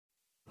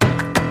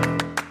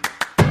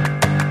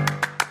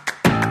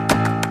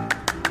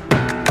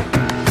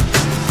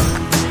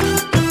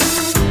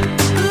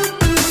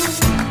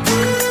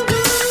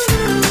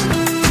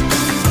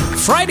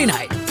Friday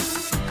night,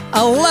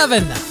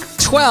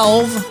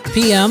 11:12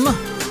 p.m.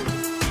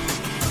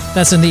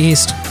 That's in the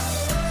East.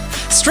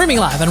 Streaming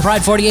live on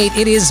Pride 48,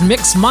 it is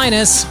Mix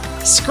Minus,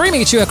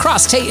 screaming at you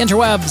across Tate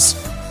interwebs.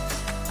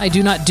 I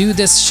do not do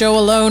this show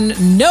alone,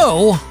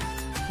 no.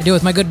 I do it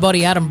with my good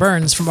buddy Adam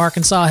Burns from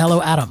Arkansas. Hello,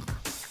 Adam.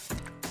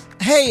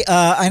 Hey,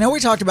 I know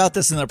we talked about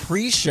this in the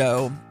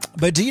pre-show,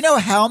 but do you know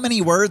how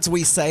many words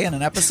we say in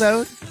an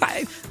episode?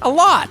 A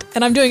lot,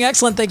 and I'm doing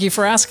excellent. Thank you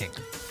for asking.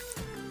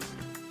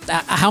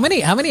 How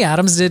many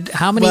atoms do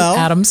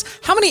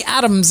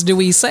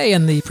we say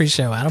in the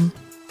pre-show, Adam?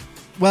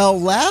 Well,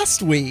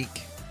 last week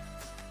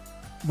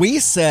we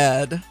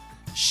said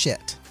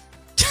shit.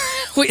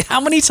 How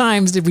many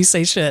times did we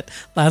say shit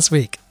last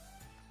week?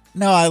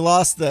 No, I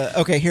lost the...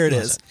 Okay, here it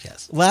is.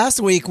 Yes.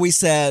 Last week we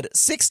said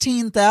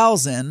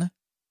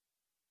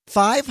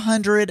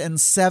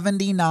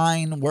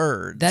 16,579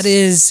 words. That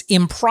is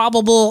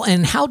improbable.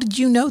 And how did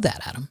you know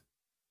that, Adam?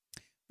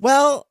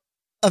 Well,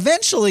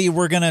 eventually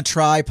we're going to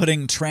try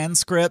putting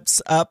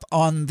transcripts up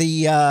on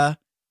the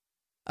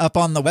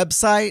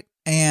website.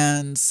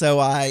 And so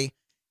I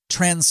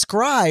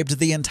transcribed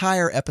the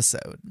entire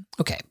episode.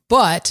 Okay,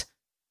 but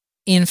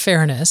in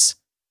fairness,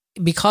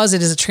 because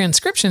it is a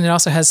transcription, it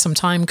also has some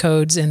time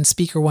codes in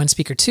speaker 1,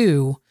 speaker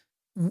 2,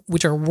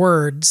 which are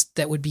words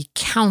that would be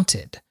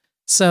counted.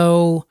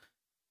 So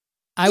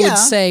I would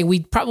say we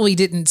probably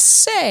didn't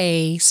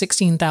say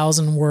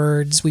 16,000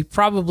 words. We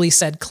probably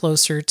said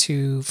closer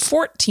to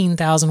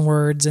 14,000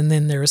 words, and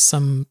then there was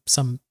some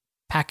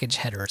package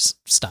headers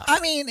stuff. I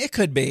mean, it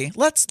could be.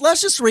 Let's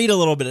just read a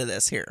little bit of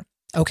this here.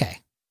 Okay.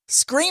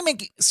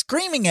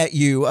 Screaming at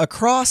you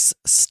across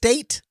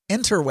state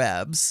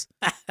interwebs,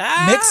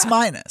 Mix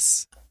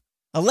Minus.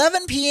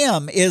 11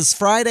 p.m. is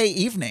Friday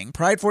evening.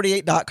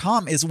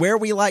 Pride48.com is where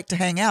we like to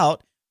hang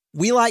out.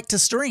 We like to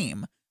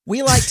stream.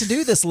 We like to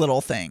do this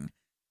little thing.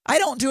 I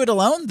don't do it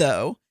alone,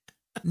 though.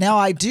 Now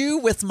I do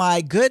with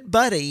my good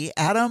buddy,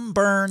 Adam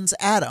Burns.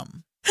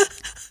 Adam,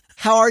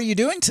 how are you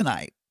doing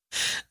tonight?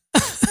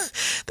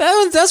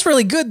 That's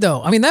really good,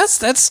 though. I mean,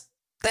 that's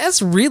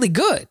really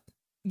good.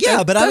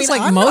 Yeah, but I mean,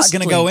 I'm not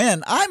going to go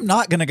in. I'm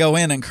not going to go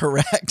in and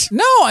correct.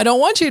 No, I don't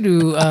want you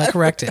to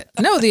correct it.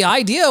 No, the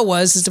idea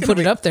is to put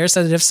it up there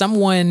so that if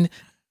someone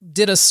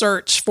did a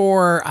search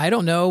for, I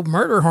don't know,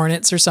 murder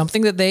hornets or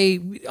something, that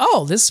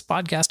this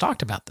podcast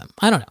talked about them.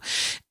 I don't know.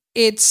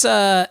 It's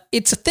a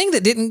thing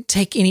that didn't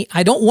take any.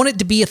 I don't want it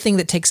to be a thing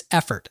that takes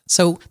effort.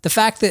 So the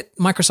fact that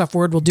Microsoft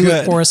Word will do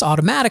it for us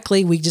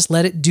automatically, we just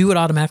let it do it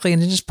automatically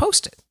and then just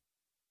post it.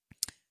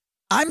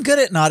 I'm good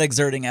at not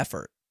exerting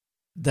effort.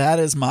 That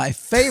is my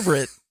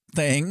favorite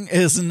thing,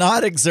 is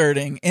not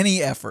exerting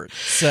any effort.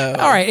 So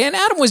all right, and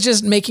Adam was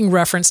just making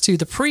reference to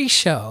the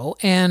pre-show,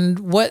 and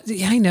what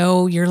I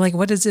know you're like,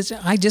 what is it?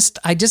 I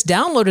just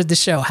downloaded the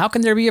show. How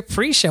can there be a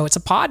pre-show? It's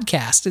a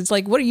podcast. It's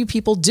like, what are you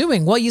people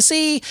doing? Well, you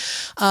see,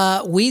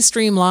 we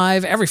stream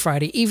live every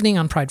Friday evening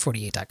on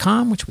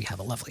Pride48.com, which we have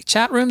a lovely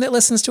chat room that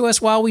listens to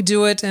us while we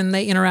do it, and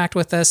they interact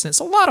with us, and it's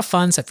a lot of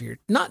fun. So if you're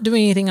not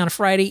doing anything on a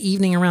Friday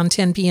evening around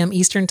 10 p.m.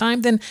 Eastern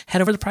time, then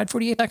head over to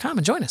Pride48.com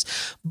and join us.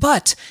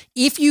 But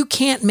if you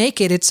can't make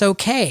it, it's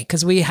okay,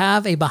 because we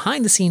have a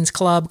behind the scenes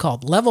club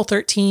called Level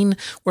 13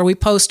 where we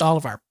post all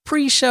of our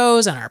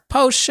pre-shows and our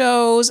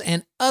post-shows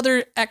and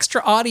other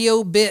extra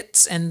audio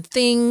bits and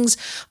things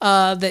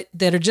that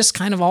are just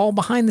kind of all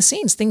behind the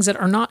scenes, things that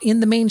are not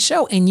in the main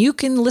show. And you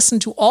can listen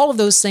to all of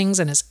those things,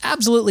 and it's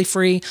absolutely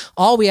free.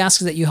 All we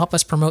ask is that you help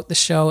us promote the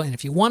show. And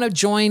if you want to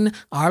join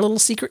our little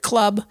secret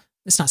club,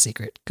 it's not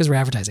secret because we're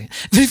advertising it.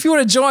 But if you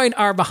want to join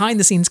our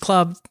behind-the-scenes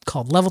club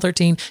called Level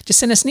 13, just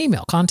send us an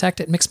email,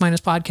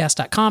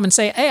 contact@mix-podcast.com, and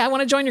say, hey, I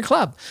want to join your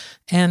club.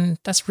 And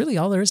that's really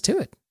all there is to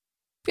it.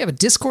 If you have a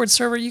Discord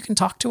server, you can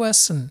talk to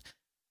us and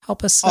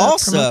help us promote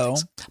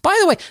things. By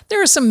the way,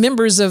 there are some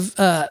members of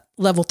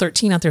Level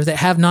 13 out there that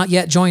have not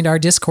yet joined our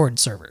Discord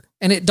server.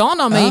 And it dawned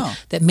on me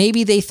that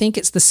maybe they think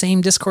it's the same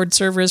Discord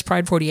server as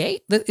Pride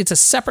 48. It's a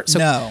separate.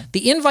 So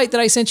the invite that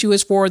I sent you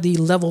is for the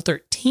Level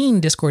 13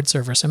 Discord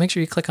server. So make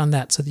sure you click on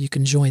that so that you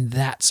can join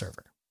that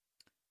server.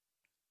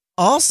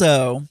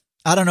 Also,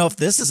 I don't know if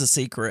this is a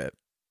secret,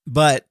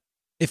 but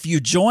if you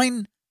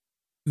join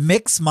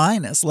Mix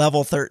Minus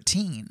Level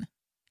 13,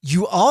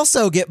 you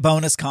also get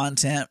bonus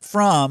content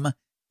from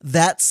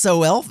That's So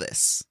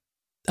Elvis.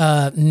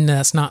 No,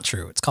 that's not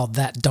true. It's called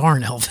That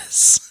Darn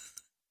Elvis.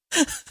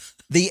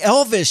 The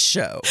Elvis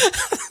Show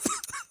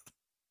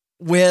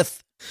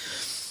with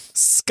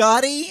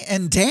Scotty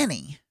and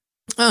Danny.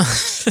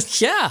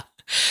 Yeah.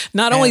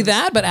 Not only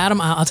that, but Adam,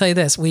 I'll tell you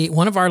this.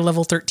 One of our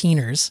Level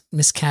 13ers,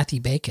 Miss Kathy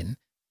Bacon,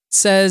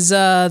 says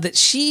that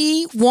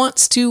she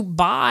wants to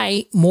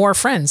buy more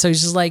friends. So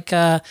she's like,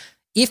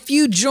 if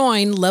you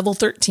join Level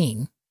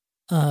 13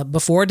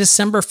 before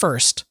December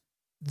 1st,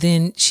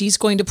 then she's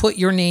going to put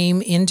your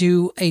name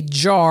into a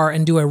jar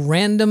and do a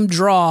random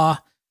draw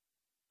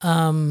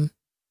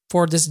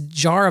for this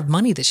jar of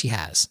money that she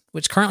has,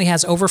 which currently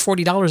has over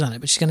 $40 on it,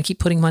 but she's going to keep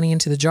putting money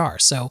into the jar.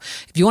 So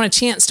if you want a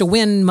chance to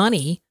win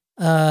money,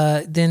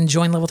 then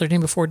join Level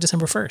 13 before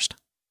December 1st.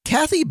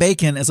 Kathy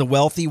Bacon is a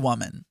wealthy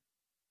woman.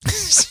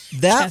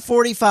 That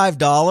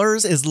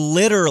 $45 is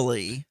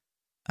literally,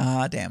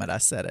 damn it, I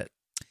said it.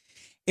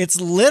 It's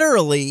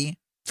literally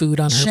Food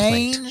on her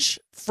plate. change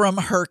from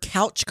her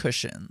couch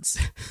cushions.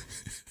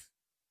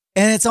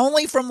 And it's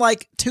only from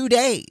like 2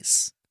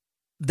 days.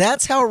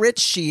 That's how rich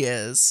she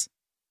is.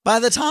 By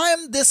the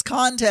time this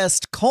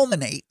contest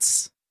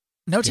culminates,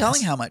 no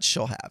telling how much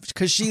she'll have,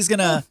 because she's going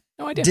to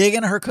No idea. dig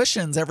in her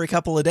cushions every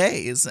couple of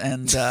days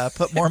and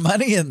put more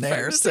money in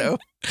there. So,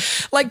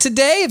 Like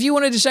today, if you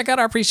wanted to check out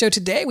our pre-show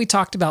today, we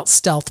talked about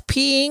stealth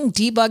peeing,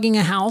 debugging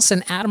a house,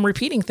 and Adam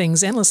repeating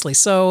things endlessly.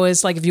 So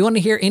it's like, if you want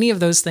to hear any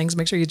of those things,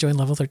 make sure you join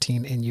Level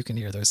 13 and you can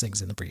hear those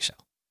things in the pre-show.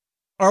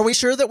 are we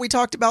sure that we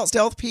talked about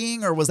stealth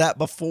peeing, or was that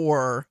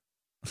before?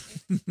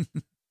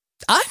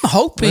 I'm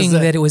hoping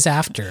that it was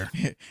after.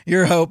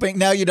 You're hoping.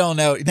 Now you don't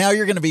know. Now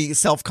you're going to be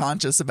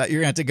self-conscious about,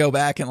 you're going to have to go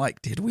back and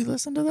like, did we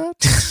listen to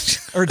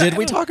that? Or did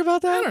we talk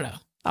about that? I don't know.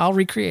 I'll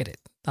recreate it.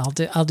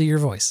 I'll do your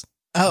voice.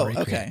 Oh,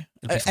 okay.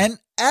 And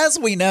as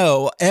we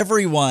know,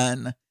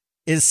 everyone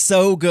is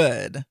so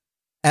good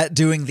at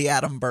doing the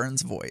Adam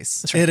Burns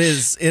voice. That's right.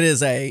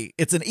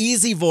 It's an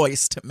easy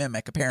voice to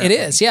mimic, apparently. It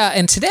is, yeah.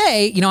 And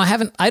today,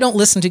 I don't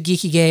listen to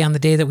Geeky Gay on the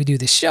day that we do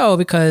this show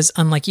because,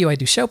 unlike you, I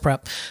do show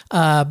prep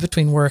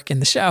between work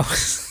and the show.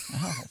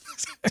 Oh.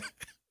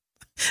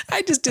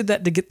 I just did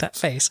that to get that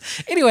face.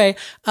 Anyway,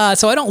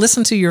 so I don't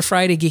listen to your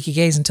Friday Geeky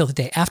Gays until the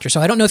day after. So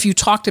I don't know if you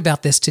talked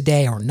about this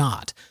today or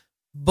not.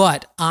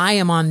 But I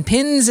am on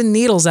pins and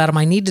needles, Adam.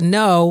 I need to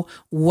know,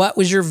 what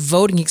was your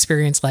voting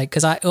experience like?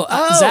 Because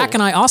Zach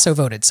and I also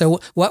voted. So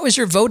what was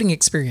your voting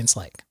experience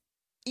like?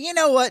 You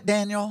know what,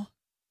 Daniel?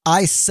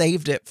 I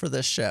saved it for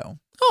this show.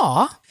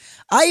 Aw.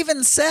 I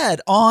even said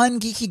on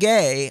Geeky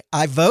Gay,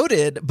 I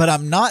voted, but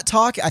I'm not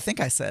talking. I think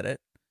I said it.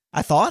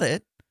 I thought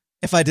it.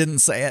 If I didn't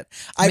say it,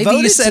 Maybe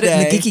voted you said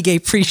today, it in the Geeky Gay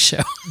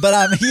pre-show.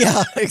 But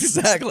yeah,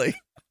 exactly.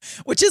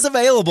 Which is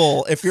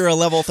available if you're a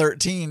level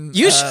 13.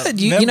 You should.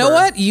 You know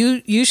what?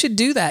 You should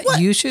do that. What?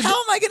 You should. Who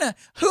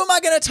am I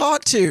gonna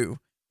talk to?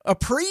 A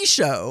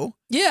pre-show?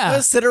 Yeah. I'm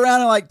gonna sit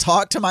around and like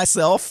talk to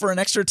myself for an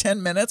extra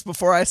 10 minutes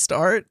before I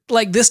start?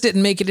 Like, this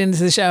didn't make it into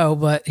the show,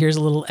 but here's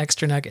a little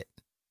extra nugget.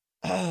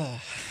 I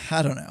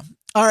don't know.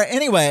 All right.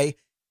 Anyway,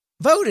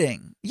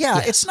 voting. Yeah,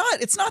 Yes.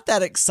 it's not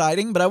that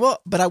exciting, but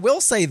I will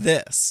say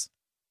this.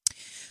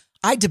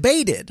 I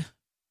debated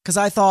because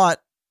I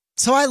thought,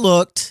 so I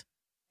looked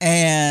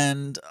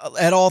and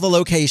at all the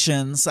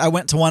locations. I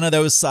went to one of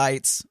those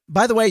sites.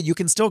 By the way, you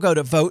can still go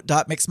to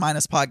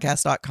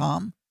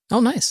vote.mix-podcast.com. Oh,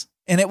 nice.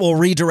 And it will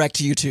redirect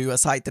you to a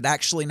site that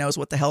actually knows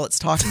what the hell it's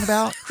talking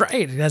about.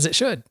 Right, as it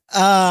should.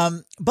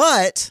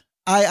 But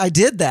I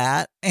did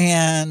that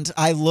and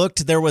I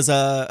looked. There was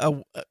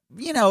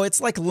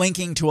it's like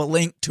linking to a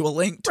link to a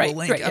link to a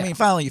link. Right, I yeah. mean,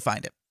 finally you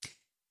find it.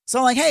 So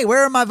I'm like, hey,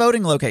 where are my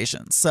voting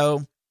locations?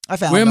 So I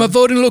found Where are them. my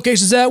voting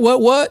locations at?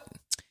 What?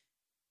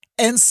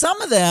 And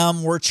some of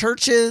them were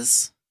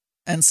churches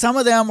and some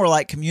of them were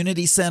like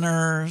community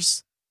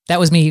centers. That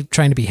was me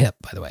trying to be hip,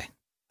 by the way.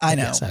 I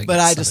know, guess, but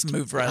I guess. just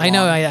moved right I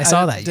know, along. I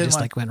saw that. You didn't just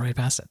want- went right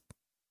past it.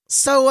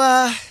 So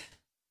I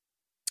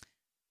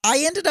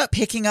ended up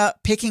picking a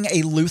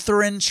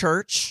Lutheran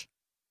church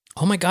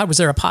Oh my God, was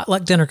there a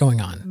potluck dinner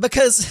going on?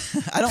 because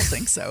I don't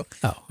think so.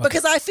 Oh, okay.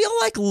 Because I feel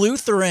like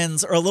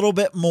Lutherans are a little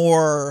bit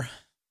more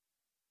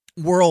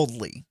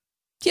worldly.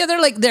 Yeah,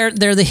 they're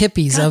the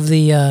hippies of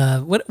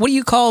the what do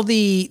you call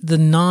the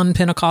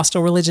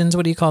non-Pentecostal religions?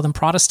 What do you call them?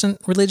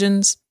 Protestant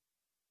religions?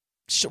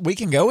 We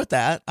can go with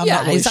that. I'm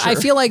not really sure. I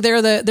feel like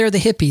they're the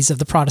hippies of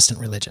the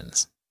Protestant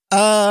religions.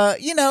 or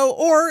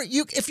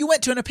if you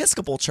went to an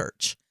Episcopal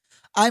church.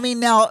 I mean,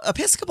 now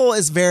Episcopal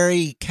is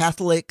very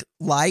Catholic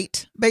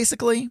light,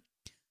 basically.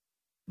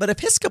 But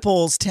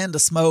Episcopals tend to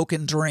smoke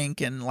and drink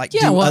and do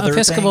other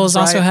Episcopals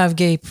things, also right? have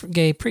gay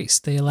priests.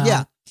 They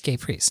allow gay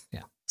priests.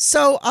 Yeah.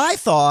 So I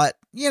thought,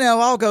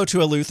 I'll go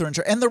to a Lutheran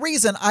church. And the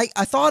reason I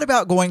thought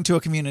about going to a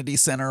community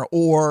center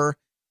or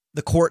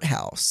the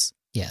courthouse,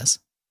 Yes.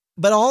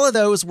 but all of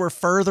those were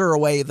further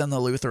away than the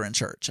Lutheran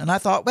church. And I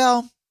thought,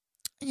 well,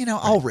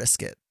 I'll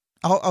risk it.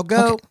 I'll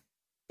go. Okay.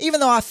 Even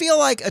though I feel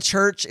like a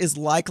church is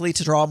likely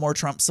to draw more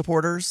Trump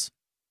supporters,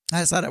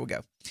 I decided I would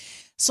go.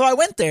 So I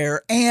went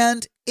there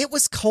and it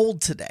was cold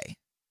today,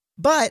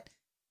 but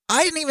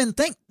I didn't even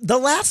think the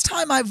last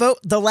time I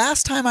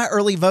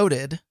early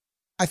voted,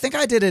 I think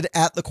I did it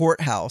at the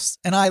courthouse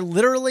and I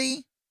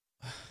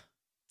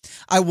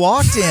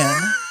walked in.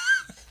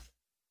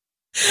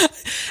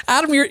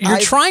 Adam, you're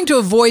trying to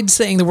avoid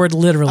saying the word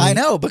literally. I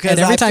know, because and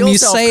every I time feel you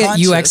say it,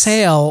 you self-conscious.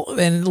 exhale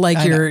and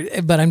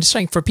but I'm just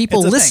saying for people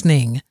It's a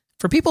listening.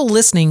 For people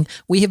listening,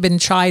 we have been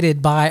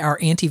chided by our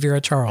Auntie Vera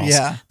Charles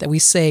that we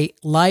say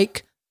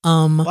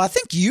Well, I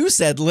think you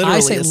said literally.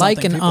 I say is like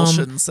something and people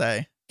shouldn't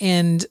say.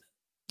 and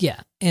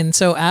and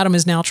so Adam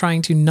is now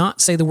trying to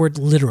not say the word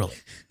literally.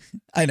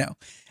 I know.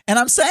 And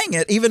I'm saying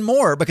it even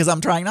more because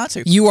I'm trying not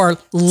to. You are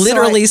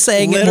literally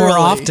saying it more literally.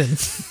 often.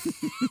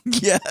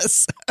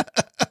 Yes.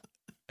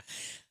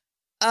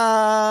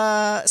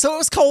 So it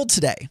was cold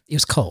today, It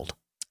was cold.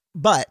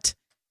 but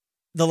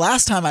the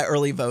last time I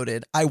early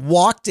voted, I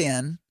walked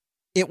in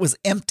It was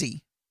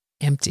empty.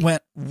 Empty.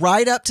 Went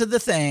right up to the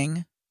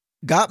thing,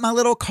 got my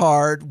little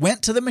card,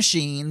 went to the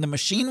machine. The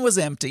machine was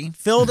empty,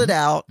 filled it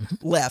out,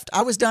 left.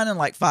 I was done in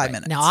like 5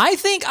 minutes. Now, I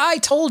think I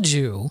told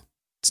you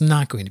it's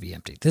not going to be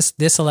empty.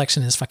 This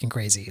election is fucking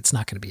crazy. It's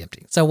not going to be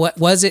empty. So what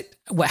was it?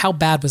 How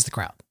bad was the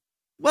crowd?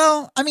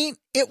 Well, I mean,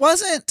 it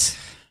wasn't.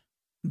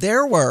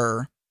 There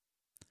were.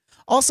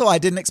 Also, I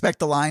didn't expect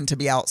the line to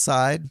be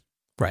outside.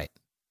 Right.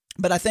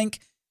 But I think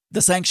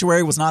the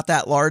sanctuary was not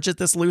that large at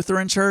this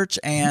Lutheran church.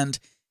 And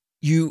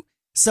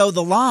so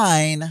the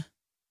line,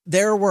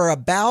 there were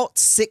about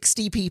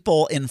 60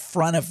 people in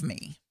front of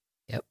me.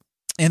 Yep.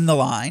 In the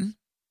line.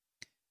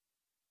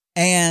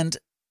 And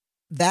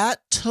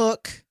that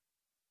took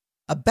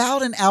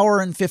about an hour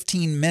and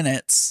 15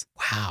 minutes.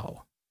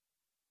 Wow.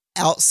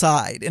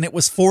 Outside. And it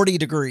was 40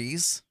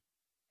 degrees.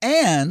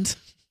 And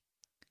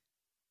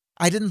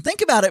I didn't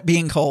think about it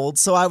being cold.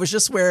 So I was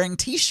just wearing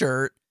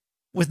t-shirt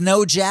with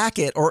no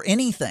jacket or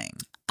anything.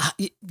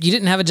 You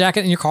didn't have a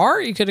jacket in your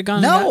car? You could have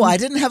gone. No, I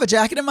didn't have a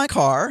jacket in my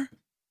car.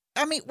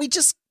 I mean, we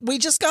just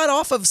got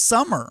off of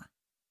summer.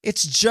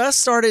 It's just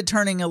started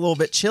turning a little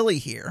bit chilly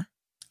here.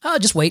 Oh,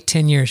 just wait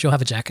 10 years. You'll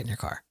have a jacket in your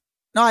car.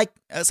 No,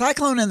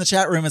 Cyclone in the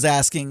chat room is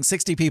asking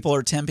 60 people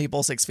or 10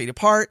 people 6 feet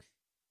apart.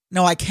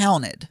 No, I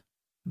counted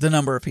the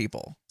number of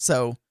people.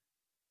 So,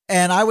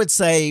 and I would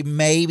say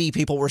maybe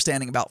people were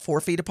standing about 4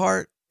 feet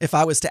apart if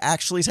I was to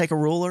actually take a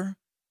ruler.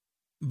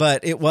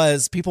 But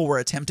people were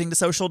attempting to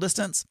social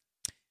distance.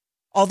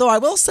 Although I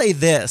will say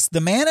this,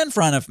 the man in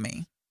front of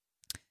me,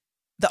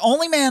 the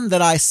only man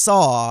that I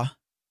saw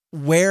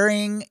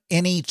wearing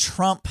any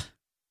Trump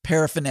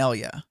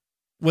paraphernalia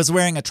was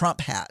wearing a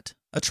Trump hat,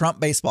 a Trump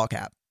baseball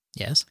cap.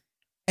 Yes.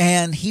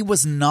 And he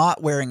was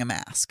not wearing a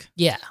mask.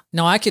 Yeah.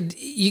 No,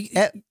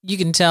 you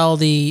can tell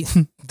the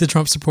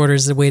Trump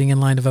supporters are waiting in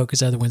line to vote because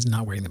they're the ones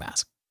not wearing the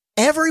mask.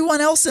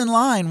 Everyone else in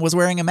line was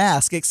wearing a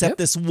mask except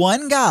this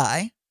one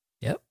guy.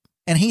 Yep.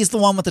 And he's the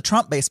one with the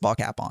Trump baseball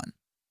cap on.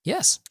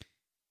 Yes.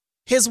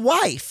 His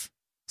wife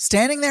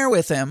standing there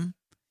with him.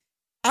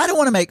 I don't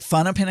want to make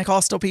fun of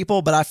Pentecostal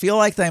people, but I feel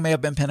like they may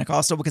have been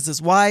Pentecostal because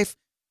his wife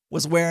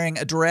was wearing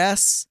a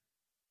dress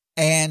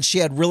and she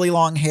had really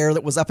long hair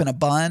that was up in a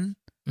bun.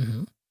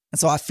 Mm-hmm. And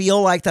so I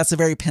feel like that's a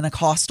very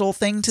Pentecostal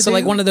thing to do. So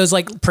like one of those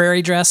like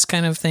prairie dress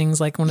kind of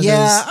things, like one of those.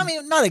 Yeah, I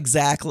mean, not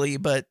exactly,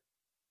 but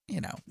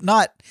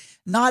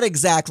not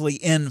exactly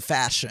in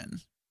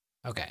fashion.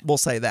 Okay. We'll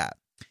say that.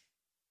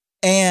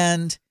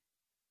 And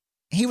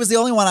he was the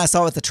only one I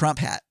saw with the Trump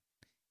hat.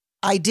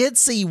 I did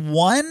see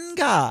one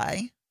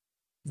guy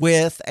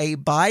with a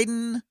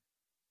Biden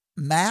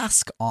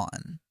mask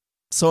on.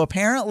 So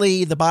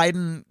apparently the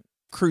Biden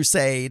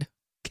crusade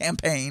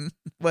campaign,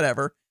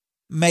 whatever,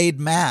 made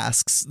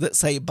masks that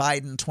say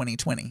Biden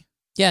 2020.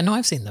 Yeah, no,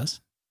 I've seen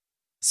those.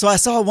 So I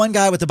saw one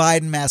guy with the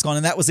Biden mask on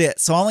and that was it.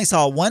 So I only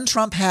saw one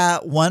Trump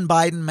hat, one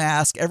Biden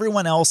mask.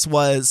 Everyone else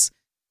was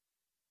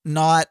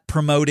not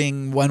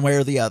promoting one way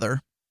or the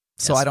other.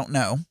 So I don't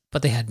know.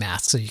 But they had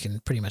masks, so you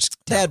can pretty much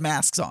tell. They had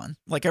masks on,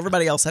 like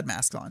everybody else had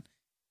masks on.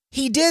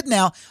 He did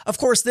now. Of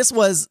course, this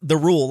was the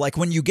rule. Like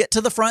when you get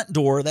to the front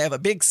door, they have a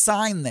big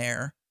sign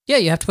there. Yeah,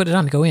 you have to put it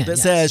on to go in. That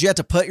says you have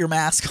to put your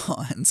mask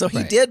on. So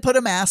he did put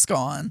a mask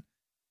on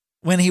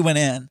when he went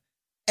in.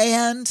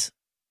 And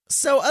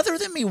so other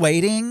than me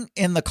waiting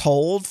in the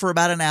cold for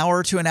about an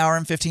hour to an hour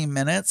and 15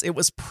 minutes, it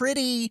was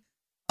pretty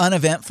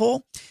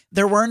uneventful.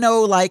 There were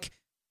no like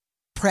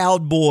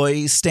Proud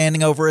Boys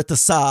standing over at the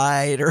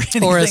side or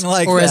anything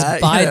like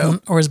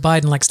that. Or as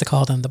Biden likes to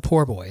call them, the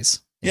poor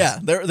boys. Yeah,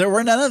 there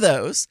were none of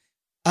those.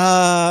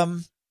 The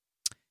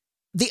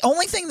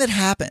only thing that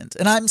happened,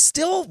 and I'm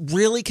still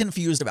really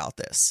confused about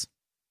this.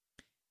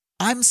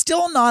 I'm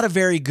still not a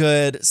very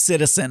good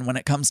citizen when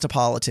it comes to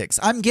politics.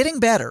 I'm getting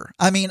better.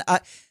 I mean,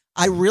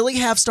 I really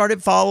have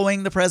started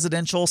following the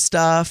presidential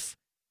stuff,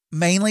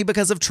 mainly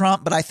because of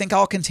Trump, but I think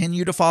I'll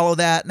continue to follow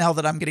that now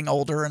that I'm getting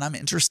older and I'm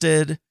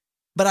interested.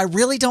 But I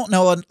really don't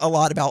know a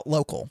lot about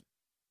local.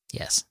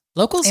 Yes.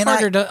 Local's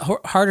harder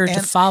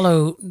to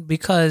follow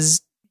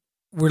because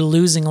we're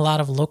losing a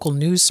lot of local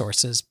news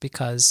sources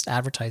because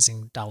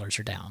advertising dollars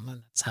are down.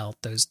 And that's how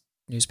those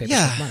newspapers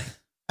make money.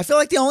 I feel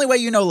like the only way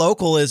you know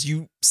local is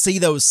you see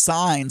those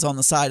signs on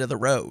the side of the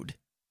road.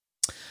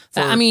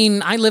 I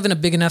mean, I live in a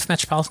big enough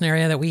metropolitan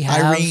area that we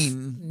have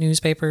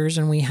newspapers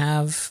and we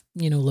have,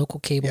 local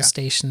cable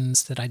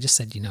stations that I just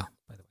said, by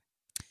the way.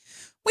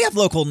 We have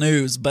local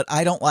news, but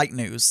I don't like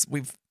news.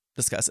 We've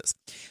discussed this.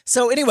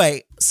 So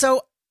anyway,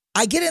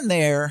 I get in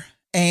there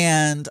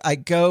and I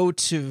go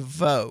to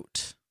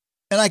vote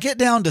and I get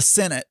down to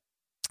Senate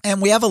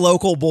and we have a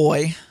local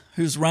boy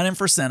who's running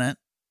for Senate.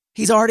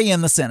 He's already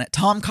in the Senate.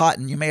 Tom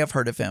Cotton, you may have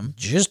heard of him.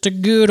 Just a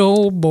good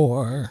old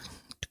boy.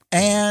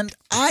 And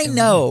I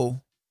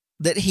know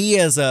that he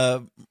is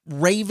a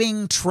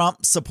raving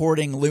Trump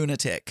supporting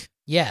lunatic.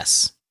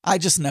 Yes. I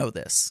just know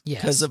this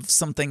because of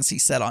some things he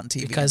said on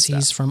TV. Because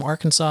he's from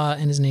Arkansas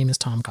and his name is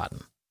Tom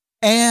Cotton.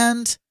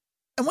 And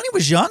And when he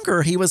was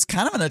younger, he was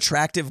kind of an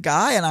attractive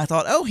guy. And I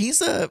thought, oh, he's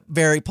a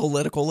very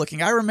political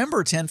looking. I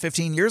remember 10,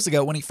 15 years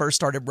ago when he first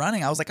started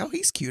running, I was like, oh,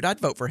 he's cute. I'd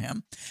vote for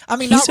him. I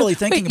mean, not really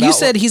thinking about. You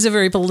said he's a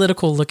very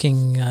political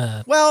looking.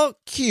 Well,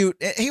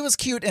 cute. He was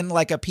cute in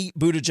like a Pete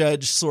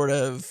Buttigieg sort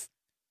of,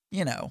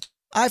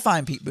 I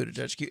find Pete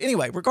Buttigieg cute.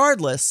 Anyway,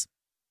 regardless.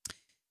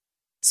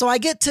 So I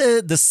get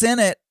to the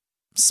Senate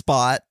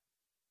spot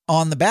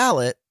on the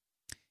ballot.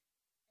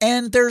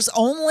 And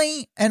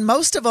and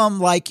most of them,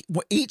 like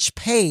each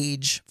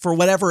page for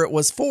whatever it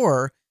was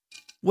for,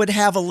 would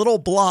have a little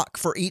block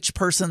for each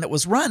person that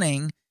was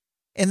running.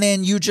 And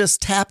then you just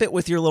tap it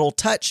with your little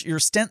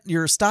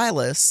your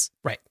stylus.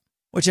 Right.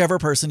 Whichever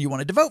person you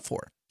wanted to vote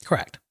for.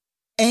 Correct.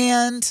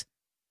 And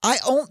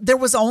there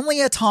was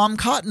only a Tom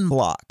Cotton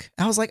block.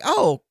 I was like,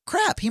 oh,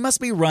 crap. He must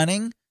be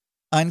running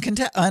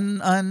unopposed.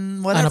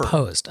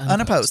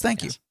 Unopposed.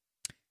 Thank you.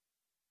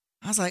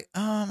 I was like,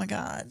 oh my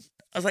God.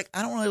 I was like,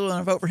 I don't really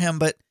want to vote for him,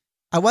 but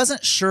I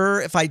wasn't sure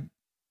if I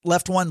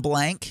left one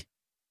blank,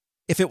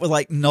 if it would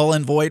like null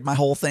and void my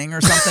whole thing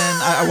or something.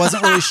 I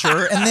wasn't really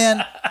sure. And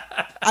then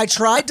I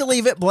tried to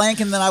leave it blank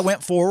and then I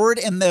went forward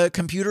and the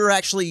computer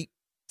actually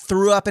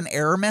threw up an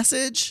error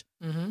message.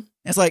 Mm-hmm.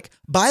 It's like,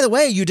 by the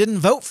way, you didn't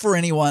vote for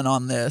anyone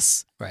on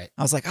this. Right.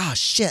 I was like, oh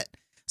shit.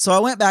 So I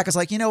went back. I was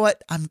like, you know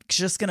what? I'm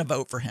just going to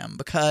vote for him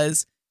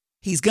because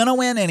he's going to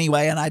win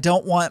anyway. And I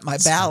don't want my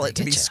ballot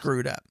to be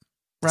screwed up.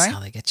 Right? That's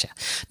how they get you.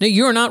 No,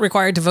 you are not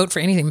required to vote for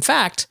anything. In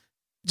fact,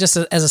 just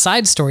as a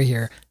side story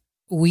here,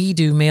 we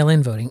do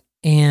mail-in voting.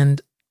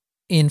 And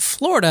in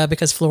Florida,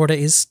 because Florida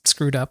is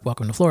screwed up,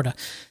 welcome to Florida,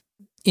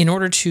 in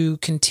order to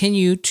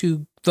continue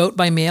to vote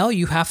by mail,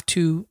 you have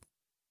to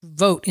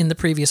vote in the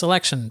previous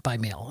election by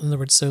mail. In other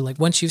words, so like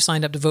once you've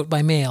signed up to vote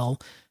by mail,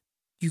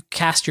 you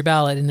cast your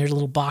ballot and there's a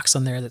little box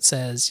on there that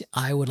says,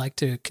 I would like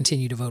to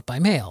continue to vote by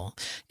mail.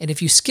 And if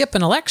you skip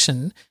an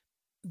election,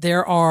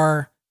 there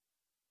are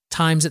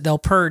times that they'll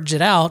purge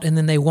it out and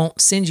then they won't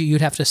send you. You'd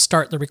have to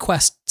start the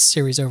request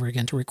series over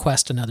again to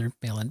request another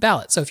mail-in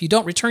ballot. So if you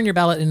don't return your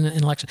ballot in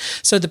an election.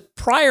 So the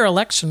prior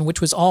election,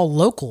 which was all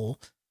local,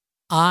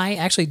 I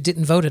actually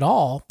didn't vote at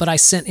all, but I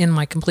sent in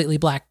my completely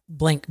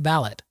blank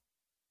ballot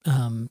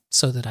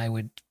so that I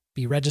would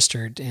be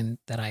registered and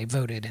that I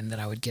voted and that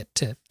I would get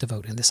to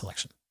vote in this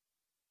election.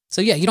 So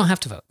yeah, you don't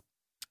have to vote.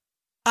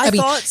 I mean,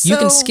 thought so, you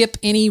can skip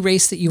any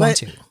race that you want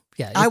to.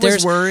 Yeah, I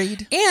was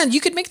worried. And you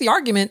could make the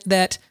argument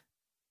that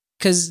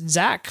because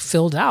Zach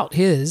filled out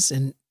his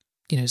and,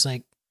 it's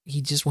like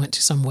he just went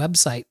to some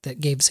website that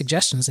gave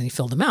suggestions and he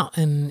filled them out.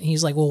 And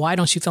he's like, well, why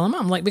don't you fill them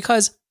out? I'm like,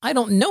 because I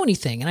don't know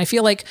anything. And I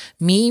feel like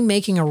me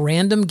making a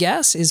random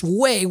guess is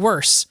way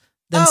worse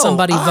than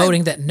somebody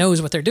voting that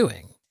knows what they're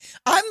doing.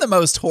 I'm the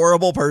most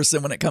horrible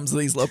person when it comes to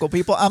these local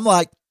people. I'm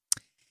like,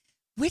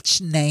 which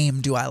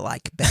name do I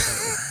like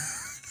better?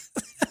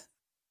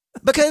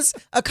 Because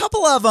a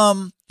couple of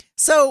them,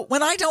 so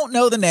when I don't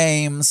know the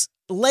names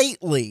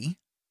lately,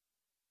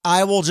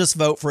 I will just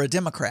vote for a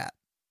Democrat.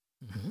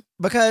 Mm-hmm.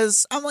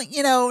 Because I'm like,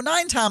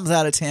 9 times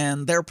out of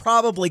 10, they're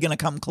probably going to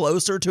come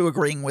closer to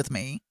agreeing with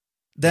me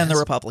than the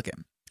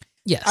Republican.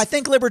 Yes. I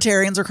think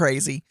libertarians are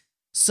crazy.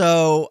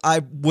 So I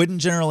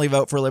wouldn't generally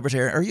vote for a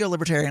libertarian. Are you a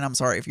libertarian? I'm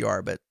sorry if you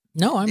are, but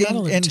no, I'm not a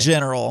libertarian. In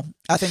general,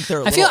 I think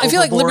they're I feel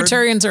like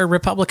libertarians are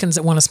Republicans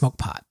that want to smoke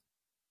pot.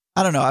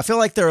 I don't know. I feel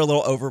like they're a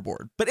little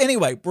overboard. But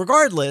anyway,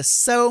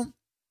 regardless,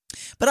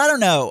 but I don't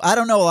know. I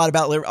don't know a lot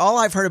about all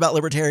I've heard about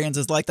libertarians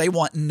is like they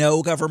want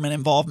no government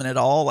involvement at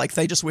all. Like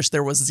they just wish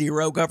there was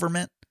zero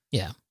government.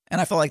 Yeah. And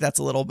I feel like that's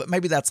but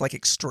maybe that's like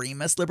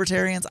extremist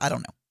libertarians. I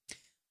don't know.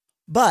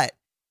 But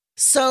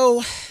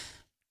so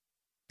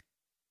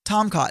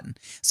Tom Cotton.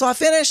 So I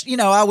finished,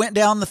 I went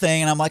down the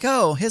thing and I'm like,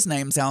 oh, his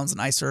name sounds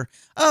nicer.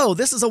 Oh,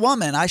 this is a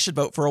woman. I should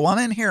vote for a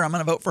woman. Here, I'm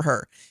going to vote for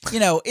her.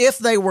 If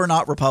they were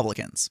not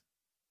Republicans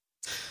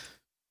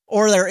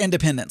or they're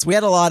independents. We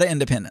had a lot of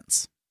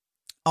independents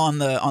on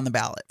the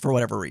ballot for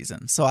whatever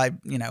reason. So I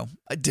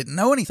didn't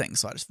know anything.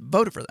 So I just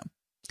voted for them.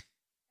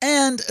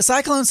 And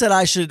Cyclone said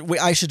I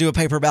should do a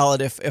paper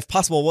ballot if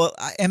possible. Well,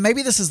 and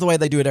maybe this is the way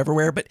they do it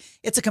everywhere, but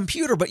it's a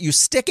computer, but you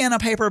stick in a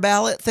paper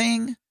ballot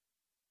thing.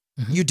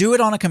 Mm-hmm. You do it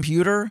on a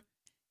computer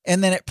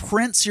and then it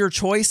prints your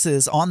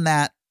choices on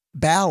that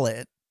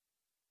ballot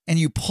and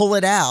you pull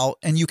it out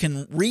and you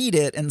can read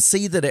it and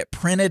see that it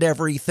printed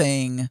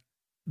everything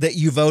that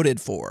you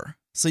voted for.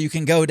 So you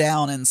can go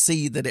down and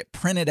see that it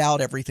printed out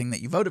everything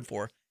that you voted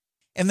for.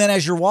 And then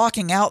as you're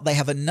walking out, they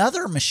have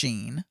another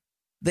machine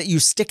that you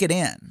stick it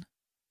in.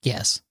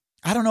 Yes.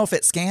 I don't know if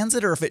it scans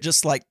it or if it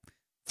just like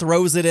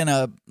throws it in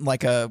a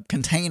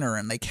container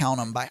and they count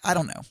them by, I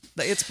don't know.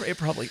 It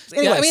probably,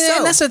 anyway. Yeah,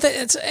 and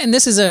that's and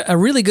this is a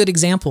really good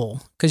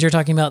example because you're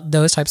talking about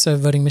those types of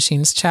voting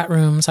machines.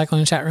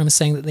 Cyclone chat room is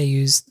saying that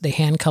they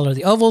hand color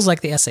the ovals like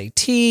the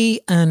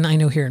SAT. And I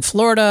know here in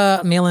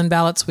Florida, mail-in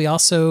ballots, we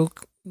also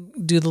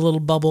do the little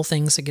bubble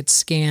things that get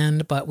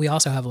scanned, but we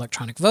also have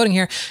electronic voting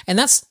here. And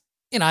that's,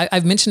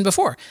 I've mentioned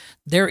before,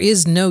 there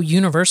is no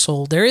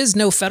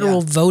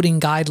federal voting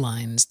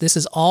guidelines. This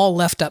is all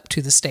left up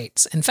to the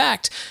states. In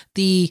fact,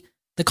 the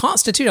the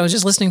Constitution, I was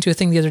just listening to a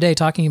thing the other day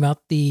talking about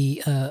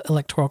the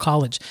Electoral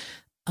College,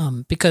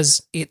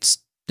 because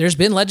there's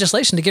been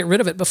legislation to get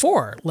rid of it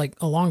before, like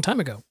a long time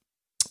ago,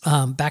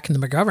 back in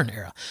the McGovern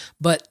era.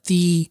 But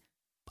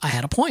I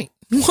had a point.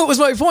 What was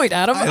my point,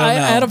 Adam? I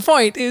had a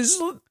point.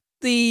 Is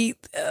the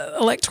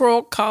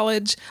Electoral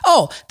College?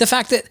 Oh, the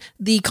fact that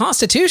the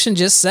Constitution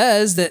just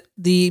says that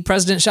the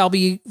president shall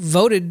be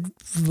voted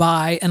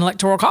by an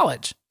Electoral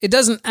College. It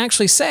doesn't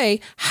actually say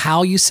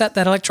how you set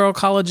that Electoral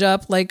College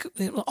up. Like,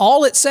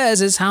 all it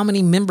says is how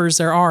many members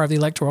there are of the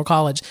Electoral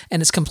College,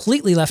 and it's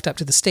completely left up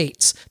to the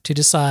states to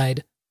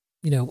decide,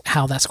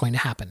 how that's going to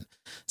happen.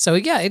 So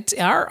yeah, it's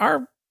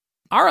our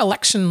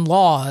election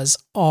laws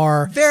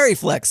are very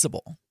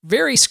flexible,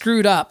 very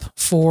screwed up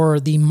for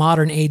the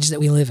modern age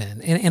that we live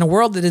in. In a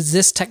world that is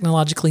this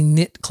technologically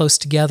knit close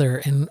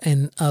together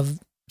and of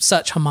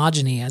such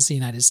homogeny as the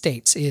United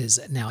States is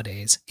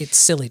nowadays, it's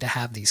silly to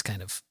have these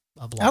kind of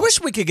laws. I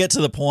wish we could get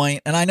to the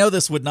point, and I know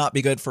this would not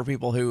be good for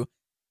people who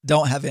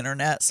don't have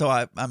internet.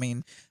 So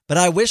but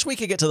I wish we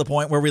could get to the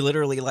point where we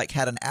literally like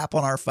had an app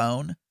on our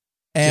phone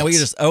and we could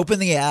just open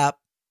the app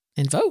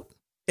and vote.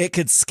 It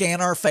could scan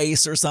our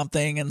face or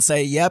something and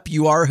say, yep,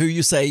 you are who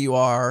you say you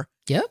are.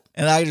 Yep.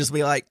 And I could just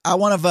be like, I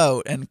want to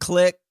vote, and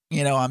click,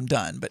 I'm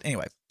done. But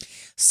anyway,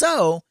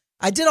 so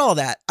I did all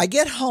that. I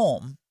get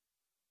home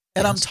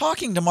and I'm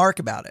talking to Mark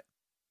about it.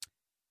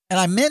 And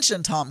I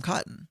mentioned Tom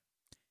Cotton.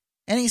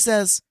 And he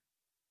says,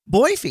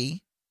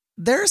 Boyfie,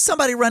 there's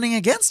somebody running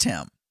against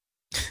him.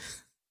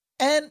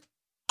 And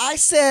I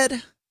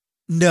said,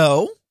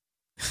 no.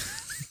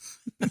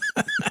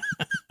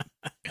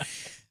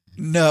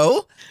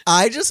 No,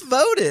 I just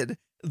voted.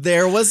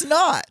 There was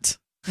not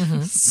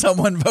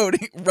someone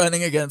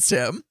running against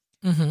him.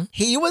 Mm-hmm.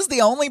 He was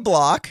the only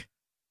block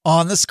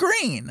on the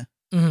screen.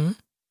 Mm-hmm.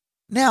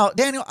 Now,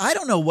 Daniel, I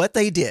don't know what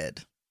they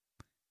did,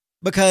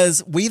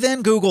 because we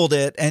then Googled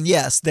it, and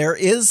yes, there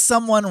is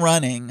someone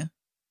running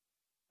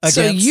against.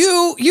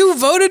 So you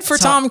voted for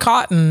Tom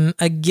Cotton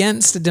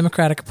against a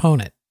Democratic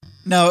opponent.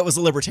 No, it was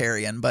a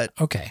Libertarian, but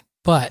okay,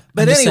 but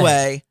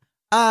anyway,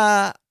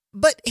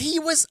 but he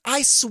was,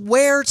 I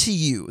swear to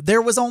you,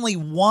 there was only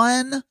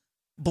one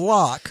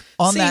block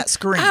on that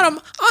screen. Adam,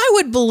 I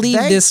would believe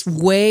this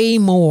way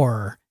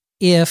more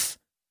if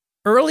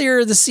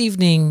earlier this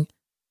evening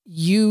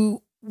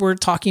you were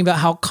talking about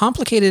how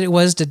complicated it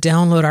was to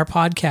download our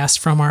podcast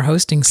from our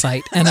hosting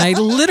site. And I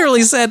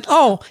literally said,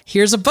 oh,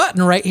 here's a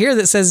button right here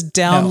that says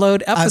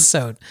download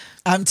episode.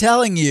 I'm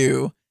telling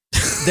you,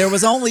 there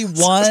was only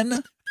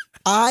one.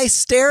 I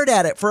stared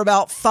at it for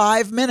about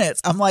 5 minutes.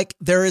 I'm like,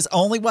 there is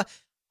only one.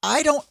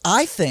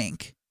 I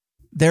think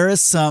there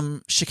is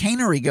some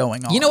chicanery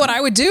going on. You know what I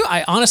would do?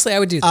 I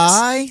would do this.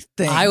 I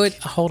think I would,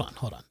 hold on.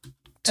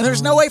 And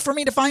there's no way for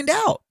me to find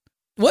out.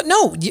 What?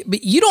 No,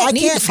 but you don't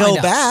need to find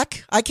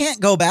out. I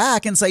can't go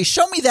back and say,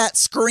 show me that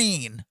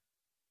screen.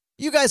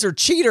 You guys are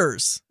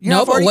cheaters.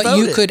 No, but what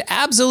you could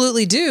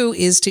absolutely do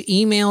is to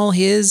email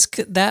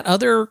that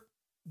other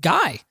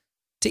guy,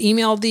 to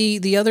email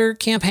the other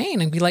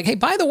campaign and be like, hey,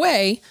 by the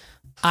way,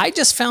 I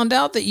just found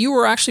out that you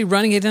were actually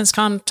running against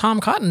Tom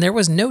Cotton. There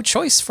was no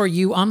choice for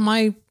you on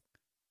my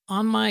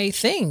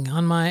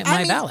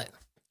ballot.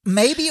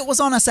 Maybe it was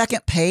on a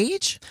second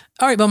page.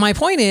 All right, but my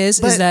point is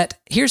that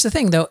here's the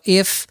thing though.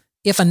 If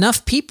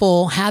enough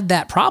people had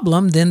that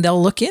problem, then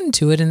they'll look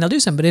into it and they'll do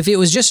something. But if it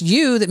was just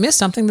you that missed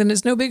something, then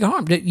it's no big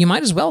harm. You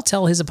might as well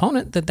tell his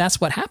opponent that that's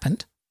what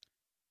happened.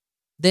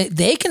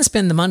 They can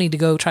spend the money to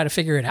go try to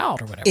figure it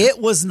out or whatever. It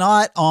was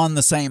not on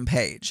the same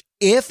page.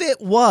 If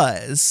it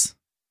was,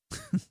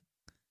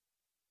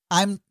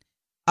 I'm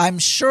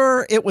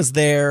sure it was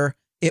there.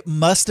 It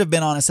must have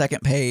been on a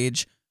second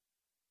page,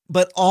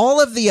 but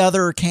all of the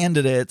other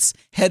candidates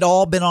had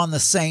all been on the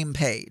same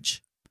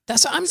page. I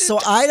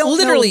don't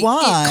know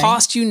why. It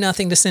cost you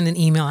nothing to send an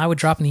email. I would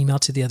drop an email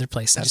to the other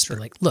place and be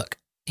like, look,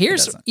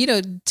 here's,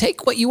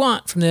 take what you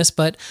want from this,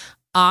 but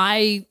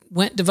I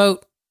went to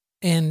vote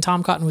and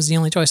Tom Cotton was the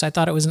only choice. I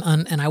thought it was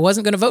and I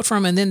wasn't going to vote for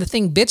him. And then the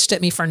thing bitched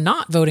at me for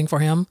not voting for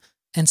him.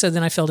 And so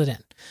then I filled it in.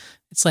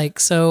 It's like,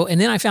 and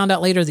then I found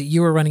out later that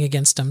you were running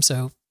against him.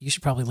 So you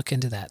should probably look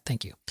into that.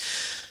 Thank you.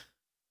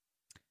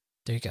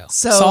 There you go.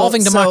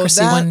 Solving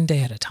democracy one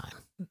day at a time.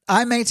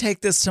 I may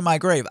take this to my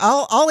grave.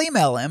 I'll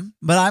email him,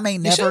 but I may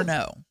never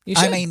know.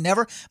 I may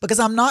never, because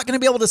I'm not going to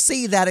be able to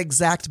see that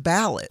exact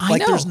ballot. I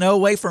know. There's no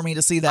way for me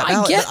to see that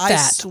ballot. I get that. I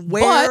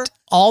swear.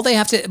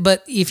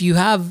 But if you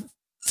have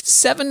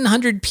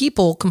 700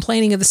 people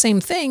complaining of the same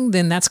thing,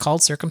 then that's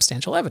called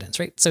circumstantial evidence,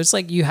 right? So it's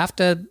like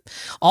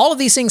all of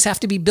these things have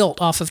to be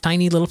built off of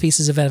tiny little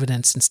pieces of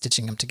evidence and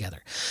stitching them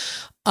together.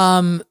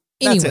 Anyway.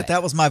 That's it.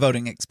 That was my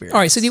voting experience. All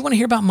right. So do you want to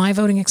hear about my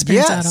voting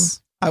experience, Adam?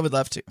 I would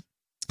love to.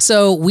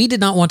 So we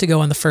did not want to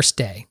go on the first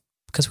day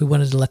because we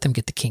wanted to let them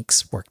get the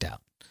kinks worked out.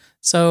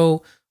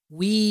 So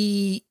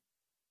I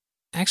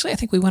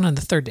think we went on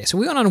the third day. So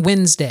we went on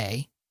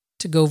Wednesday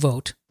to go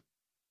vote.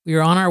 We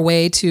were on our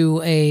way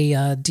to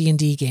a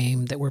D&D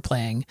game that we're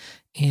playing,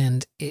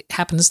 and it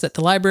happens that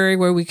the library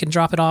where we can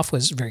drop it off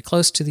was very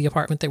close to the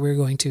apartment that we were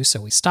going to,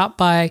 so we stopped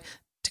by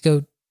to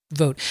go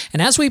vote.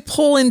 And as we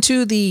pull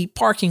into the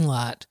parking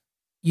lot,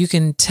 you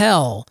can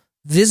tell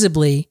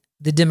visibly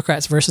the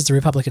Democrats versus the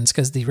Republicans,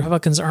 because the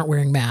Republicans aren't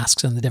wearing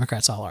masks and the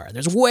Democrats all are.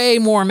 There's way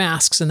more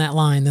masks in that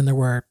line than there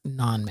were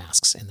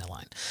non-masks in that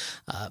line.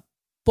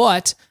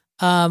 But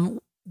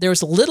there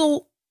was a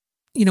little,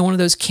 one of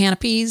those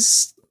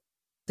canopies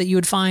that you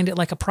would find at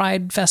like a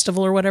Pride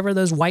festival or whatever,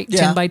 those white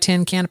 10 by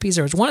 10 canopies.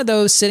 There was one of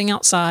those sitting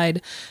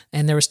outside,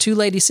 and there was two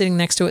ladies sitting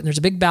next to it, and there's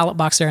a big ballot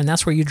box there, and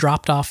that's where you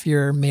dropped off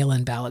your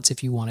mail-in ballots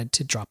if you wanted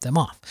to drop them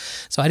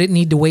off. So I didn't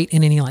need to wait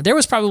in any line. There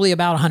was probably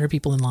about 100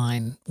 people in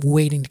line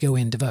waiting to go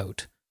in to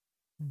vote.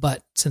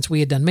 But since we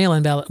had done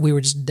mail-in ballot, we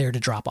were just there to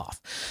drop off.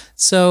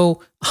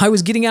 So I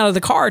was getting out of the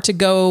car to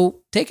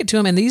go take it to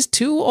him, and these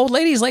two old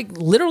ladies like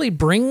literally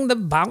bring the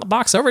ballot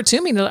box over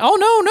to me. And they're like,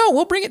 "Oh, no,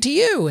 we'll bring it to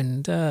you."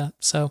 And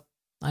so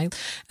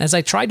as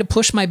I tried to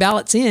push my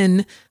ballots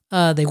in,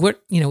 they were,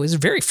 it was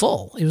very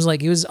full. It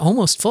was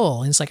almost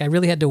full. And it's like I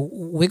really had to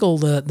wiggle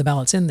the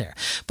ballots in there.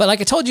 But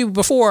like I told you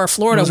before,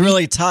 Florida was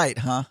really tight,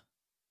 huh?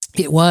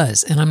 It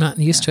was, and I'm not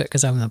used to it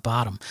because I'm in the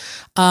bottom.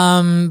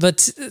 But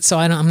so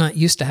I'm not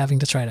used to having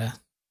to try to.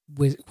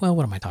 Well,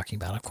 what am I talking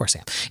about? Of course I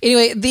am.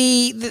 Anyway,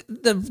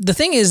 the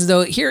thing is,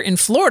 though, here in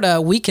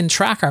Florida, we can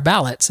track our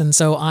ballots. And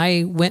so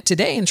I went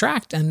today and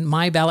tracked, and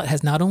my ballot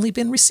has not only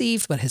been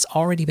received, but has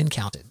already been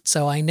counted.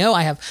 So I know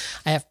I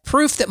have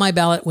proof that my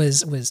ballot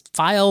was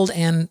filed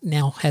and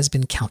now has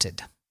been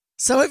counted.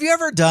 So have you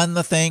ever done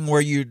the thing where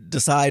you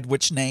decide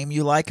which name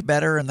you like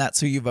better and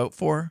that's who you vote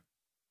for?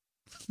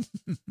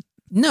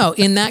 No,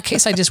 in that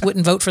case, I just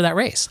wouldn't vote for that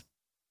race.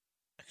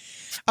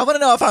 I want to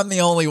know if I'm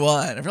the only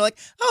one. If you're like,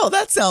 oh,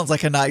 that sounds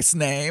like a nice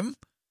name,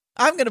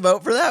 I'm going to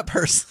vote for that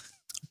person.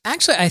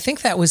 Actually, I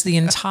think that was the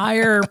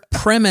entire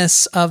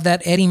premise of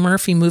that Eddie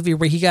Murphy movie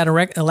where he got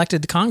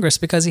elected to Congress,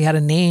 because he had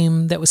a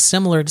name that was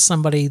similar to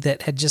somebody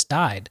that had just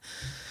died.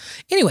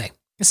 Anyway,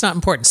 it's not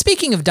important.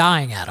 Speaking of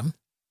dying, Adam.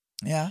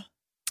 Yeah.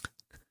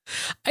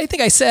 I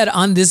think I said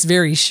on this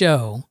very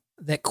show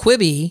that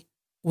Quibi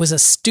was a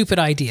stupid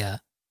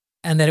idea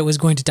and that it was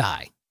going to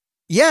die.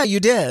 Yeah, you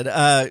did.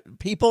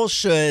 People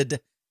should,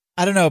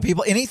 I don't know,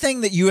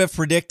 anything that you have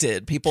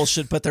predicted, people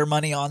should put their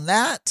money on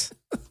that.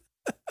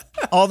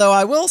 Although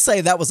I will say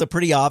that was a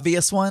pretty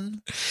obvious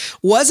one.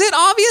 Was it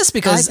obvious?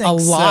 Because a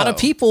lot so. Of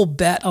people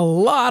bet a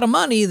lot of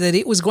money that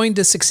it was going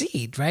to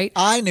succeed, right?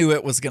 I knew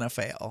it was going to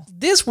fail.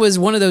 This was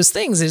one of those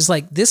things. It's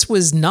like, this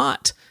was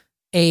not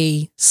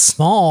a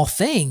small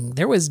thing.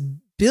 There was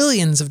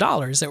billions of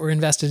dollars that were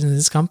invested in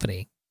this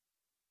company.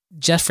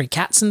 Jeffrey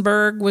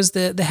Katzenberg was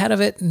the head of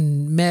it,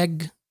 and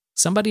Meg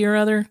somebody or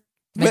other.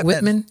 Meg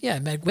Whitman. Yeah,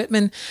 Meg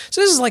Whitman. So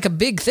this is like a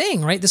big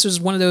thing, right? This was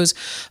one of those,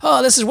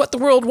 this is what the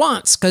world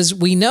wants, because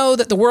we know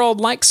that the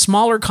world likes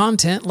smaller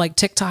content like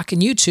TikTok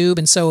and YouTube.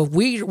 And so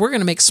we're going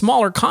to make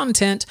smaller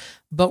content,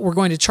 but we're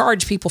going to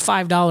charge people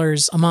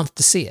 $5 a month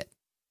to see it.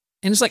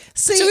 And it's like,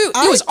 it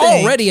was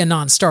already a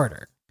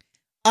non-starter.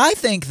 I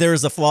think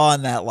there's a flaw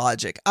in that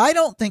logic. I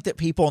don't think that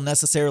people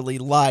necessarily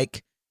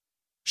like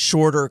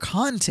shorter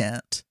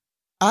content.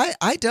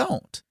 I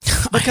don't.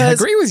 Because I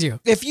agree with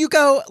you. If you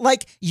go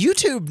like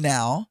YouTube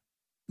now,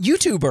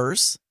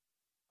 YouTubers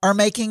are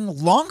making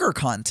longer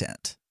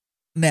content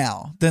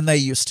now than they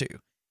used to.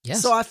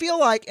 Yes. So I feel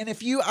like, and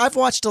I've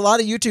watched a lot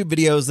of YouTube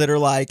videos that are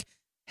like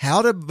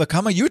how to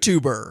become a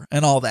YouTuber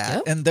and all that.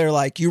 Yep. And they're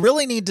like, you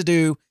really need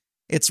to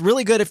it's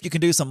really good if you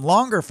can do some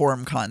longer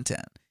form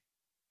content.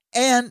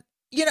 And,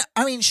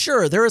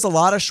 sure, there is a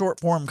lot of short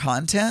form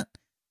content,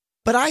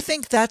 but I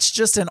think that's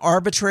just an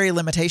arbitrary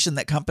limitation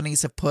that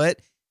companies have put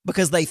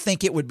because they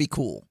think it would be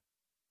cool.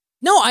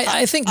 No,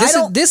 I think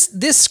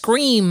this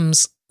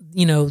screams,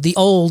 the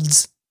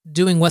olds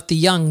doing what the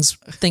youngs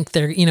think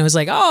they're, it's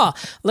like, oh,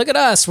 look at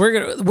us.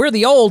 We're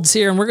the olds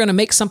here, and we're going to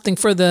make something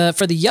for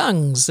the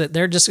youngs that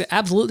they're just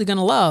absolutely going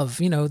to love.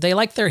 They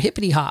like their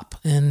hippity hop.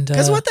 And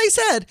because what they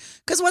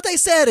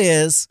said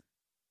is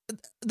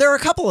there are a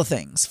couple of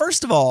things.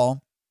 First of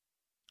all,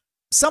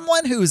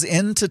 someone who's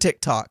into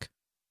TikTok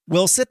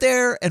will sit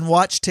there and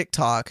watch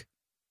TikTok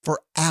for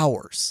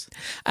hours.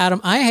 Adam,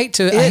 I hate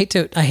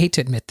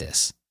to admit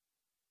this.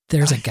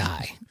 There's a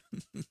guy.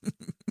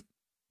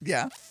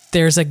 Yeah.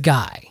 There's a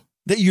guy.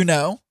 That you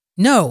know?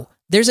 No,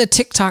 there's a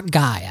TikTok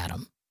guy,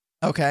 Adam.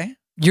 Okay.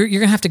 You're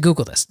going to have to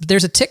Google this.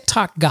 There's a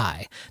TikTok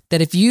guy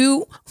that if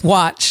you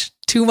watch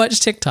too much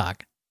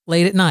TikTok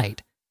late at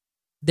night,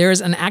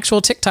 there's an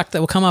actual TikTok that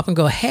will come up and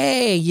go,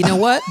 hey, you know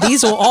what?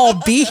 These will all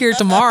be here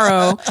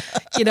tomorrow.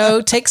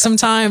 Take some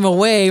time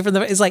away from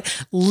it's like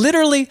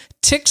literally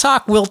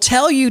TikTok will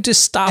tell you to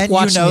stop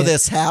watching. And you know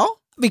this how?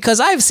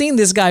 Because I've seen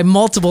this guy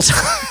multiple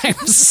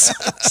times.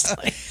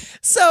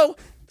 So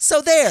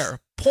there,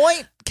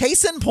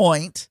 case in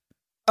point.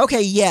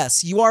 Okay,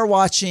 yes, you are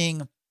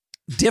watching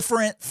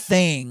different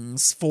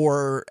things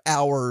for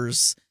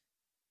hours.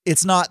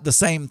 It's not the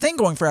same thing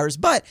going for hours,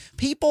 but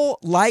people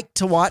like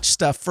to watch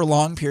stuff for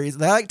long periods.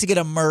 They like to get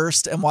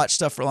immersed and watch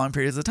stuff for long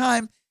periods of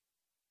time.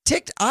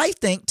 I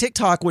think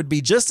TikTok would be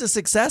just as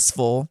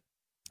successful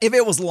if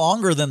it was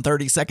longer than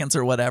 30 seconds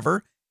or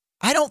whatever.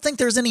 I don't think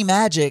there's any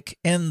magic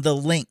in the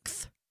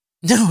length.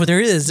 No, there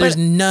is. There's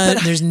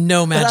there's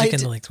no magic in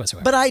do, the links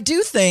whatsoever. But I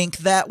do think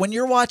that when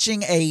you're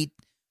watching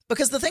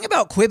because the thing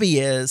about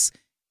Quibi is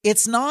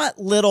it's not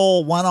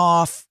little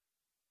one-off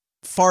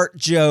fart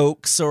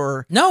jokes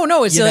or no,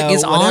 it's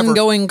it's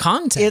ongoing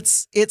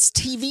content. It's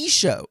TV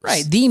shows.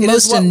 Right. The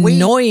most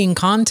annoying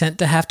content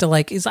to have to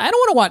is I don't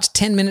want to watch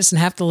 10 minutes and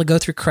have to go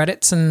through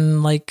credits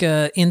and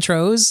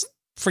intros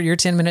for your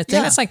 10-minute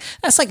thing. Yeah.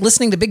 That's like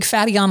listening to Big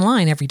Fatty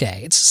Online every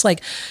day. It's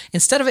just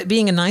instead of it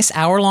being a nice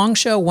hour-long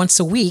show once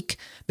a week,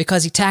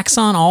 because he tacks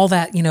on all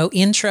that,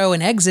 intro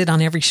and exit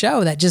on every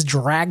show, that just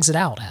drags it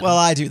out. Well,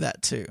 I do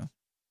that too,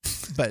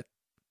 but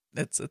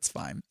it's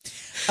fine.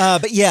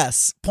 But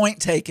yes, point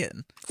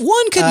taken.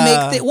 One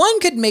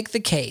could make the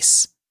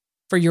case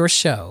for your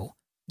show.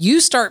 You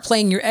start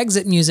playing your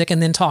exit music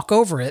and then talk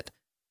over it,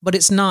 but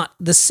it's not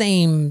the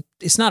same.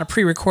 It's not a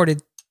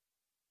pre-recorded.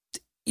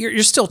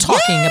 You're still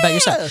talking about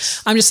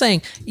yourself. I'm just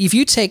saying, if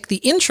you take the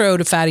intro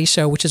to Fatty's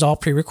show, which is all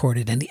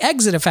pre-recorded, and the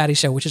exit of Fatty's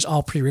show, which is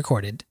all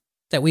pre-recorded,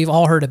 that we've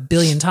all heard a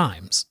billion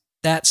times,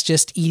 that's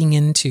just eating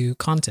into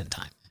content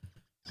time.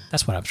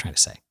 That's what I'm trying to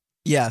say.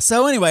 Yeah.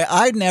 So anyway,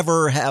 I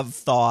never have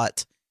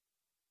thought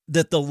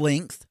that the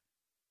length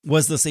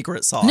was the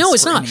secret sauce. No,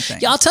 it's not. Anything.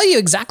 Yeah, I'll tell you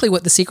exactly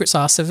what the secret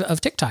sauce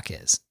of TikTok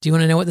is. Do you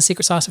want to know what the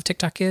secret sauce of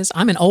TikTok is?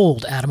 I'm an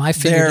old Adam. I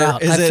figured it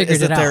out.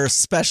 Is it their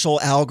special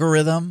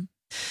algorithm?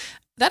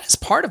 That is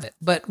part of it.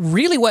 But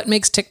really what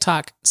makes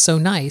TikTok so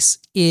nice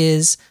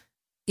is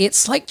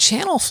it's like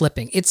channel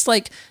flipping. It's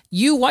like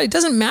it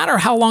doesn't matter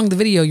how long the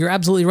video, you're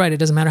absolutely right. It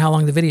doesn't matter how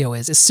long the video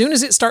is. As soon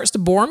as it starts to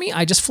bore me,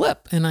 I just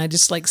flip and I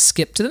just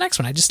skip to the next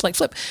one. I just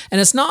flip. And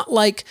it's not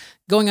like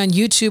going on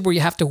YouTube where you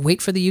have to wait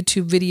for the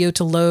YouTube video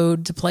to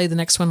load to play the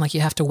next one. Like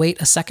you have to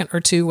wait a second or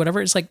two, whatever.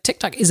 It's like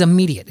TikTok is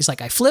immediate. It's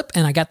like I flip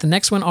and I got the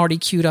next one already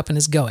queued up and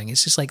is going.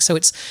 It's just so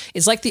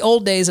it's like the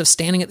old days of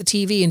standing at the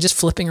TV and just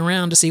flipping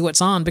around to see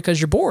what's on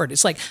because you're bored.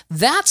 It's like,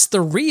 that's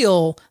the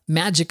real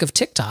magic of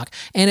TikTok.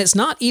 And it's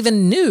not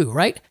even new,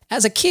 right?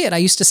 As a kid, I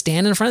used to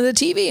stand in front of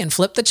the TV and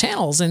flip the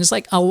channels. And it's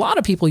like a lot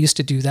of people used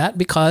to do that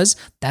because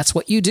that's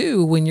what you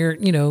do when you're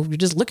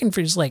just looking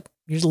for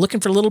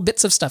little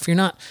bits of stuff. You're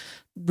not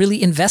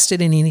really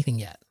invested in anything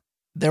yet.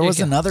 There was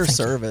another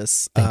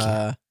service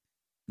that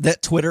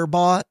Twitter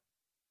bought.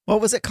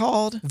 What was it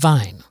called?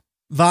 Vine.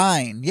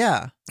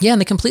 Yeah. Yeah,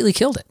 and they completely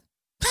killed it.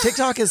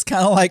 TikTok is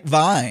kind of like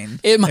Vine.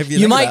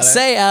 You might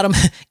say, Adam,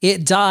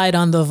 it died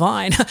on the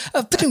vine.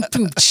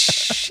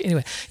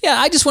 Anyway, yeah,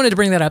 I just wanted to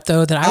bring that up,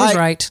 though, that I was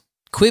right.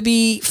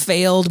 Quibi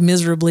failed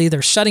miserably.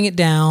 They're shutting it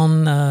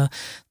down.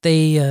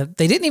 They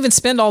didn't even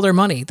spend all their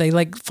money. They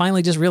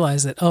finally just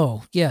realized that,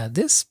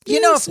 this.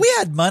 If we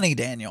had money,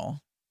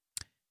 Daniel,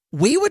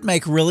 we would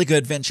make really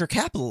good venture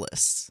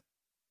capitalists.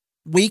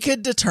 We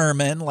could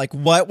determine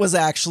what was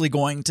actually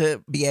going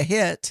to be a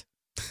hit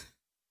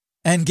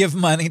and give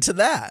money to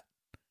that.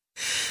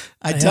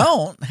 I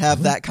don't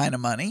have that kind of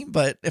money,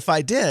 but if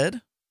I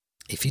did.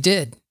 If you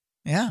did.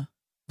 Yeah.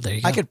 There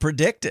you go. I could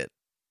predict it.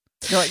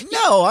 You're like,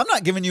 no, I'm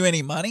not giving you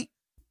any money.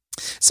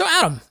 So,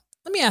 Adam,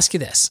 let me ask you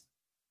this.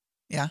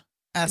 Yeah.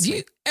 Have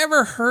you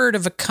ever heard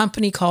of a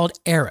company called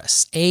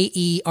Aerus?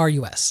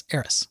 Aerus.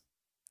 Aerus.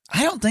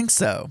 I don't think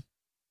so.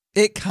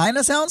 It kind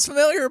of sounds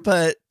familiar,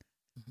 but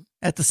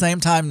at the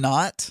same time,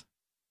 not.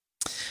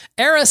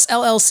 Aerus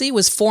LLC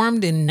was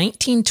formed in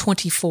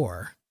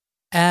 1924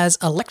 as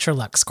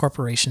Electrolux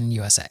Corporation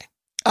USA.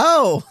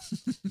 Oh,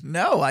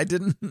 no, I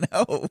didn't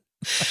know.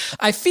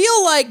 I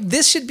feel like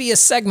this should be a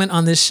segment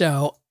on this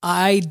show.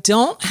 I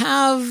don't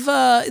have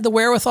the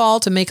wherewithal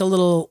to make a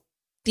little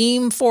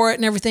theme for it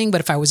and everything,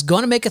 but if I was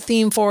going to make a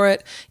theme for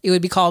it, it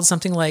would be called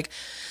something like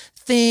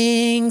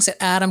Things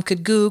that Adam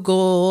could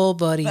Google,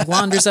 but he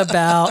wanders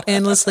about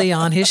endlessly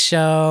on his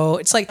show.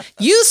 It's like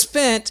you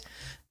spent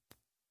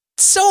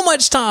so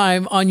much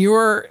time on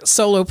your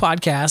solo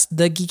podcast,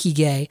 The Geeky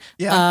Gay,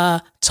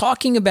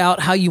 talking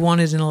about how you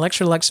wanted an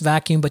Electrolux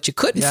vacuum, but you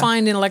couldn't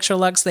find an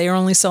Electrolux. They are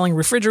only selling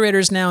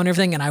refrigerators now and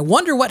everything. And I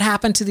wonder what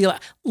happened to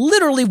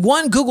literally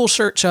one Google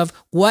search of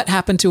what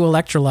happened to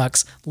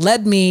Electrolux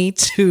led me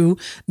to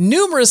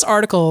numerous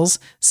articles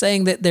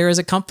saying that there is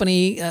a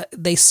company,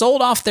 they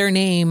sold off their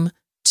name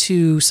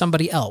to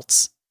somebody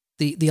else.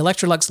 The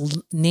Electrolux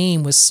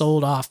name was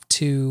sold off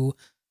to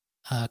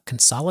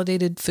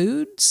Consolidated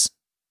Foods.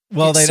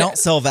 Well, they don't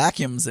sell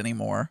vacuums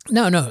anymore.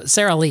 No,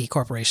 Sara Lee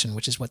Corporation,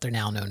 which is what they're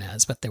now known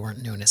as, but they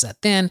weren't known as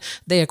that then.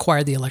 They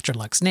acquired the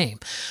Electrolux name.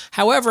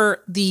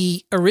 However,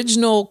 the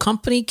original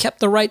company kept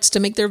the rights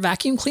to make their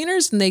vacuum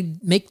cleaners, and they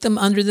make them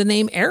under the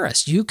name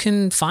Aerus. You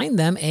can find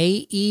them,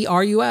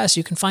 Aerus.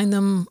 You can find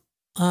them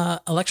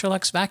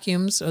Electrolux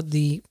vacuums, or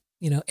the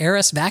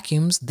Aerus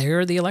vacuums.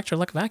 They're the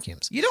Electrolux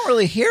vacuums. You don't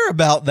really hear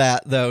about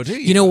that, though, do you?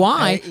 You know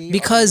why?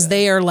 Because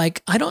they are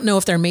I don't know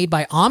if they're made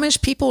by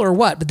Amish people or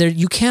what, but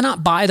you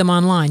cannot buy them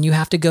online. You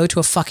have to go to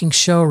a fucking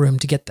showroom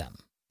to get them.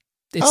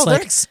 it's they're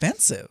like,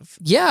 expensive.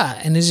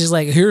 yeah. And it's just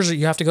like,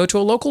 you have to go to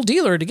a local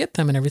dealer to get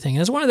them and everything.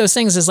 And it's one of those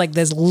things is like,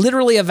 there's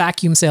literally a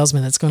vacuum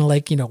salesman that's going to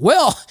like,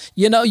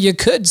 you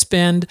could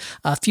spend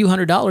a few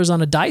 $100s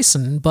on a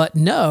Dyson, but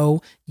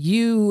no,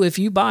 if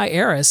you buy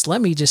Aris,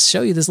 let me just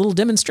show you this little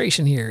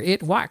demonstration here.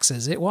 It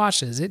waxes, it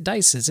washes, it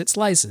dices, it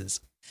slices.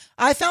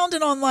 I found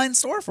an online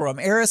store for them,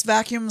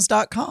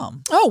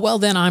 arisvacuums.com. Oh, well,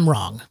 then I'm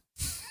wrong.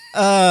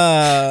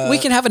 We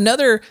can have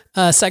another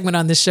segment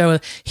on this show.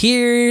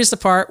 Here's the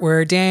part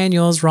where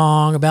Daniel's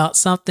wrong about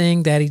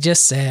something that he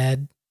just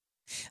said.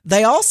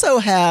 They also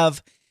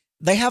have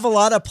a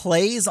lot of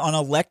plays on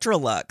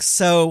Electrolux.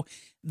 So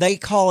they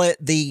call it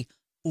the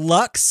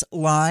Lux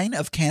line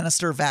of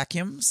canister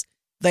vacuums.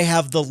 They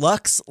have the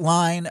Lux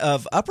line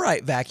of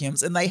upright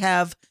vacuums, and they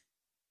have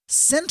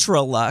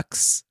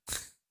Centralux,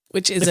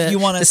 which is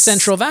the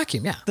central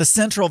vacuum. Yeah. The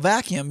central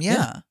vacuum.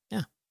 Yeah.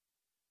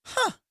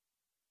 Huh.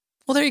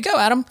 Well, there you go,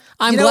 Adam.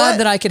 I'm glad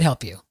that I could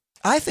help you.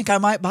 I think I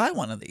might buy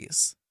one of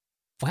these.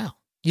 Wow.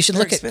 You should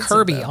look at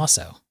Kirby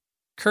also.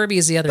 Kirby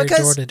is the other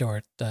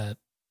door-to-door,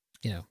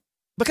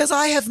 Because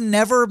I have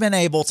never been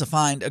able to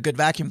find a good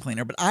vacuum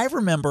cleaner, but I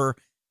remember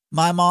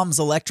my mom's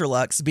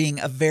Electrolux being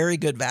a very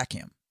good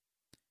vacuum.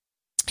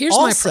 Here's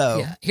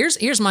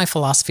my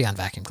philosophy on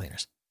vacuum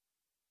cleaners.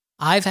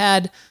 I've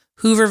had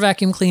Hoover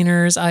vacuum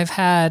cleaners. I've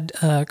had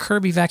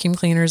Kirby vacuum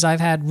cleaners. I've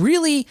had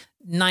really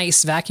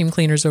nice vacuum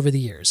cleaners over the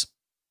years.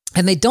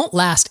 And they don't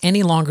last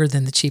any longer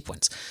than the cheap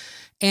ones.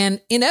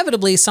 And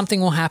inevitably, something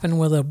will happen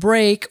with a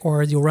break,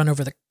 or you'll run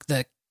over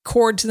the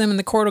cord to them and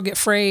the cord will get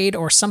frayed,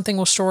 or something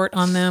will short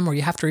on them, or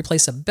you have to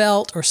replace a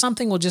belt, or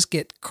something will just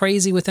get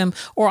crazy with them.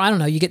 Or I don't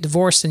know, you get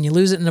divorced and you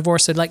lose it in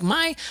divorce. So like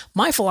my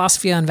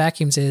philosophy on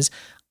vacuums is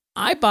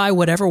I buy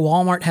whatever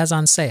Walmart has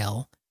on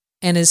sale.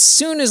 And as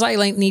soon as I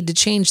need to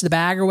change the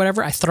bag or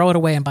whatever, I throw it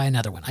away and buy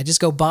another one. I just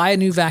go buy a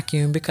new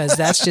vacuum because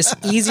that's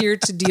just easier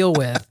to deal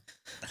with.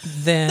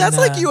 That's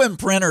like you and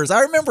printers.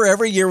 I remember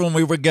every year when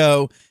we would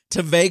go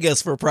to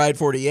Vegas for Pride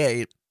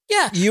 48.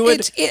 Yeah, you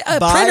would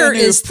buy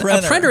a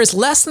printer is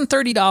less than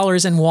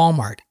 $30 in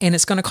Walmart, and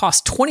it's going to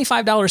cost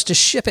 $25 to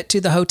ship it to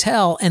the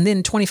hotel, and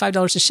then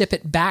 $25 to ship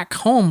it back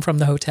home from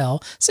the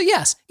hotel. So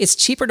yes, it's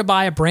cheaper to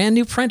buy a brand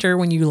new printer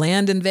when you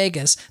land in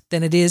Vegas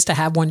than it is to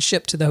have one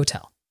shipped to the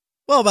hotel.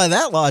 Well, by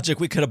that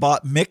logic, we could have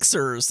bought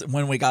mixers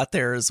when we got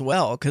there as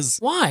well. Because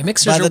why?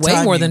 Mixers are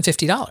way more than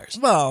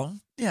 $50. Well,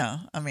 yeah,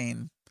 I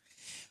mean.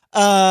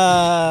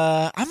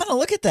 I'm going to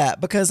look at that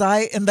because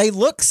they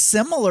look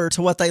similar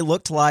to what they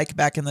looked like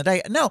back in the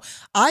day. No,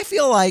 I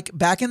feel like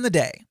back in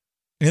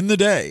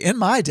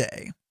my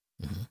day.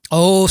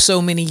 Oh,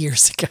 so many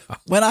years ago.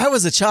 When I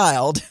was a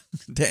child,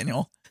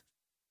 Daniel,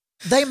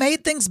 they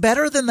made things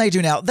better than they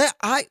do now.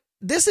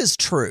 This is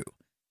true.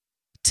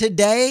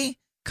 Today,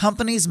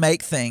 companies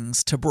make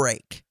things to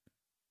break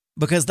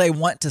because they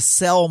want to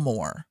sell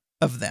more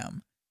of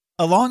them.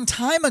 A long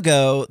time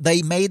ago,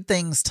 they made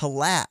things to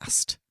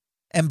last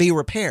and be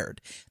repaired.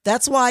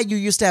 That's why you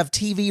used to have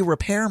TV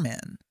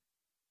repairmen,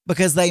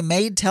 because they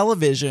made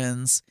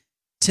televisions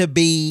to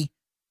be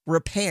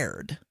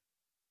repaired.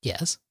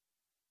 Yes.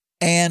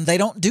 And they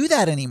don't do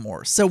that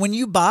anymore. So when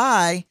you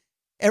buy,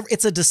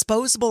 it's a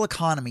disposable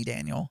economy,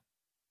 Daniel.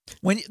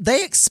 When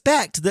they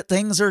expect that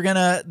things are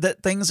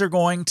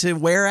going to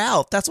wear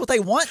out. That's what they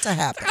want to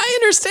happen. I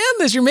understand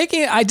this.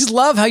 I just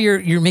love how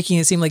you're making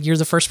it seem like you're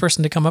the first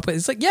person to come up with it.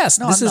 It's like, yes,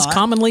 this is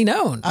commonly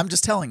known. I'm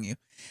just telling you.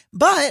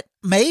 But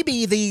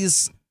maybe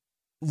these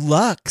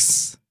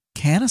Lux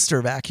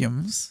canister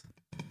vacuums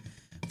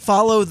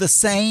follow the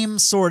same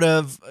sort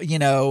of,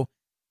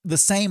 the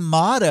same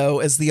motto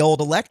as the old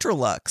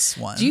Electrolux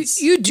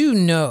ones. You do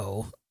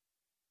know.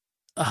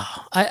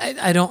 Oh,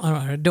 I don't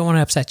want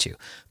to upset you,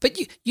 but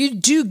you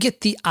do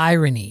get the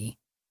irony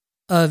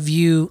of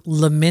you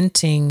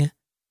lamenting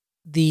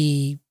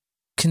the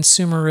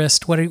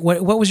consumerist.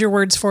 What was your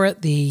words for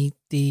it? The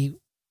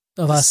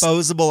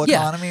disposable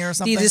economy or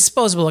something? The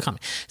disposable economy.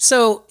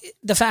 So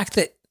the fact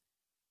that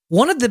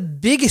one of the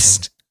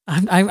biggest,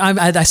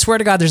 I swear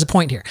to God, there's a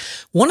point here.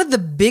 One of the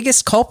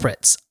biggest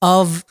culprits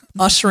of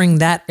ushering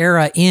that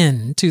era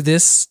into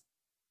this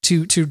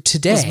to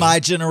today. Was my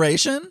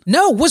generation?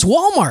 No, was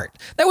Walmart.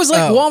 That was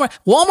like Walmart.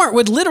 Walmart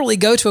would literally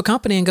go to a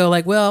company and go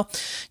like, well,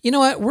 you know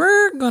what?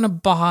 We're going to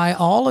buy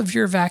all of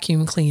your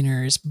vacuum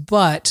cleaners,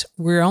 but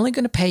we're only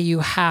going to pay you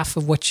half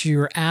of what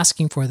you're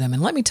asking for them.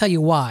 And let me tell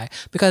you why.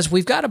 Because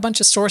we've got a bunch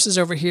of sources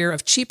over here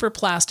of cheaper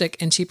plastic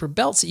and cheaper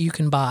belts that you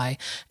can buy.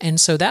 And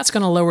so that's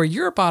going to lower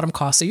your bottom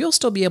cost. So you'll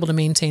still be able to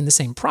maintain the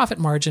same profit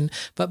margin.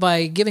 But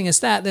by giving us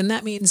that, then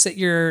that means that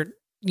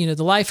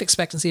the life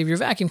expectancy of your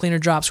vacuum cleaner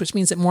drops, which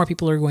means that more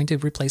people are going to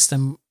replace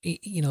them,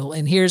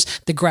 and here's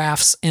the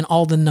graphs and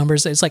all the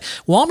numbers. It's like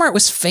Walmart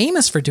was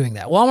famous for doing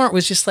that. Walmart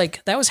was just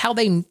like, that was how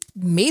they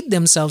made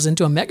themselves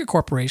into a mega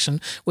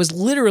corporation, was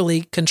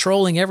literally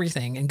controlling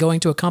everything and going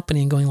to a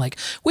company and going like,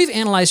 we've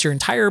analyzed your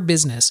entire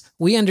business.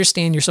 We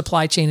understand your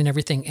supply chain and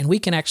everything. And we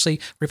can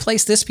actually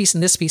replace this piece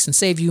and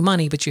save you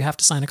money, but you have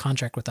to sign a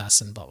contract with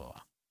us and blah, blah,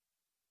 blah.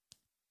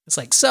 It's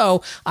like,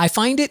 so I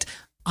find it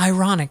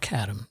ironic,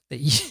 Adam, that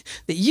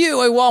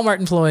you, a Walmart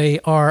employee,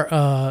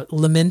 are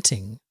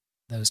lamenting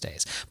those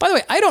days. By the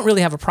way, I don't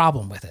really have a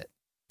problem with it.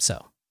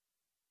 So,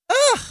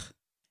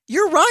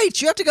 You're right.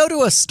 You have to go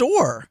to a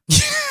store.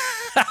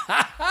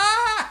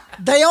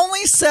 They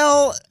only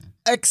sell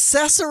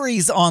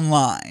accessories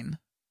online.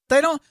 They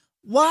don't.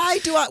 Why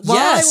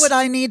Yes. would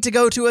I need to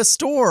go to a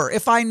store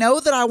if I know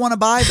that I want to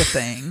buy the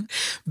thing?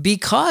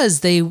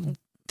 because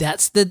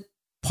that's the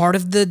part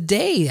of the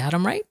day,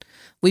 Adam, right?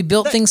 We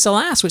built things to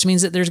last, which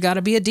means that there's got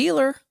to be a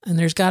dealer and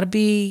there's got to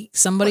be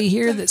somebody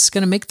here that's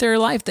going to make their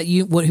life who are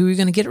you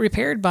going to get it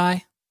repaired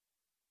by?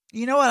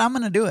 You know what? I'm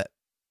going to do it.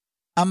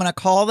 I'm going to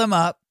call them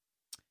up.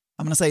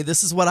 I'm going to say,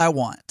 this is what I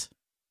want.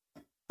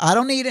 I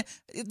don't need it.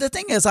 The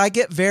thing is, I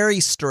get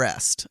very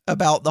stressed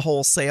about the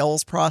whole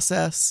sales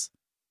process.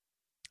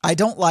 I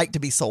don't like to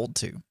be sold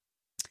to.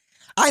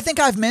 I think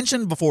I've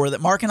mentioned before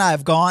that Mark and I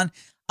have gone.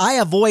 I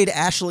avoid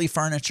Ashley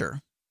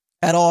Furniture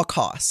at all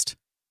cost.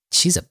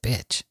 She's a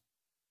bitch.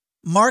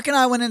 Mark and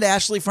I went into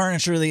Ashley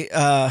Furniture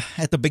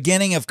at the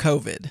beginning of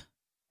COVID,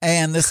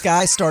 and this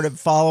guy started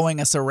following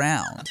us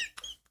around.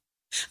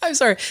 I'm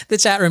sorry. The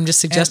chat room just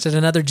suggested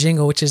another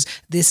jingle, which is,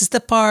 this is the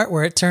part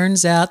where it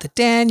turns out that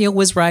Daniel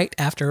was right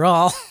after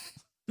all.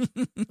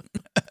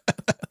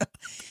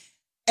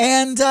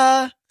 And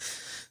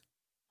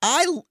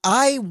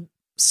I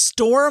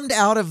stormed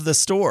out of the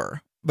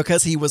store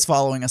because he was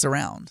following us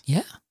around.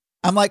 Yeah.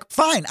 I'm like,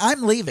 fine,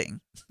 I'm leaving.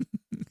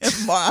 And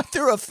I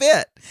threw a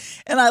fit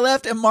and I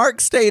left, and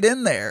Mark stayed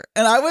in there,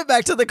 and I went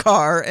back to the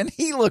car and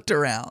he looked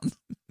around.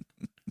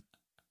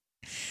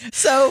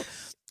 So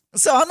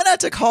I'm going to have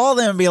to call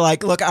them and be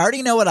like, look, I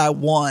already know what I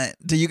want.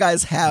 Do you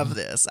guys have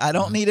this? I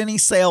don't need any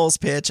sales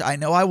pitch. I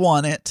know I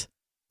want it.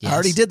 Yes. I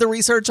already did the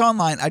research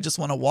online. I just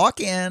want to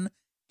walk in,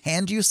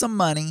 hand you some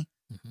money,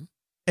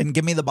 and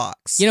give me the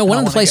box. You know, one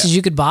of the places you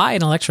you could buy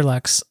an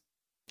Electrolux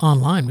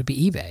online would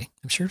be eBay.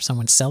 I'm sure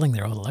someone's selling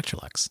their old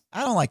Electrolux.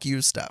 I don't like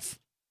used stuff.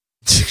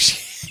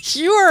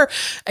 You're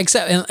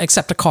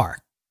except a car.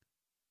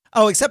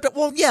 Oh, except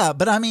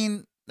I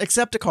mean,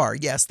 except a car.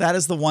 Yes, that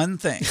is the one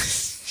thing.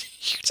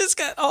 You just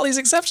got all these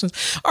exceptions.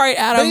 All right,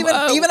 Adam.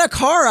 But even a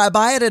car, I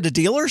buy it at a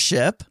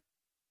dealership.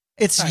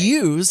 It's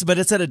used, but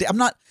it's at I'm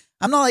not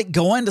like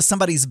going to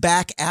somebody's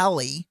back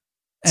alley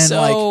and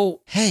like,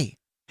 hey.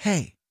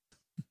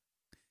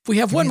 We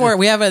have one more.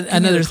 We have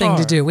another thing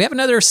to do. We have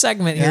another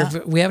segment here. Yeah.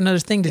 We have another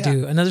thing to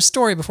do. Another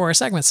story before our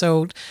segment.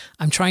 So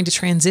I'm trying to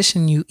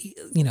transition you.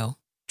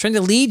 Trying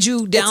to lead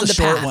you down the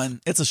path.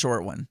 It's a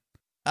short one.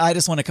 I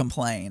just want to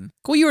complain.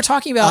 Well, you were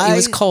talking about it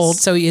was cold,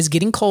 so it is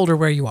getting colder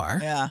where you are.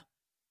 Yeah.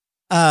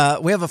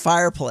 We have a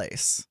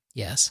fireplace.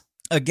 Yes.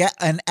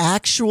 An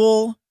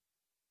actual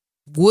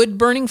wood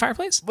burning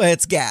fireplace?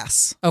 It's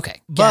gas. Okay.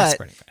 Gas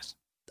burning fireplace.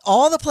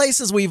 All the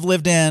places we've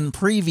lived in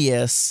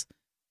previous,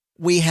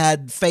 we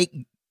had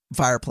fake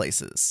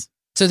fireplaces.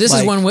 So this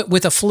is one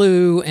with a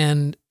flue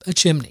and a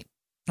chimney.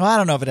 Well, I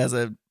don't know if it has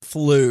a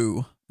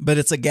flue, but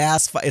it's a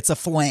gas. It's a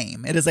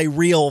flame. It is a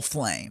real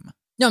flame.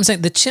 No, I'm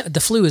saying the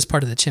flue is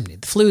part of the chimney.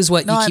 The flue is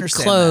what you keep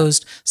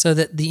closed so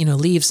that the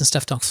leaves and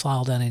stuff don't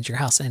fall down into your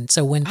house. And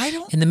so when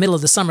in the middle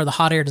of the summer, the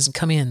hot air doesn't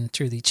come in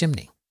through the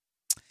chimney.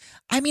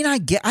 I mean, I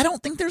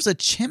don't think there's a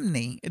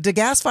chimney. Do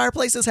gas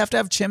fireplaces have to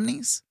have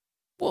chimneys?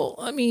 Well,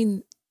 I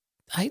mean,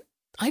 I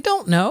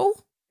don't know.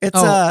 It's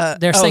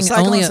they're saying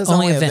only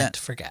a vent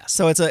for gas.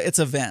 So it's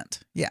a vent.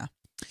 Yeah.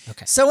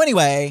 Okay. So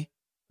anyway,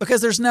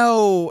 because there's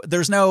no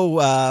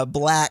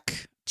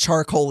black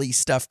charcoal-y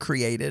stuff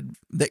created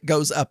that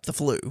goes up the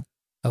flue.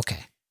 Okay.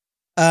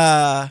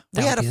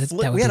 We had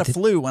a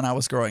flue when I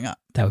was growing up.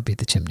 That would be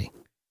the chimney.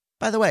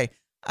 By the way,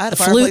 I had a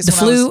fireplace. The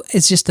flue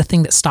is just the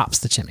thing that stops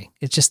the chimney.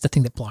 It's just the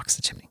thing that blocks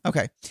the chimney.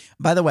 Okay.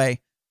 By the way,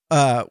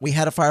 we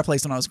had a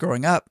fireplace when I was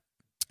growing up,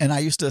 and I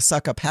used to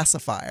suck a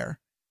pacifier.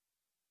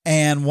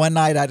 And one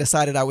night I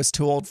decided I was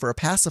too old for a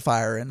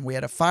pacifier, and we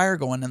had a fire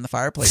going in the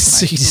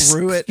fireplace, and so I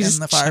threw it in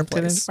the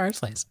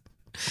fireplace.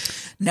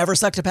 Never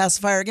sucked a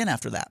pacifier again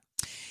after that.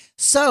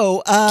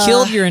 So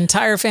killed your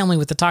entire family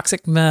with the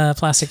toxic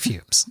plastic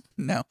fumes.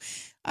 No,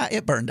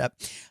 it burned up.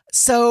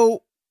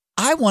 So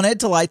I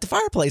wanted to light the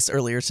fireplace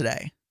earlier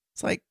today.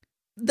 It's like,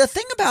 the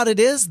thing about it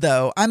is,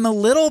 though, I'm a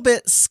little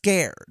bit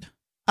scared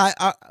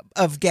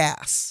of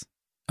gas.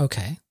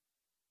 Okay.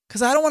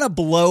 Because I don't want to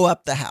blow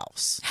up the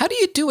house. How do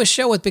you do a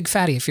show with Big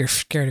Fatty if you're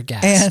scared of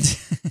gas?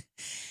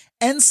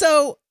 And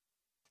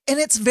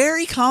it's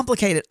very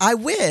complicated. I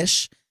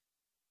wish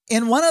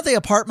in one of the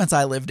apartments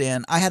I lived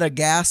in, I had a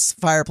gas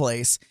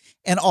fireplace,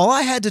 and all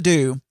I had to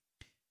do,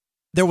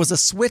 there was a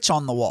switch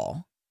on the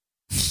wall,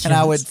 and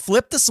I would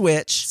flip the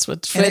switch,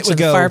 and it would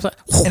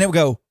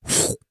go,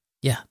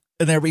 yeah,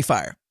 and there'd be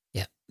fire.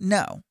 Yeah.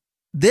 No,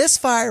 this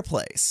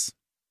fireplace,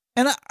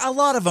 and a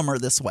lot of them are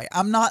this way.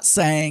 I'm not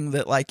saying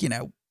that,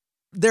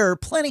 there are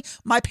plenty.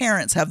 My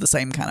parents have the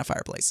same kind of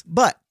fireplace,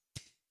 but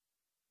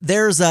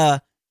there's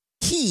a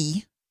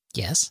key,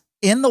 yes,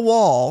 in the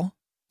wall,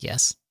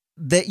 yes,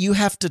 that you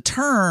have to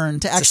turn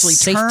to actually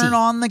turn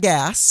on the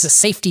gas. It's a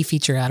safety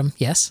feature, Adam.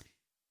 Yes.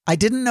 I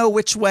didn't know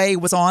which way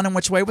was on and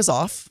which way was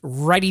off.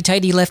 Righty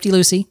tighty, lefty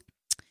loosey.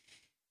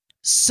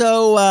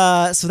 So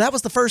that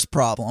was the first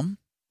problem.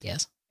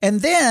 Yes.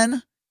 And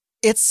then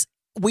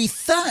we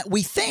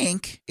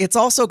think it's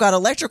also got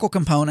electrical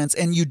components,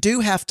 and you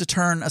do have to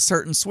turn a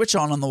certain switch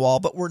on the wall,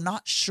 but we're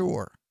not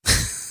sure.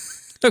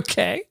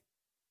 Okay.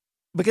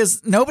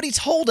 Because nobody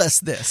told us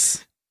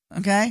this.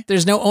 Okay.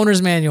 There's no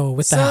owner's manual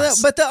with the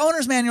house. But the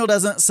owner's manual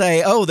doesn't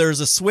say, oh, there's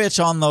a switch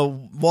on the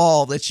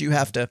wall that you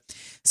have to.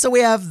 So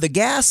we have the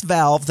gas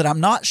valve that I'm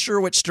not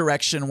sure which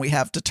direction we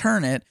have to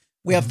turn it.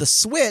 We have the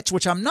switch,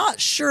 which I'm not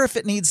sure if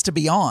it needs to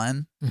be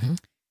on. Mm-hmm.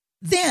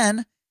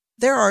 Then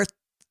there are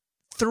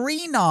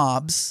 3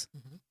 knobs.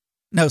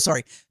 No,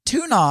 sorry.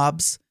 2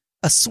 knobs,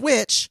 a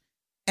switch,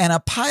 and a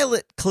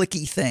pilot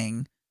clicky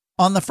thing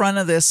on the front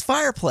of this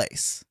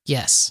fireplace.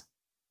 Yes.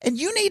 And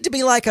you need to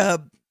be like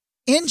a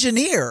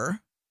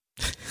engineer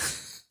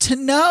to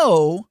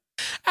know.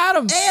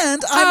 Adam.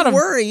 And I'm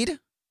worried.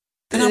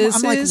 And I'm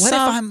like, is what if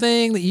I'm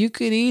something that you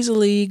could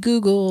easily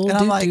Google? And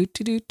I'm like,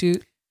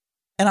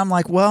 and I'm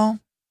like, well,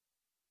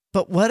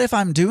 but what if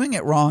I'm doing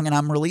it wrong and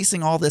I'm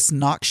releasing all this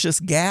noxious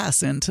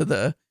gas into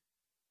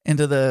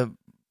the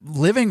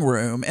living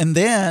room, and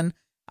then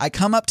I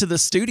come up to the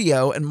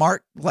studio and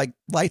Mark like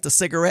lights a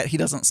cigarette. He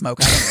doesn't smoke.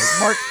 I don't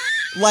know. Mark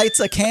lights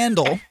a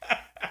candle,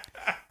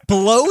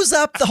 blows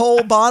up the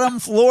whole bottom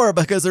floor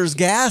because there's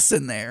gas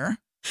in there,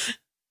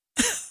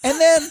 and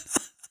then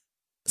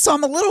so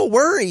I'm a little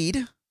worried.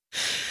 And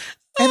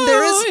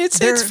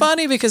it's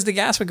funny because the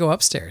gas would go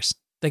upstairs.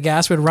 The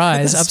gas would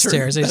rise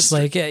upstairs. It's just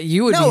like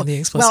you would be in the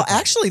explicit. Well,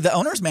 actually, the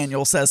owner's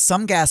manual says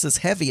some gas is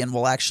heavy and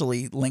will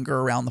actually linger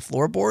around the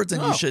floorboards,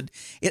 and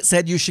it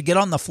said you should get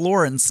on the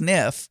floor and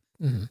sniff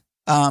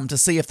to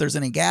see if there's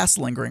any gas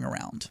lingering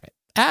around.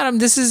 Adam,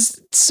 this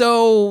is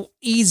so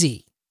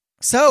easy.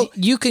 So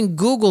you can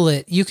Google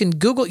it. You can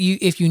Google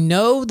if you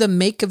know the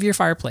make of your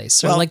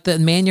fireplace or like the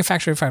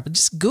manufacturer of fireplace.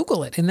 Just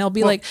Google it, and they'll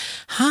be like,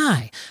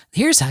 "Hi,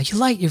 here's how you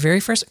light your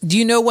very first." Do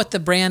you know what the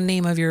brand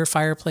name of your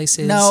fireplace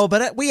is? No,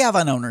 but we have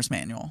an owner's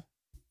manual.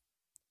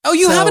 Oh,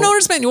 you have an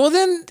owner's manual? Well,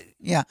 then,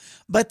 yeah.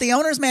 But the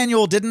owner's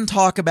manual didn't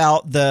talk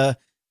about the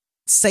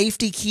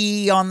safety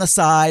key on the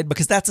side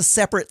because that's a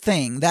separate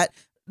thing. That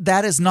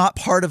is not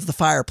part of the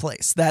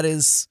fireplace. That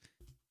is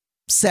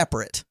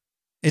separate.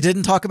 It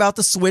didn't talk about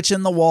the switch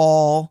in the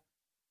wall.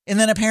 And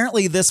then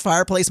apparently this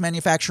fireplace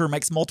manufacturer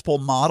makes multiple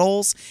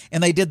models,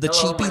 and they did the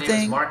cheapy thing. My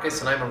name is Marcus,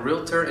 and I'm a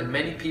realtor, and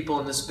many people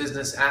in this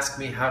business ask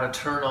me how to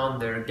turn on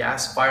their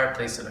gas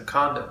fireplace in a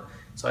condo.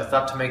 So I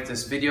thought to make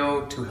this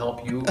video to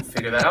help you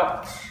figure that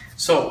out.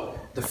 So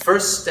the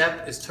first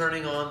step is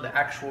turning on the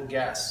actual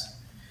gas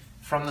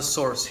from the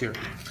source here.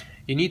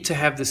 You need to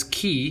have this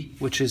key,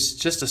 which is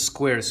just a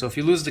square. So if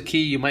you lose the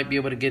key, you might be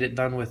able to get it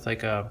done with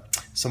like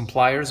some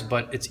pliers,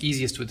 but it's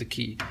easiest with the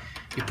key.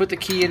 You put the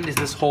key into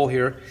this hole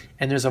here,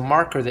 and there's a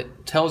marker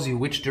that tells you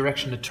which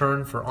direction to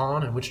turn for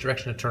on and which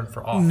direction to turn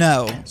for off.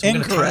 No, so we're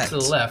incorrect. Going to turn it to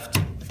the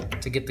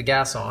left to get the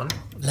gas on.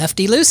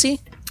 Lefty loosey.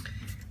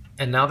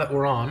 And now that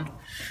we're on,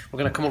 we're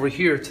going to come over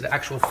here to the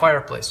actual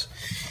fireplace.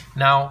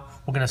 Now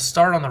we're going to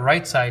start on the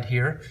right side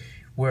here,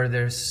 where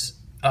there's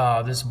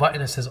this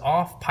button that says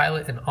off,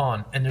 pilot, and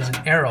on, and there's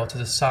an arrow to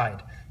the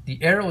side.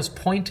 The arrow is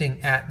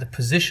pointing at the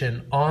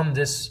position on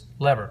this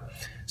lever.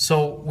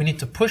 So we need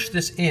to push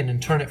this in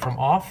and turn it from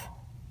off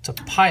to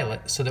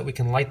pilot so that we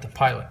can light the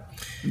pilot.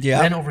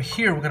 Yeah. Then over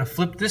here, we're going to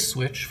flip this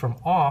switch from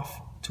off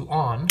to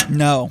on.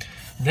 No.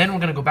 Then we're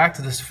going to go back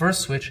to this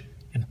first switch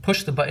and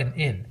push the button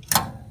in.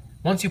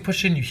 Once you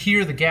push in, you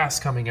hear the gas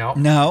coming out.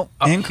 No,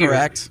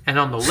 incorrect. Here. And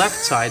on the left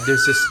side,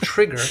 there's this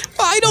trigger.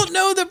 Well, I don't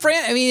know the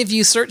brand. I mean, if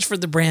you search for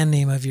the brand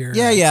name of your...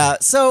 Yeah.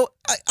 So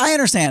I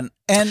understand.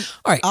 And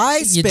all right,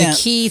 I spent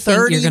the key thing,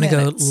 30 you're going to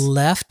minutes. go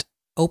left,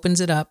 opens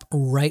it up,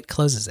 right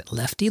closes it.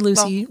 Lefty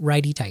loosey,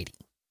 righty tighty.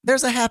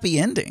 There's a happy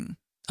ending.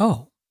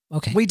 Oh,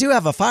 okay. We do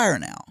have a fire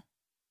now.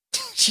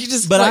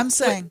 I'm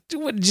saying,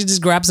 what, did you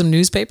just grab some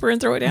newspaper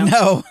and throw it down?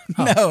 No.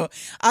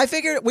 We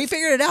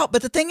figured it out.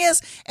 But the thing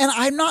is, and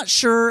I'm not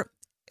sure,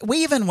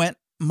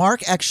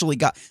 Mark actually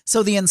got,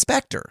 so the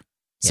inspector.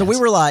 So we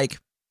were like,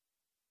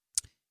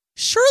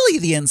 surely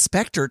the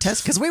inspector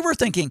test, because we were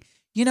thinking,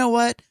 you know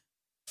what?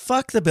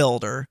 Fuck the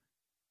builder.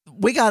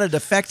 We got a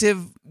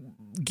defective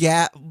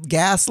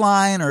gas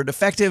line or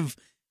defective,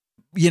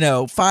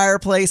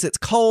 fireplace. It's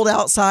cold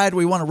outside.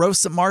 We want to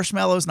roast some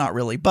marshmallows. Not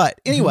really.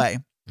 But anyway,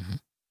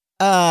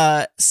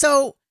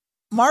 so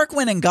Mark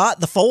went and got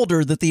the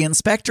folder that the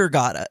inspector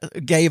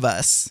gave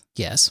us.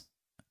 Yes.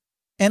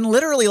 And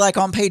literally like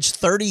on page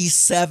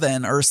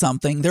 37 or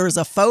something, there is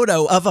a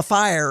photo of a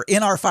fire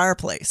in our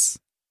fireplace.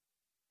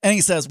 And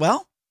he says,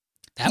 well,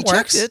 that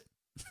works. Checked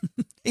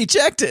it. He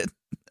checked it.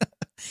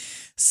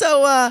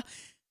 So I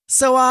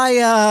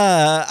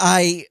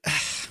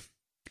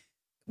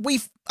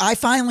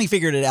finally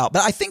figured it out.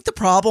 But I think the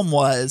problem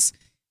was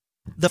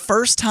the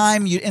first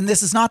time and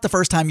this is not the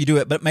first time you do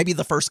it, but maybe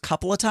the first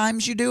couple of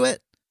times you do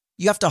it,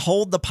 you have to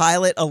hold the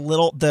pilot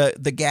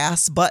the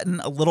gas button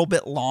a little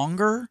bit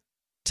longer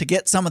to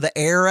get some of the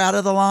air out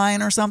of the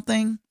line or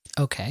something.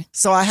 Okay.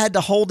 So I had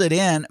to hold it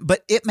in,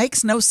 but it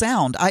makes no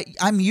sound.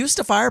 I'm used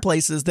to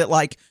fireplaces that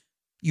like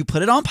you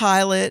put it on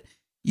pilot,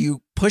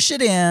 you push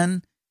it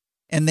in,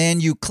 and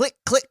then you click,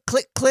 click,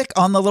 click, click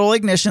on the little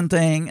ignition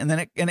thing, and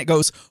then it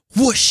goes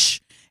whoosh.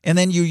 And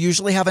then you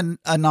usually have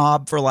a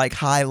knob for like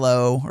high,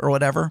 low, or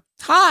whatever.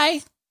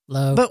 High,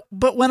 low.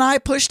 But when I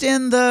pushed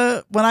in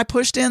the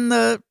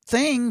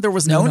thing, there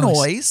was no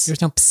noise.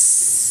 There's no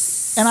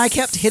psst. And I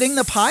kept hitting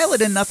the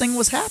pilot and nothing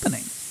was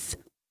happening.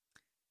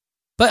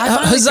 But I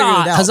finally figured it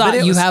out, huzzah, but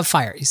it you was- have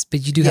fire.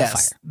 But you do have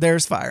Yes, fire.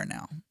 there's fire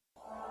now.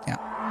 3,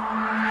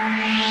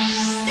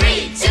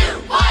 2,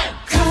 1.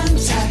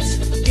 Contact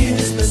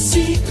is the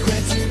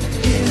secret,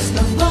 is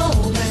the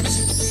moment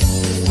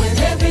when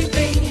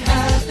everything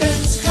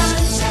happens.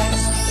 Contact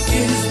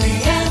is the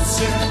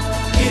answer,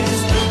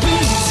 is the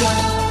reason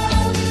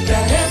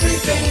that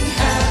everything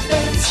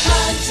happens.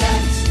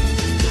 Contact.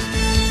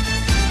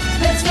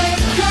 Let's make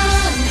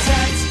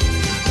contact.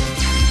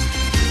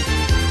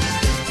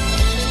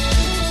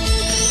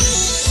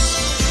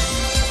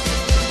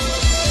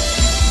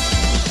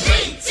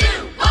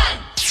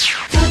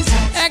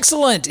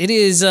 Excellent. It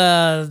is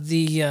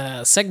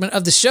the segment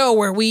of the show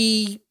where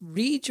we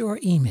read your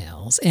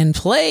emails and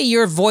play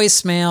your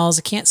voicemails.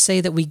 I can't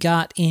say that we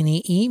got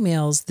any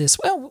emails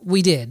well,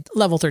 we did.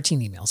 Level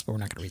 13 emails, but we're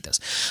not going to read those.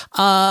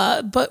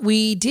 But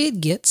we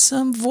did get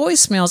some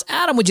voicemails.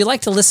 Adam, would you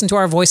like to listen to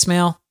our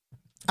voicemail?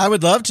 I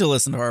would love to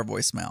listen to our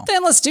voicemail.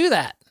 Then let's do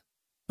that.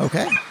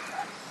 Okay.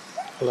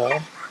 Hello?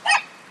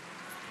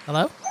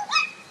 Hello?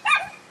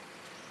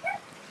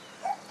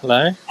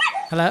 Hello?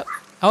 Hello?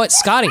 Oh, it's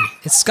Scotty.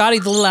 It's Scotty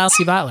the little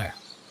Alcy Butler.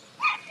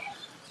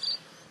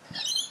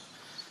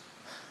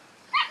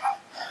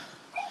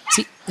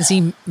 Is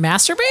he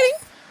masturbating?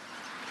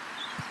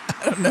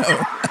 I don't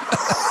know.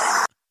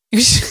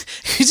 He's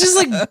just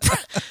like...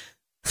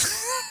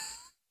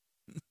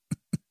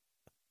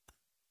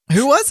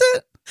 Who was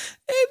it?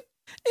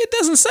 It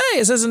doesn't say.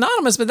 It says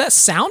anonymous, but that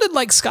sounded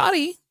like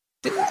Scotty.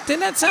 Didn't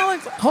that sound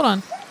like... Hold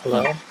on.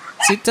 Hello?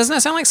 See, doesn't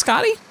that sound like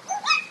Scotty?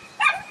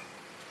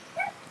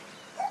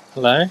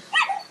 Hello?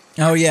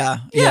 Oh, yeah.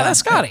 Yeah, that's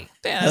Scotty.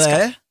 Yeah, that's Hello?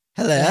 Scotty.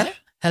 Hello?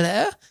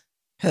 Hello?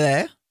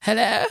 Hello?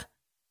 Hello?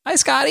 Hi,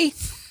 Scotty.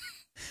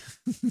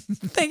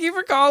 Thank you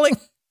for calling.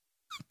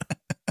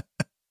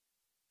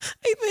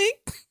 I think.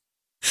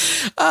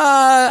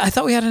 I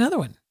thought we had another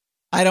one.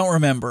 I don't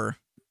remember,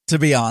 to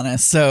be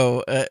honest.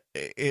 So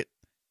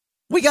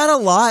we got a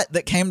lot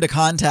that came to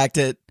contact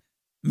at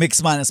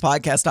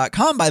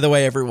mix-podcast.com, by the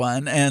way,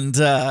 everyone. And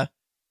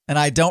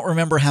I don't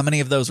remember how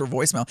many of those were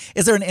voicemail.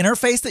 Is there an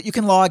interface that you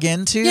can log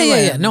into?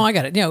 Yeah. No, I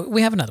got it. No,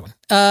 we have another one.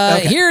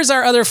 Okay. Here's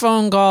our other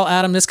phone call,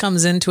 Adam. This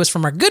comes in to us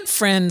from our good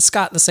friend,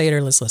 Scott the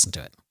Satyr. Let's listen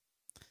to it.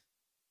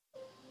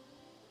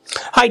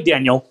 Hi,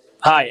 Daniel.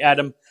 Hi,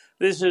 Adam.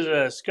 This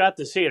is Scott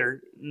the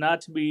Satyr,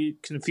 not to be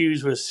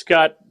confused with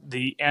Scott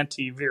the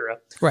Anti-Vera.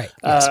 Right.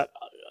 Yes.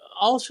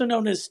 Also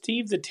known as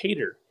Steve the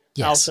Tater.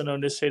 Yes. Also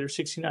known as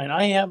Satyr69.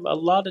 I have a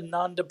lot of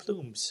nom de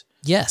plumes.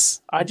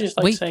 Yes. I just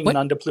like Wait, saying what?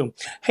 nom de plume.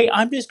 Hey,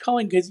 I'm just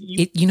calling because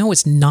you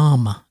It's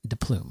nom de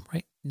plume,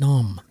 right?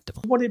 Nom de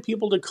plume. wanted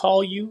people to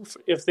call you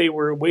if they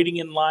were waiting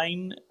in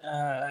line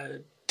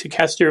to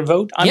cast their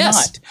vote. I'm Yes.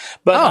 not.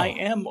 But Oh. I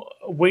am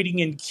waiting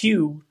in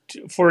queue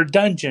for a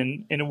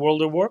dungeon in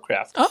World of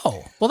Warcraft.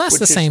 Oh, well, that's which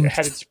the same.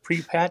 had its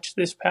pre-patch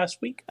this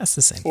past week That's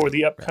the same. for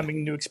the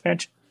upcoming new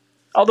expansion.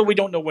 Although we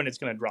don't know when it's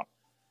going to drop.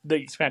 The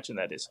expansion,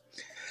 that is.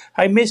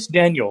 I miss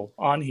Daniel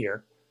on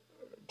here,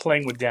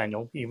 playing with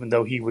Daniel, even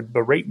though he would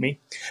berate me.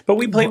 But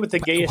we play with the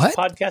gayest what?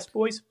 podcast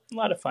boys. A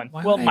lot of fun.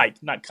 Why Well, would I-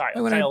 Mike, not Kyle.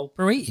 why would I Kyle,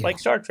 berate you? like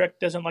Star Trek,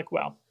 doesn't like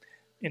WoW.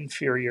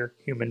 Inferior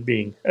human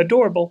being.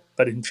 Adorable,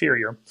 but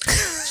inferior.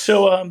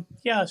 So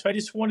I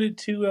just wanted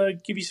to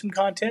give you some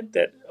content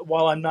that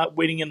while I'm not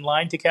waiting in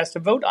line to cast a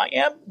vote, I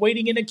am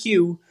waiting in a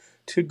queue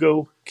to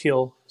go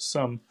kill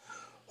some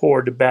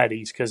horde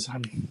baddies because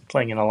I'm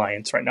playing an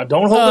alliance right now.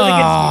 Don't hold it against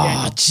me, Oh,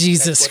 Daniel.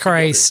 Jesus That's what the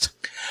Christ.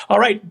 deal is. All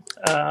right.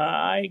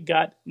 I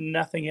got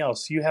nothing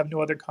else. You have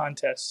no other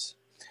contests.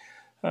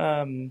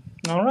 All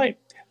right.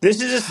 This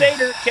is a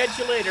Satyr. Catch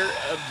you later.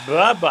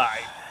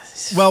 Bye-bye.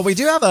 Well, we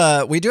do have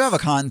a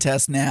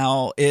contest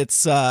now.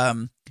 It's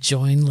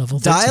Join level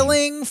 13.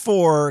 dialing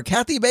for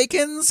Kathy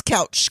Bacon's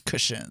couch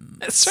cushion.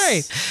 That's right.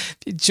 If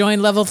you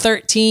join level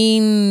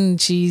 13,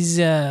 she's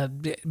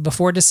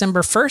before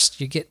December 1st,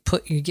 you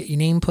get your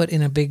name put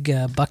in a big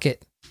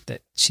bucket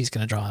that she's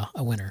going to draw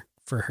a winner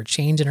for her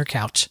change in her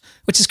couch,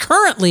 which is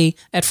currently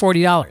at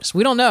 $40.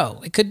 We don't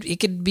know. It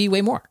could be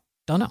way more.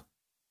 Don't know.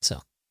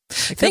 So,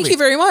 thank you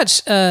very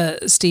much,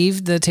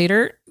 Steve the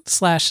Tater /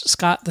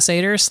 Scott the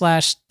Satyr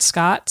 /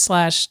 Scott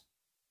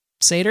 /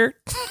 Satyr.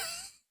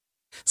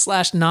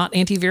 / not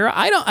Anti-Vera.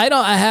 I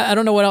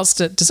don't know what else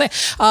to say.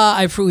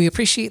 We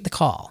appreciate the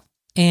call.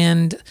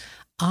 And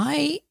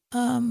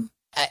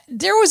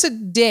there was a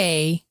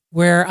day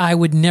where I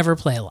would never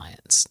play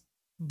Alliance,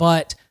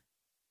 but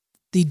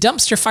the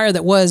dumpster fire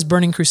that was the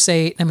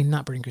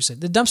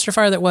dumpster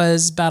fire that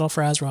was Battle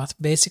for Azeroth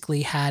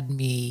basically had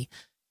me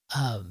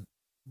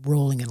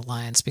rolling in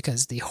Alliance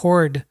because the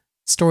Horde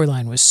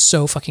storyline was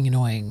so fucking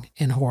annoying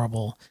and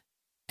horrible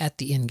at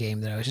the end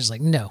game that I was just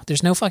like, no,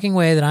 there's no fucking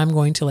way that I'm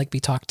going to like be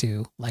talked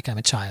to like I'm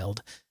a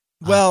child.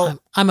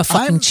 Well, I'm a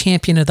fucking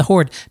champion of the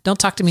Horde. Don't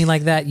talk to me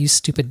like that, you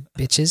stupid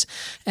bitches.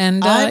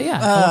 And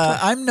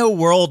I'm no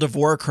World of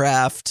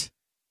Warcraft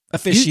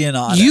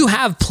aficionado. You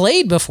have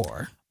played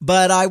before.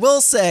 But I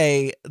will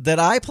say that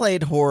I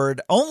played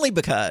Horde only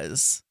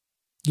because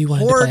You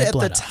wanted Horde to play a at the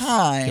Blood Elf.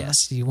 time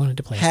Yes, you wanted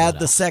to play a had Blood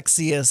the Elf.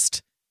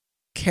 sexiest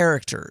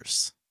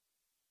characters,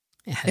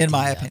 It had in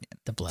my the, opinion.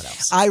 The Blood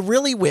Elves. I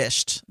really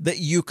wished that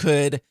you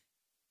could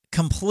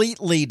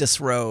completely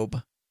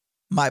disrobe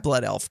my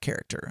Blood Elf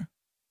character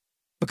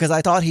because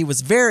I thought he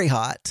was very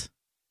hot,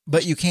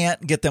 but you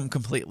can't get them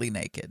completely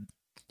naked.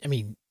 I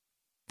mean,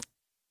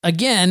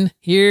 again,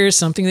 here's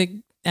something that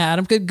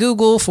Adam could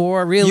Google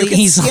for really You can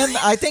easily.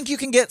 I think you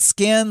can get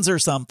skins or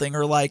something,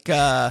 or like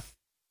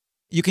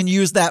you can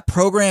use that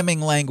programming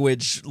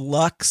language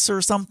Lux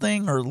or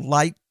something, or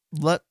Lua.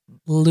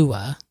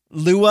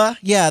 Lua,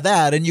 yeah,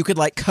 that, and you could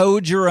like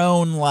code your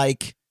own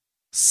like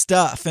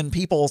stuff, and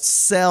people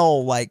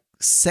sell like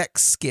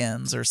sex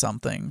skins or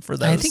something for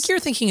those. I think you're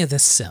thinking of The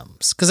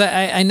Sims because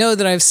I know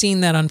that I've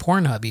seen that on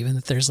Pornhub, even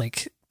that there's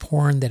like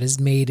porn that is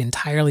made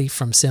entirely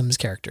from Sims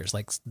characters,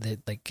 like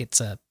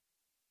it's a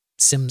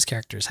Sims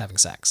characters having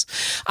sex.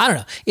 I don't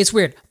know. It's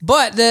weird.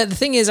 But the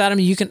thing is, Adam,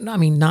 you can, I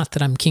mean, not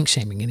that I'm kink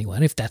shaming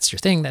anyone. If that's your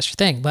thing, that's your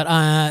thing. But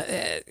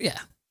yeah,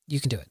 you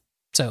can do it.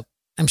 So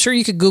I'm sure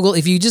you could Google,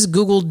 if you just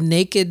Googled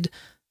naked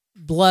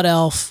Blood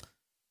Elf.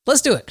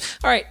 Let's do it.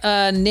 All right.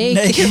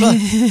 Naked.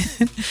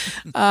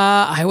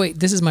 Wait,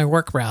 this is my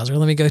work browser.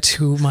 Let me go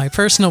to my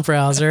personal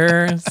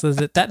browser so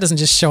that doesn't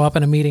just show up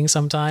in a meeting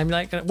sometime.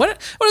 Like, what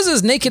is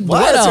this naked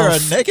Blood Elf? Why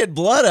is there a naked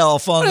Blood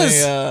Elf on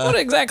What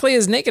exactly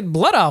is naked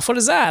Blood Elf? What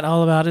is that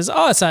all about? It's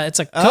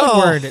a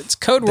code word. It's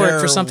code word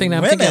for something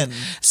that I'm thinking of.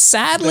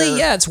 Sadly,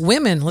 it's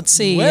women. Let's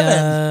see.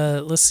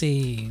 Let's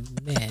see.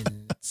 Men.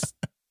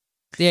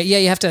 Yeah,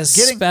 you have to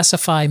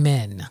specify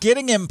men.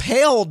 Getting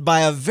impaled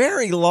by a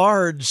very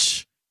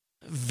large,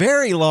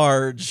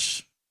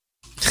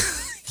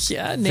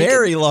 yeah, naked,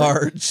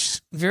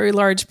 very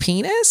large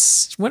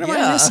penis. What am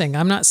I missing?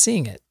 I'm not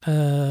seeing it.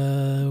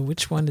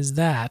 Which one is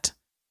that?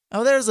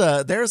 Oh, there's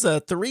a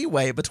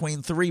three-way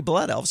between three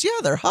Blood Elves. Yeah,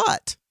 they're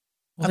hot.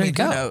 Well, who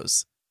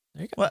knows?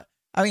 There you go. What?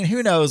 I mean,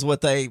 who knows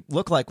what they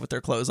look like with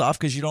their clothes off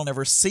because you don't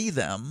ever see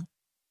them.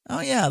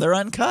 Oh yeah, they're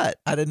uncut.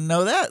 I didn't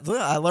know that.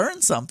 I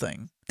learned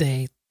something.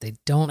 They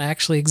don't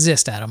actually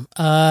exist, Adam.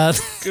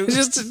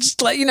 Just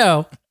to let you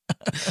know.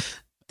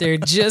 They're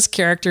just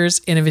characters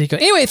in a video.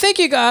 Anyway, thank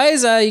you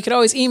guys. You can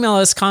always email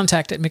us,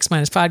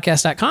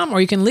 contact@mixminuspodcast.com,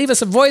 or you can leave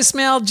us a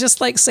voicemail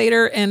just like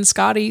Sater and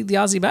Scotty, the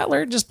Aussie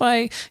Battler, just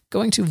by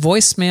going to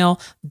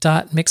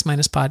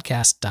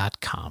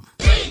voicemail.mixminuspodcast.com.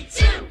 3,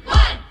 2, 1.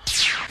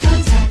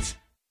 Contact.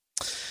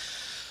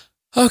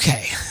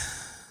 Okay.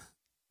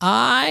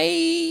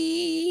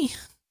 I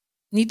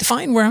need to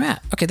find where I'm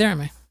at. Okay, there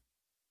am I.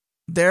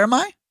 There am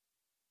I.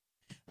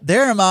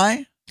 There am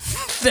I.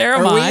 There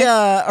am I.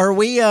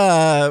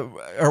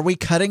 Are we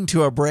cutting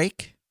to a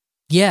break?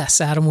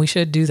 Yes, Adam, we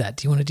should do that.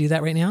 Do you want to do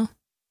that right now?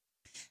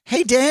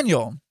 Hey,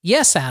 Daniel.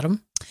 Yes,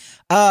 Adam.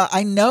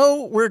 I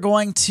know we're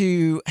going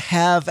to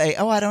have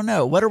I don't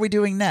know. What are we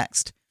doing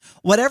next?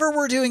 Whatever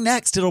we're doing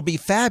next, it'll be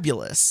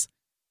fabulous.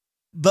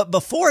 But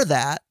before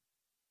that,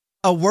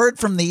 a word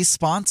from these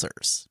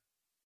sponsors.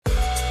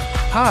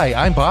 Hi,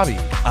 I'm Bobby.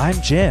 I'm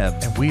Jim.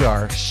 And we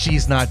are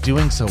She's Not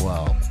Doing So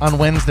Well. On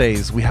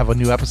Wednesdays, we have a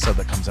new episode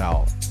that comes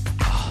out.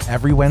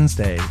 Every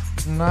Wednesday.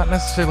 Not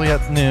necessarily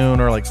at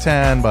noon or like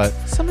 10, but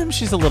Sometimes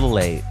she's a little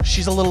late.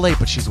 she's a little late,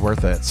 but she's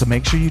worth it. So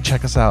make sure you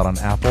check us out on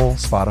Apple,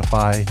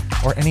 Spotify,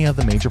 or any of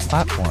the major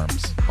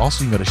platforms.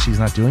 Also, you can go to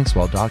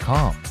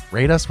she'snotdoingswell.com.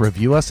 Rate us,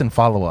 review us, and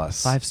follow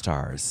us. 5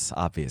 stars,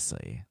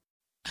 obviously.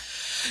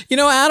 You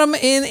know, Adam,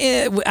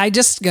 I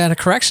just got a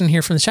correction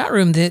here from the chat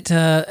room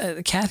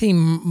that Kathy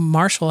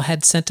Marshall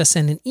had sent us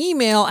in an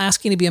email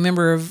asking to be a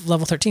member of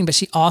Level 13, but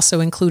she also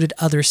included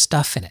other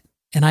stuff in it.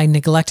 And I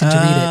neglected to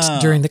read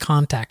it during the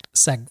contact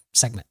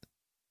segment.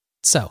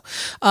 So,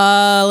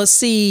 let's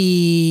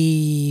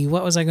see.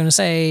 What was I going to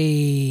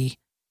say?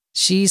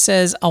 She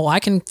says, I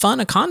can fund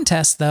a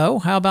contest, though.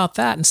 How about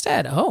that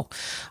instead?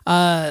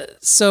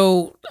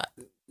 So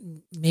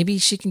maybe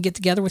she can get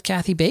together with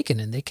Kathy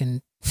Bacon and they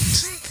can...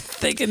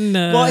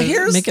 Well,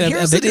 here's make it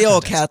the bigger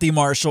deal, contest. Kathy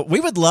Marshall. We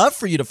would love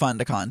for you to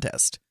fund a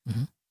contest.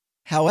 Mm-hmm.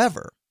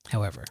 However,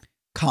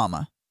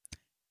 comma,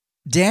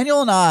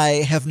 Daniel and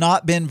I have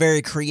not been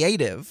very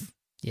creative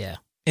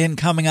in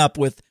coming up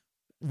with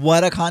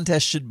what a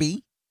contest should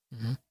be,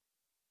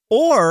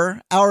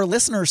 or our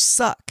listeners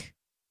suck.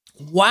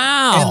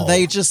 Wow. And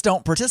they just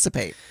don't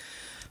participate.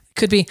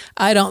 Could be.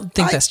 I don't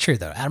think that's true,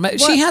 though, Adam.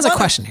 She has a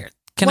question here.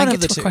 Can I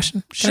get to a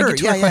question? Sure,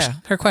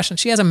 Her question.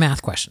 She has a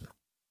math question.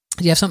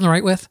 Do you have something to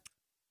write with?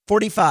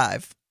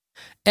 45.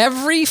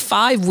 Every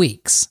 5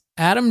 weeks,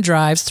 Adam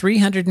drives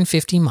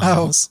 350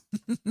 miles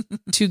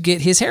to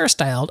get his hair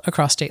styled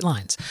across state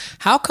lines.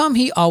 How come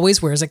he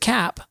always wears a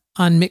cap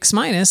on Mix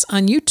Minus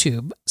on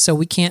YouTube, so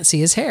we can't see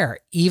his hair,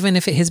 even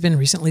if it has been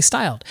recently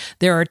styled.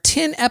 There are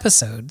 10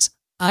 episodes.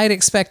 I'd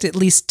expect at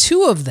least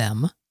 2 of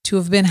them to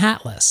have been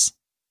hatless.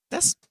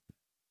 That's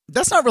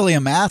not really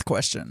a math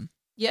question.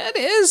 Yeah, it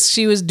is.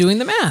 She was doing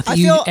the math. I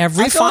feel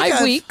Every like 5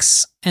 I've-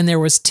 weeks, and there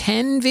was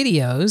 10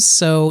 videos,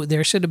 so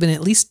there should have been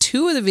at least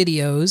 2 of the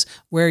videos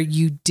where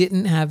you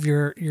didn't have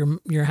your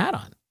hat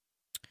on.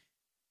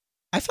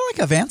 I feel like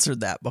I've answered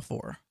that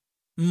before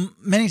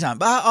many times,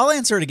 but I'll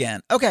answer it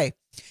again. Okay.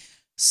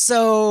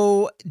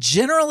 So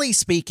generally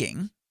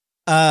speaking,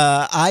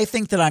 I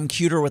think that I'm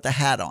cuter with a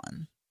hat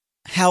on.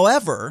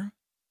 However,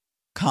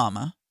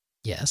 comma,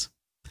 Yes.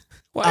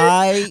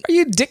 Are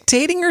you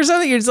dictating or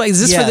something? You're just like, is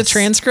this for the Yes.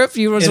 transcript?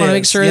 You just It want to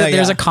make is. sure Yeah, that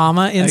there's yeah. a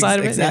comma inside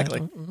of it?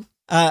 Exactly.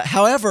 Yeah.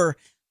 However,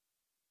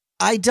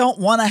 I don't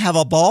want to have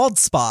a bald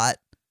spot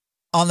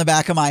on the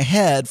back of my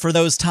head for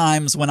those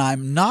times when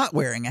I'm not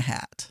wearing a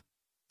hat.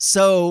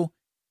 So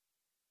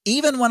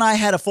even when I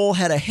had a full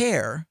head of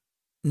hair,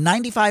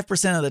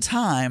 95% of the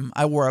time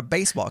I wore a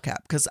baseball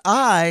cap because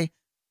I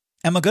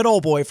am a good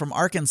old boy from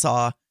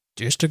Arkansas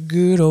Just a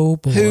good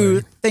old boy.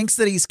 who thinks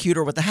that he's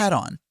cuter with the hat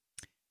on.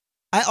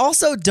 I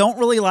also don't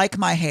really like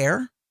my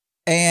hair,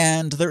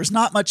 and there's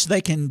not much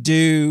they can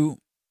do.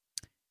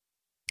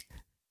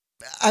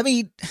 I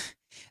mean,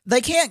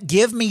 they can't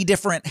give me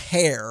different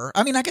hair.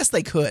 I mean, I guess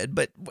they could,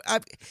 but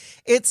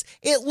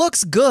it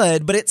looks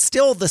good, but it's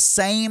still the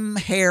same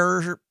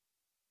hair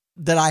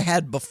that I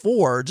had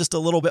before, just a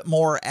little bit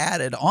more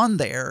added on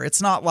there.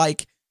 It's not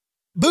like,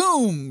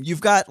 boom,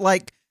 you've got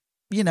like,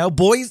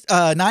 boys,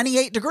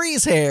 98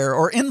 Degrees hair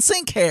or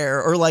NSYNC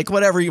hair or like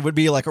whatever would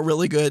be like a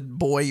really good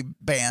boy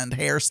band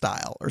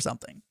hairstyle or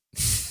something.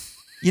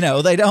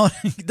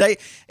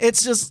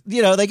 It's just,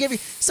 they give you,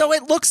 so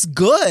it looks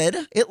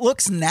good. It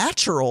looks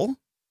natural,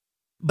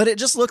 but it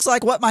just looks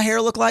like what my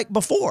hair looked like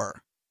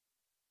before.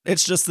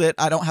 It's just that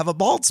I don't have a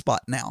bald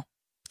spot now.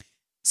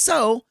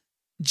 So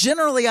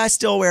generally I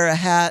still wear a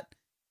hat.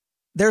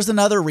 There's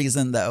another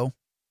reason though.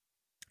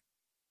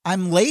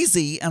 I'm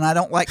lazy and I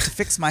don't like to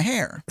fix my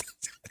hair.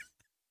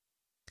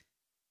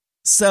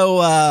 So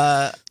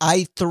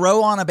I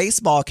throw on a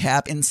baseball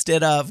cap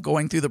instead of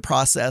going through the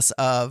process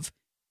of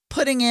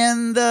putting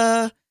in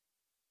the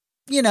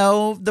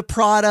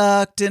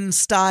product and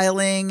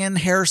styling and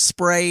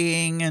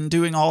hairspraying and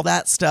doing all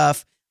that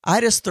stuff.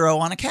 I just throw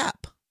on a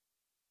cap.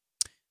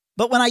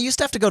 But when I used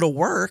to have to go to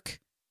work,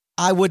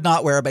 I would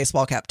not wear a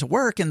baseball cap to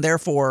work, and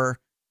therefore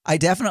I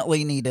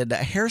definitely needed a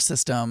hair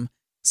system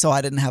so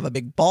I didn't have a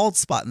big bald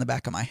spot in the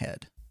back of my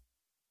head.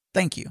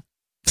 Thank you.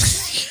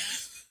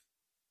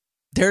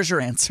 There's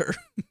your answer.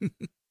 I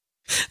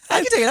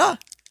can take it off.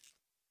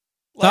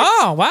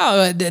 Oh,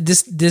 wow.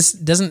 This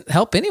doesn't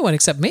help anyone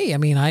except me. I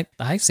mean,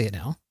 I see it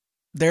now.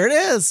 There it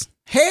is.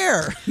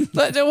 Hair.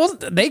 But well,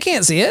 they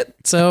can't see it.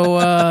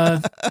 So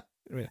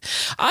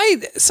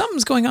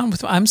something's going on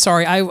with, I'm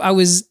sorry. I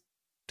was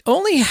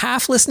only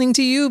half listening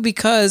to you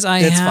because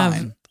It's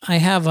fine. I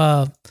have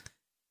a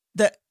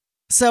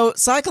So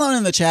Cyclone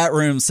in the chat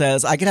room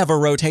says I could have a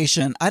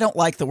rotation. I don't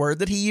like the word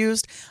that he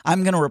used.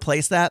 I'm going to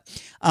replace that.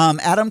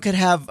 Adam could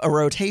have a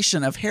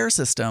rotation of hair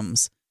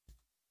systems,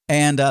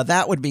 and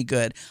that would be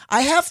good.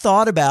 I have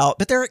thought about,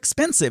 but they're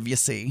expensive, you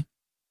see.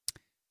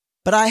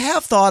 But I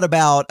have thought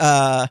about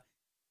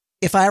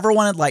if I ever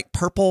wanted like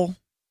purple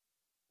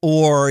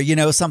or,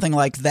 something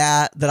like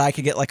that I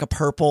could get like a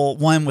purple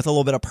one with a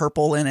little bit of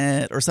purple in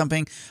it or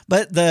something.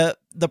 But the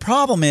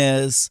problem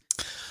is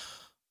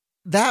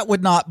that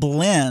would not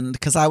blend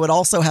because I would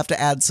also have to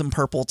add some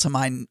purple to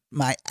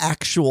my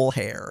actual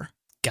hair.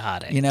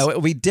 Got it. It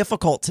would be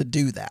difficult to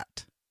do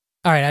that.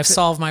 All right, I've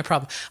solved my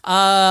problem.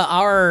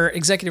 Our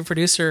executive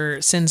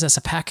producer sends us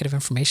a packet of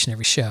information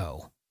every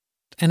show.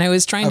 And I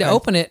was trying to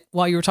open it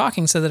while you were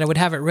talking so that I would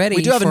have it ready.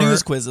 We do have a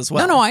news quiz as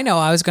well. No, I know.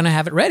 I was going to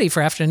have it ready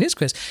for after the news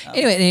quiz.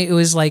 Anyway, and it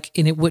was like,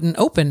 and it wouldn't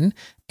open.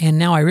 And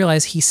now I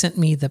realize he sent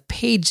me the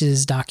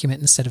Pages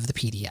document instead of the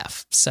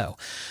PDF. So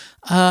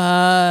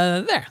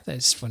there. I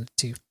just wanted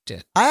to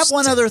I have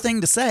one other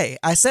thing to say.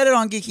 I said it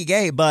on Geeky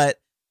Gay, but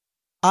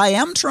I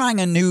am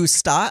trying a new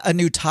style, a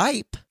new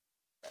type.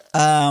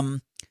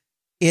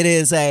 It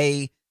is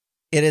a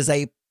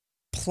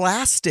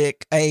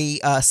plastic,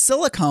 a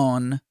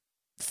silicone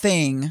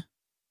thing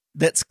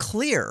that's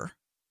clear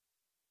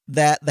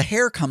that the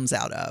hair comes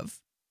out of.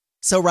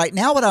 So right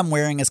now what I'm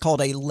wearing is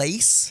called a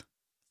lace.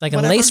 Like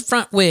a lace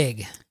front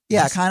wig.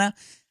 Yeah, kind of.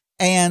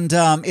 And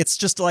it's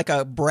just like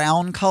a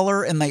brown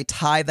color, and they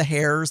tie the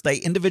hairs. They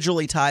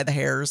individually tie the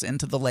hairs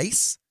into the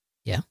lace.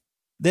 Yeah.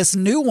 This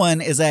new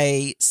one is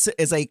a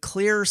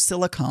clear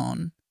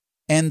silicone,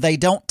 and they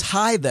don't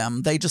tie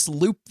them. They just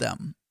loop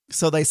them.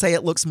 So they say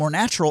it looks more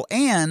natural.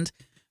 And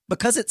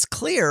because it's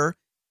clear,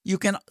 you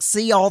can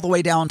see all the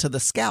way down to the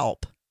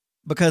scalp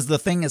because the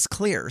thing is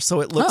clear.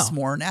 So it looks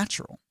more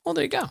natural. Well,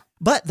 there you go.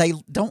 But they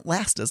don't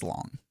last as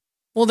long.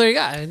 Well, there you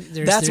go.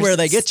 That's where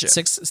they get you.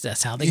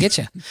 That's how they get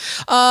you.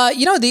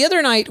 The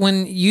other night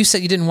when you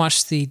said you didn't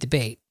watch the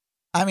debate,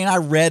 I mean, I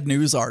read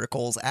news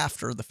articles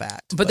after the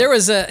fact. But there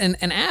was an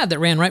ad that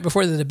ran right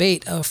before the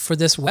debate for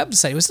this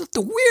website. It was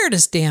the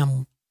weirdest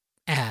damn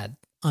ad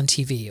on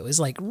TV. It was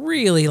like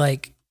really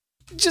like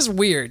just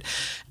weird.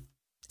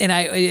 And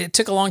it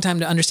took a long time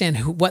to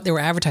understand what they were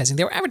advertising.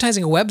 They were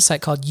advertising a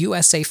website called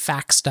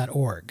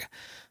usafacts.org.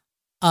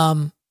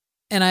 And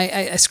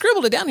I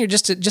scribbled it down here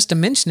just to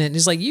mention it. And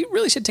it's like, you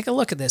really should take a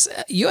look at this.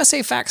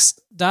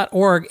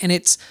 usafacts.org. And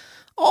it's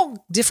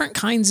all different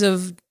kinds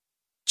of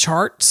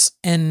charts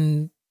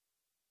and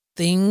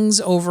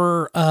things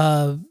over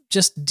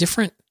just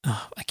different,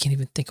 I can't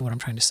even think of what I'm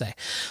trying to say,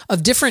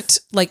 of different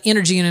like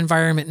energy and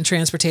environment and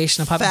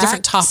transportation,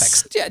 different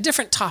topics. Yeah,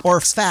 different topics.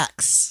 Or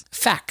facts.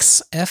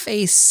 Facts,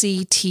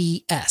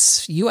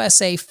 F-A-C-T-S,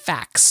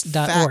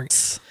 usafacts.org.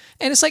 Facts.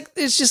 And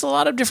it's just a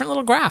lot of different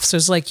little graphs.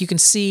 There's like, you can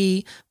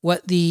see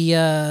what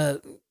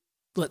the,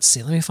 let's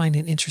see, let me find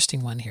an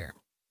interesting one here.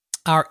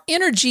 Our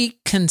energy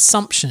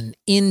consumption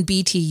in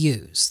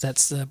BTUs,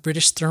 that's the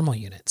British thermal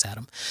units,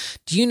 Adam.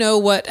 Do you know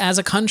what, as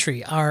a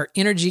country, our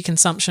energy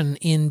consumption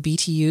in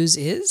BTUs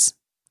is?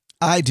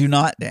 I do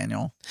not,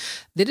 Daniel.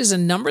 That is a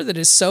number that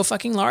is so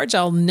fucking large,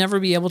 I'll never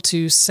be able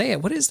to say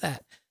it. What is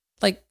that?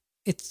 Like,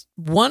 it's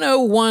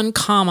 101,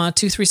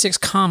 236,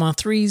 300,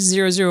 000,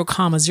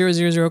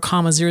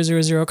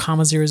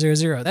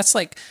 000, That's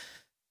like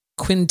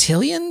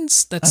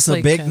quintillions. That's a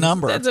like big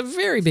number. That's a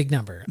very big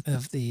number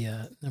of the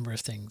number of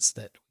things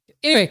that.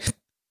 Anyway,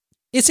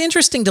 it's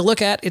interesting to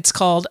look at. It's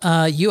called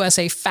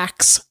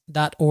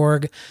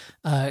usafacts.org.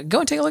 Go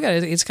and take a look at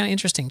it. It's kind of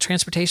interesting.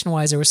 Transportation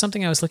wise, there was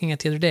something I was looking at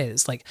the other day.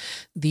 It's like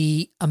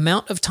the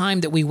amount of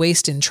time that we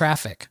waste in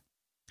traffic.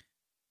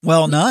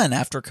 Well, none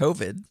after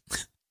COVID.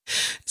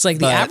 It's like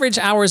the average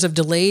hours of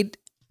delay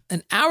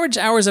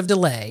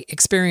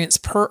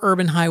experienced per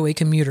urban highway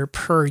commuter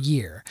per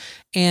year.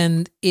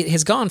 And it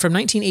has gone from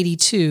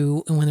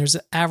 1982, and when there's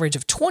an average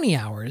of 20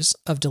 hours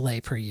of delay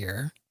per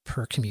year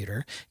per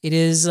commuter, it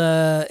is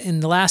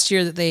in the last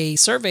year that they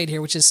surveyed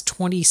here, which is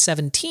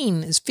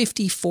 2017, is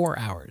 54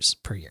 hours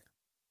per year.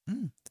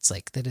 It's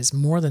like that is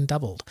more than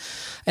doubled.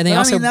 And they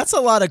also, I mean, that's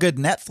a lot of good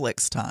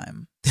Netflix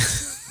time.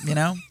 You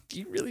know?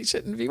 You really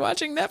shouldn't be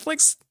watching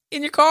Netflix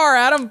in your car,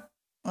 Adam.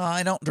 Well,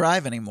 I don't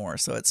drive anymore,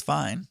 so it's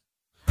fine.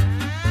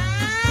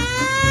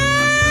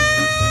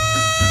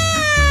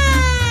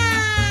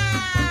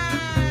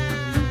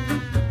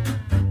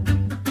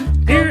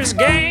 News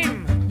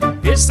game.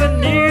 It's the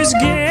news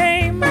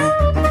game.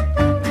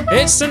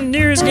 It's the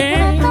news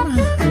game.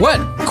 What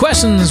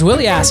questions will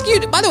he ask?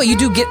 You, by the way, you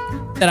do get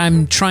that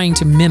I'm trying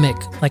to mimic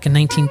like a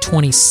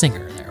 1920s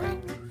singer there, right?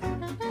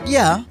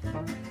 Yeah.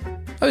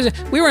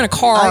 We were in a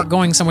car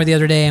going somewhere the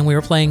other day, and we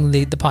were playing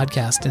the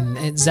podcast,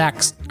 and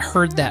Zach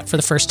heard that for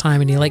the first time,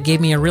 and he like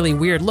gave me a really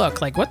weird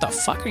look, like, "What the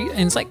fuck are you?"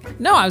 And it's like,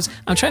 no,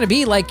 I'm trying to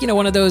be like,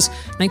 one of those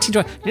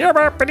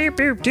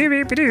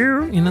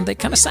 1920s. They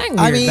kind of sang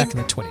weird back in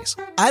the 20s.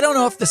 I don't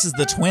know if this is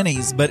the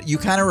 20s, but you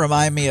kind of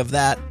remind me of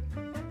that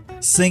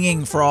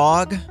singing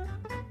frog.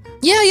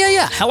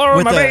 Yeah. Hello,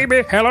 my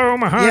baby. Hello,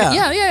 my heart.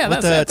 Yeah.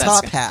 With the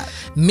top hat.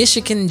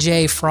 Michigan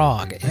J.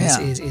 Frog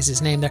is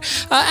his name there.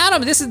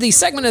 Adam, this is the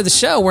segment of the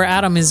show where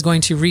Adam is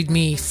going to read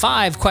me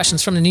 5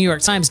 questions from the New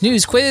York Times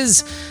news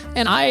quiz,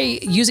 and I,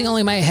 using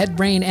only my head,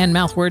 brain, and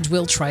mouth words,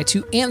 will try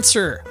to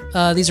answer.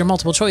 These are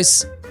multiple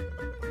choice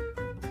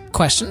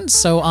questions,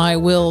 so I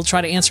will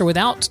try to answer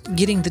without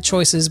getting the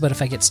choices, but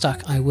if I get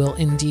stuck, I will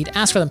indeed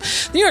ask for them.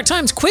 The New York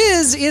Times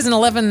quiz is an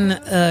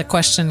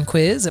 11-question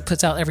quiz that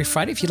puts out every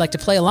Friday. If you'd like to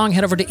play along,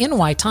 head over to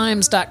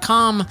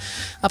nytimes.com.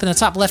 Up in the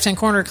top left-hand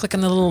corner, click on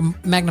the little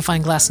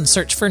magnifying glass and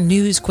search for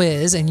news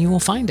quiz, and you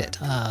will find it.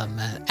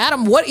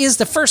 Adam, what is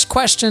the first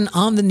question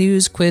on the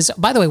news quiz?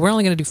 By the way, we're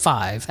only going to do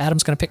 5.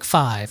 Adam's going to pick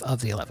 5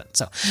 of the 11.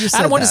 So,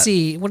 Adam, what is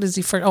the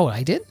first? Oh,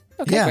 I did?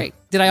 Okay, great.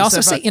 Did I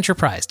also say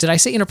Enterprise? Did I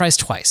say Enterprise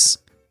twice?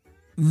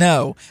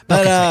 No,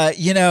 but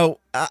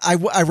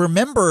I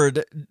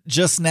remembered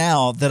just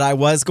now that I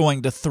was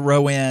going to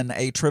throw in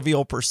a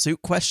Trivial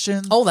Pursuit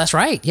question. Oh, that's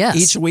right. Yes,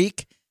 each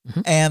week,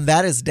 and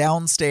that is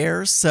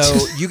downstairs. So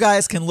you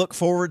guys can look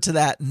forward to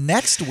that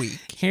next week.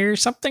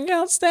 Here's something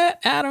else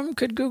that Adam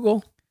could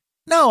Google.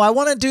 No, I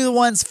want to do the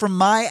ones from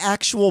my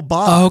actual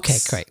box. Oh, okay,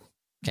 great.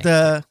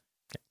 Okay.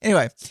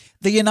 Anyway,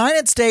 the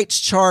United States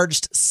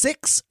charged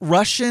 6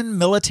 Russian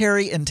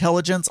military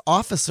intelligence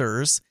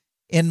officers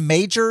in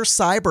major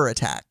cyber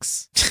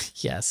attacks.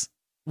 Yes.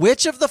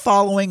 Which of the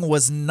following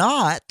was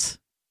not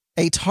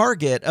a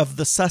target of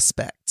the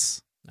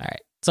suspects? All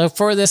right. So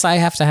for this, I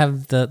have to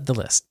have the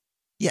list.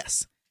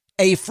 Yes.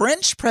 A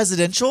French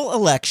presidential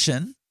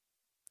election,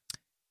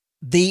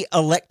 the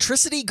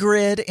electricity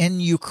grid in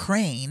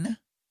Ukraine,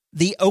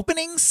 the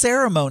opening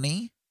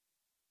ceremony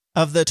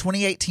of the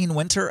 2018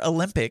 Winter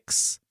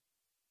Olympics,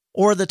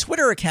 or the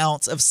Twitter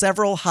accounts of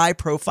several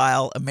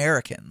high-profile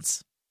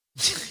Americans.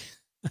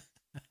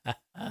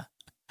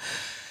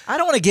 I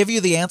don't want to give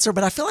you the answer,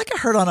 but I feel like I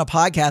heard on a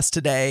podcast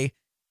today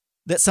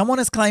that someone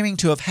is claiming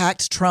to have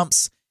hacked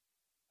Trump's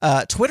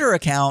Twitter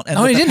account, and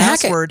he didn't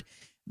hack it.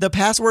 The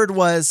password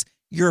was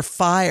 "you're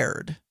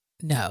fired."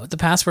 No, the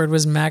password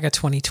was MAGA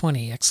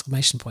 2020 !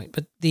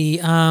 But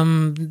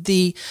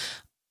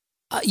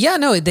yeah,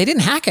 no, they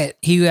didn't hack it.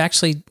 He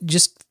actually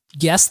just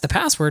guessed the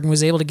password and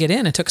was able to get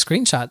in and took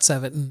screenshots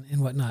of it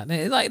and whatnot.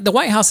 Like the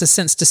White House has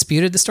since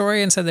disputed the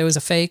story and said there was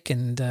a fake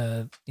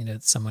and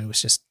someone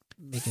was just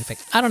making a fake.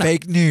 I don't know.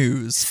 Fake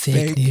news.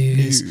 Fake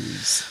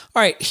news.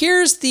 All right,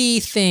 here's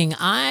the thing.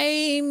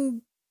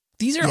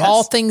 These are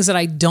all things that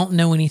I don't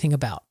know anything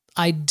about.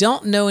 I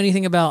don't know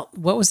anything about,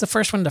 what was the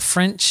first one? The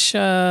French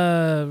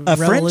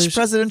French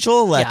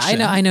presidential election.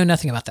 Yeah, I know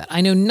nothing about that.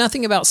 I know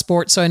nothing about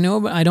sports, so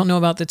I don't know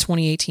about the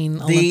 2018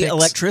 Olympics. The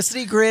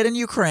electricity grid in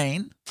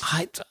Ukraine.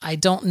 I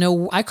don't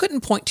know. I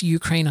couldn't point to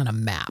Ukraine on a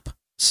map.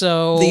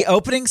 So the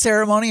opening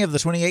ceremony of the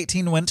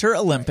 2018 Winter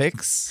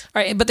Olympics.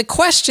 All right, but the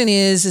question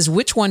is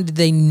which one did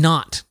they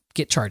not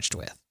get charged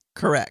with?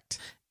 Correct.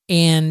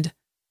 And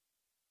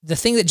the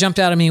thing that jumped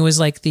out at me was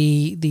like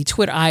the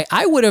Twitter.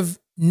 I would have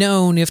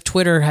known if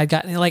Twitter had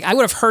gotten, like, I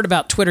would have heard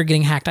about Twitter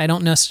getting hacked. I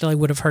don't necessarily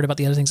would have heard about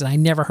the other things, and I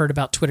never heard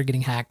about Twitter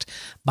getting hacked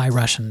by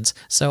Russians.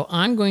 So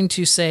I'm going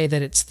to say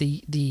that it's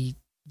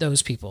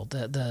those people,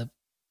 that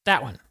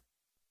one.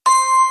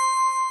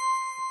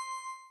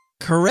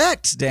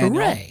 Correct, Daniel.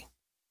 Hooray.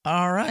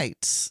 All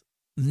right.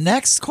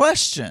 Next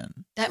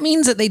question. That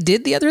means that they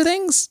did the other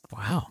things?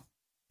 Wow.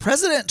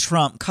 President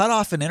Trump cut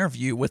off an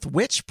interview with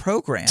which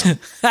program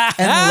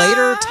and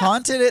later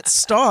taunted its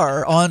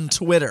star on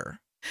Twitter?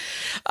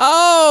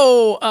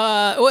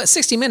 Oh,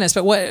 60 Minutes,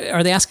 but what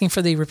are they asking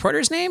for the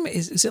reporter's name?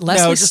 Is it Leslie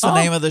Stahl? No, just the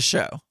name of the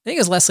show. I think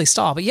it was Leslie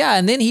Stahl, but yeah,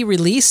 and then he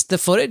released the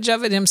footage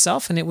of it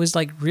himself, and it was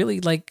like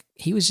really like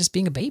he was just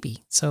being a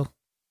baby. So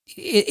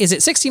is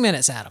it 60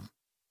 Minutes, Adam?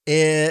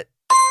 It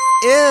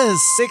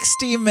is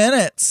 60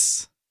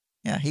 Minutes.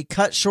 Yeah, he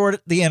cut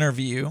short the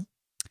interview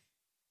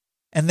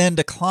and then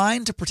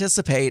declined to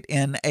participate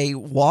in a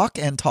walk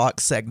and talk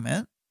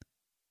segment.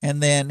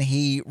 And then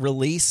he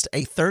released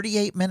a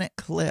 38-minute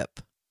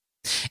clip.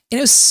 And it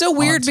was so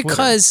weird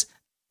because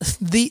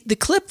the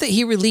clip that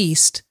he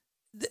released,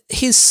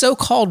 his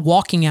so-called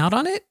walking out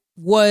on it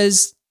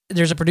was,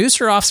 there's a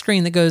producer off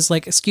screen that goes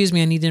like, excuse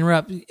me, I need to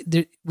interrupt.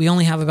 We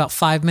only have about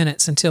 5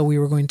 minutes until we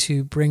were going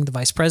to bring the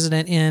vice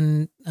president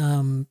in.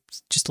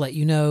 Just to let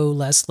you know,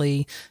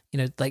 Leslie,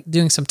 like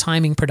doing some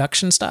timing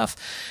production stuff.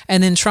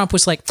 And then Trump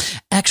was like,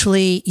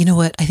 actually, you know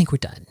what? I think we're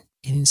done.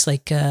 And it's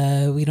like,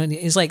 we don't,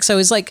 it's like, so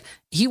it's like,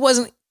 he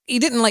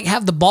didn't like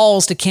have the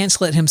balls to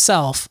cancel it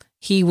himself.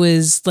 He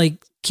was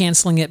like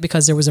canceling it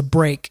because there was a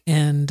break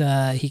and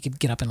he could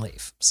get up and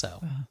leave.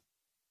 So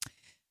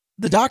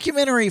the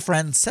documentary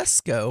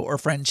Francesco,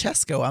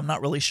 I'm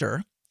not really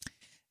sure,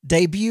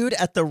 debuted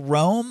at the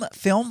Rome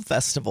Film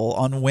Festival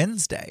on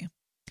Wednesday.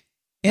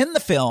 In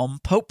the film,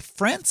 Pope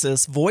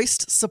Francis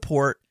voiced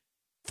support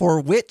for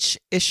which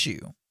issue?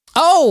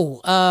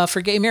 Oh,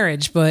 for gay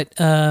marriage, but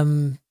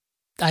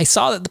I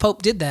saw that the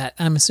Pope did that.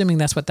 I'm assuming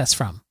that's what that's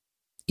from.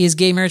 Is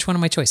gay marriage one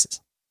of my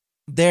choices?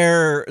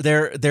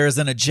 There's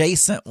an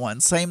adjacent one,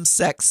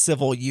 same-sex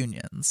civil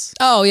unions.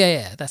 Oh,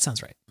 yeah, that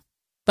sounds right.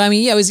 But I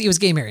mean, yeah, it was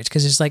gay marriage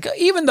because it's like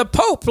even the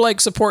Pope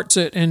like supports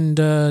it, and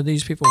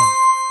these people won't.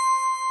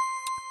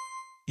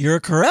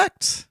 You're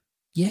correct.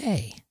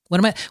 Yay!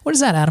 What is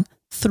that, Adam?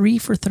 3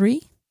 for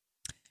 3?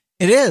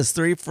 It is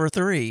 3 for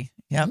 3.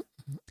 Yep.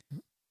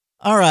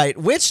 All right.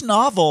 Which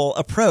novel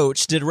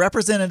approach did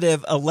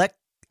Representative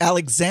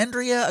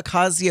Alexandria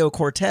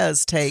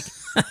Ocasio-Cortez take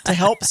to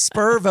help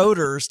spur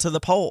voters to the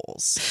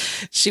polls?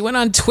 She went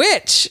on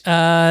Twitch.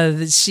 I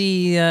was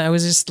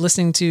just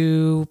listening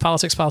to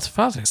Politics.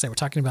 They were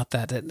talking about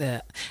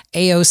that.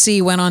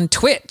 AOC went on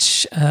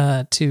Twitch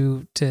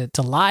to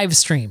live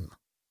stream.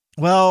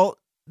 Well,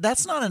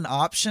 that's not an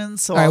option.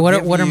 So, all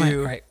right, what are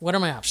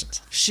my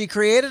options? She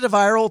created a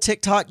viral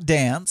TikTok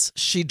dance.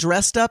 She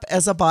dressed up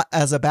as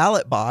a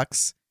ballot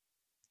box.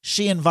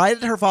 She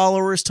invited her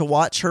followers to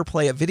watch her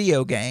play a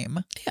video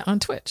game. Yeah, on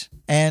Twitch.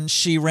 And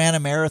she ran a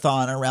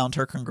marathon around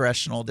her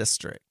congressional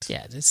district.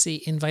 Yeah,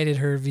 she invited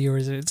her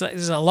viewers. It's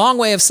a long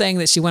way of saying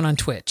that she went on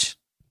Twitch.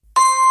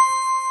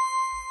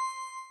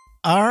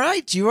 All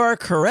right, you are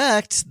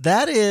correct.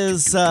 That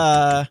is,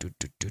 wow,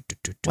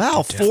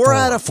 4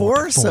 out of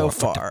 4 so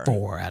far.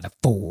 4 out of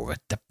 4.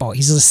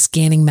 He's just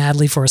scanning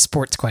madly for a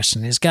sports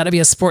question. There's got to be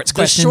a sports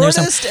question. The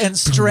shortest and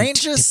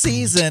strangest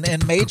season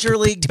in Major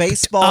League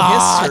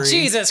Baseball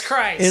history Jesus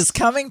Christ. is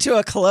coming to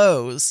a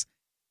close.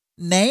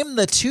 Name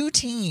the 2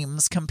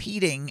 teams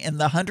competing in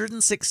the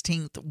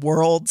 116th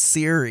World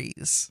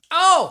Series.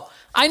 Oh,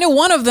 I know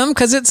one of them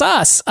because it's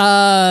us.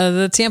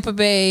 The Tampa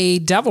Bay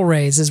Devil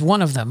Rays is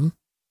one of them.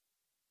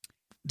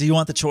 Do you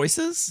want the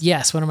choices?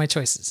 Yes, what are my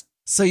choices?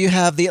 So you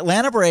have the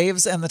Atlanta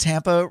Braves and the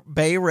Tampa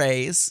Bay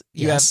Rays.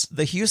 You Yes. have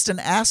the Houston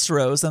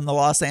Astros and the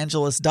Los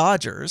Angeles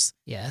Dodgers.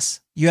 Yes.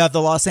 You have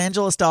the Los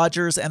Angeles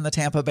Dodgers and the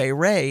Tampa Bay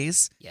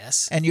Rays.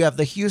 Yes. And you have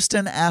the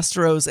Houston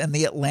Astros and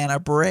the Atlanta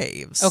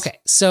Braves. Okay,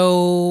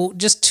 so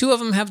just 2 of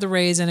them have the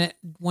Rays in it.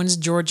 One's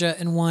Georgia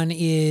and one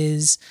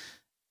is...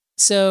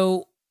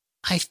 So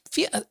I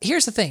feel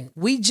here's the thing.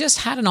 We just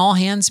had an all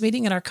hands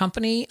meeting at our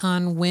company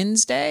on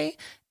Wednesday.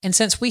 And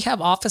since we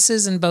have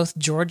offices in both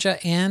Georgia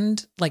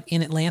and like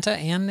in Atlanta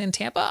and in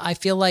Tampa, I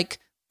feel like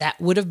that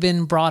would have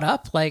been brought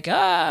up like,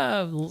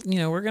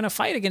 we're going to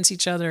fight against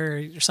each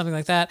other or something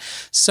like that.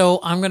 So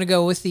I'm going to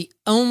go with the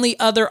only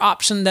other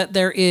option that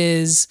there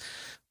is,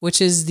 which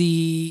is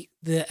the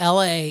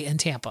LA and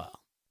Tampa.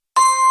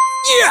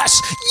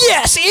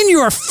 Yes, in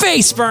your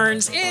face,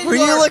 Burns. Were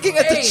you looking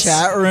at the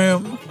chat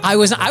room? I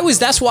was.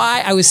 That's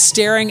why I was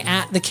staring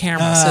at the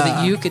camera so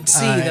that you could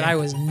see that I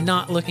was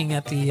not looking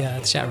at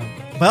the chat room.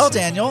 Well,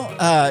 Daniel,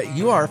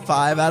 you are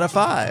 5 out of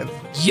 5.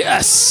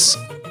 Yes.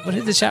 What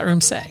did the chat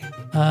room say?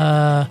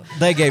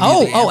 They gave you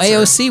the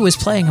answer. AOC was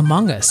playing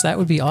Among Us. That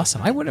would be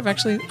awesome. I would have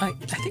actually. I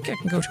think I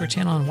can go to her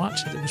channel and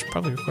watch it. It was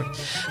probably recorded.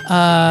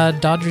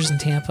 Dodgers and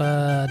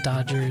Tampa.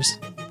 Dodgers.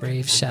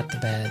 Braves shut the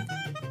bed.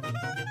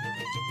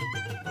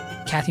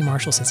 Kathy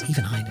Marshall says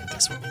even I knew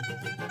this one.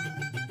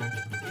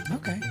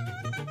 Okay.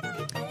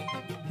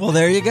 Well,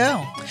 there you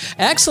go.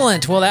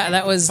 Excellent. Well,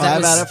 that was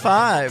 5 out of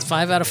 5.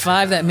 5 out of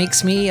 5. That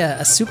makes me a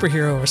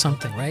superhero or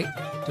something, right?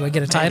 Do I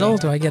get a title?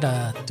 Do I get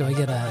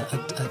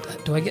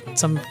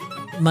some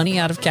money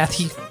out of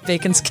Kathy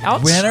Bacon's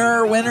couch?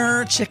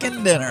 Winner,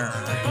 chicken dinner.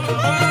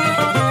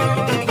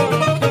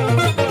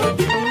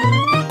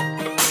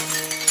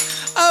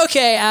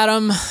 Okay,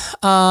 Adam.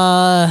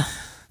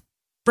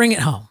 Bring it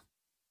home.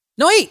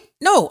 No, wait.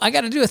 No, I got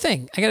to do a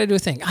thing.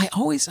 I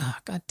always,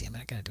 God damn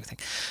it, I got to do a thing.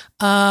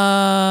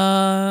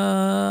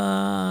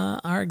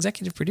 Our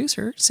executive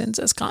producer sends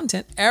us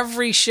content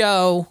every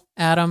show,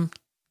 Adam.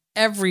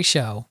 Every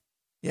show.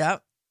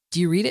 Yep. Do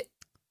you read it?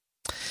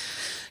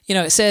 You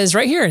know, it says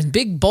right here in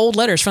big bold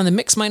letters from the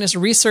Mix Minus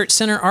Research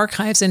Center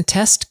Archives and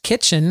Test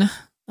Kitchen.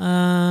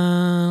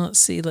 Let's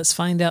see. Let's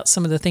find out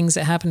some of the things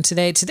that happened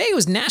today. Today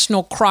was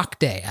National Croc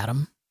Day,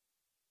 Adam.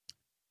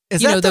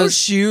 Is that those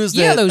shoes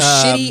that... Yeah, those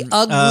shitty,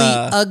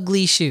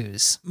 ugly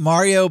shoes.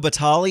 Mario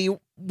Batali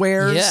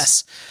wears?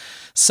 Yes.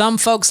 Some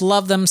folks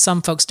love them,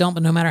 some folks don't,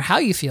 but no matter how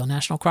you feel,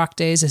 National Croc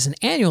Days is an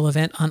annual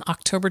event on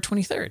October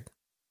 23rd.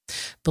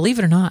 Believe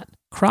it or not,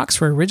 Crocs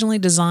were originally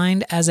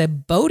designed as a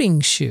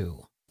boating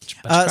shoe.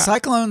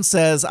 Cyclone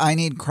says, I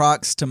need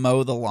Crocs to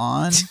mow the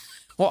lawn.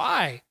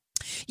 Why?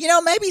 You know,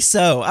 maybe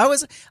so.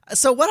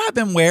 So what I've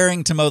been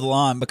wearing to mow the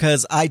lawn,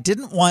 because I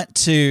didn't want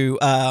to...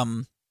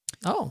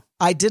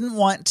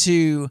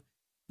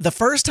 The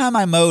first time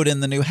I mowed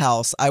in the new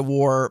house, I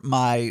wore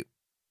my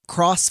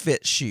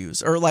CrossFit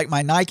shoes, or like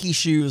my Nike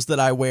shoes that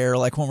I wear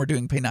like when we're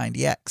doing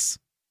P90X.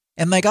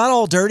 And they got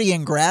all dirty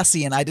and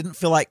grassy and I didn't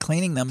feel like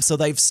cleaning them. So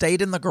they've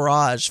stayed in the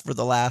garage for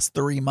the last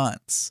 3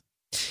 months.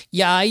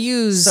 Yeah, I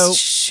use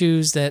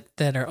shoes that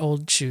are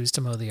old shoes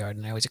to mow the yard.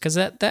 And I always, because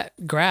that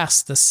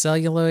grass,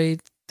 the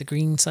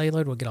green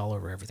celluloid will get all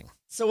over everything.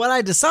 So what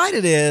I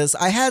decided is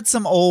I had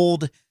some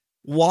old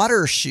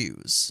water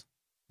shoes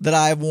that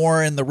I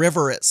wore in the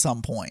river at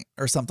some point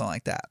or something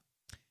like that.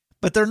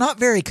 But they're not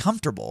very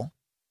comfortable.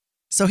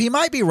 So he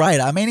might be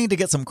right. I may need to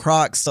get some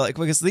Crocs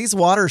because these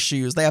water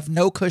shoes, they have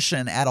no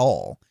cushion at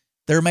all.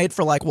 They're made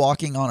for like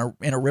walking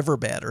in a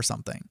riverbed or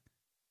something.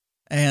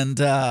 And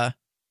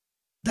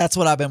that's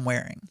what I've been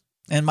wearing.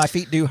 And my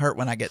feet do hurt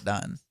when I get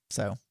done.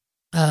 So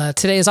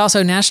today is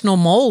also National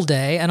Mole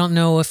Day. I don't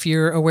know if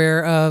you're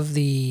aware of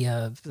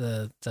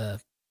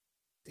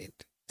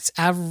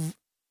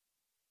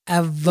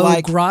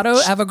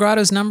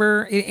Avogadro's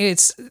number.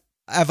 It's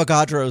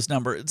Avogadro's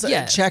number.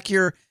 Check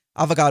your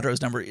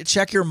Avogadro's number.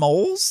 Check your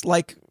moles.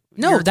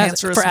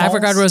 That's for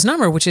Avogadro's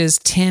number, which is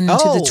 10 to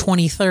the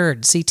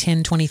 23rd. See,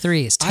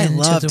 1023 is 10 to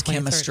the 23rd. I loved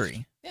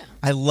chemistry. Yeah.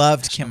 I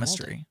loved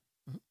chemistry.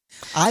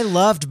 I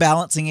loved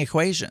balancing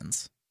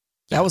equations.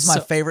 That was my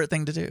favorite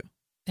thing to do.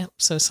 Yeah,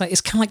 so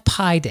it's kind of like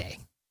Pi Day,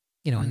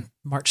 on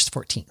March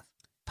 14th.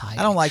 Pi Day.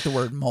 I don't like the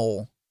word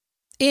mole.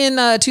 In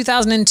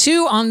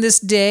 2002, on this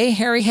day,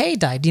 Harry Hay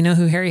died. Do you know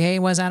who Harry Hay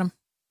was, Adam?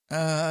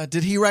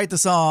 Did he write the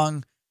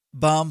song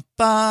Bum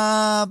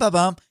Ba Ba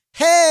Bum?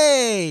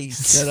 Hey!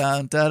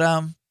 Da-dum,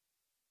 da-dum.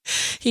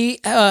 He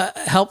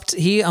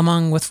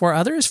among with 4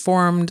 others,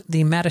 formed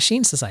the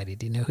Mattachine Society.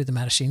 Do you know who the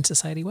Mattachine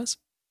Society was?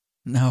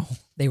 No.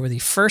 They were the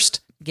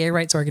first gay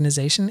rights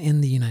organization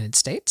in the United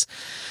States.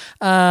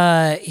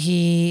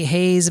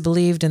 Hayes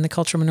believed in the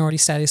cultural minority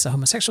status of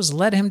homosexuals,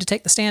 led him to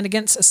take the stand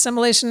against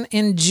assimilation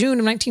in June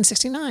of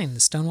 1969, the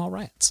Stonewall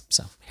riots.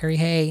 So Harry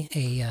Hay,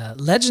 a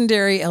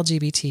legendary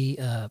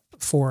LGBT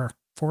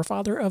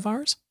forefather of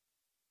ours,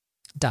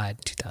 died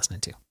in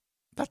 2002.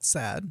 That's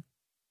sad.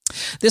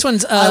 This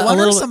one's I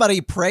wonder if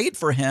somebody prayed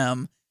for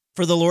him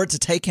for the Lord to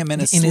take him in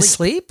his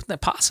sleep.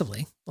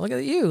 Possibly. Look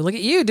at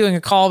you doing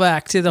a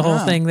callback to the whole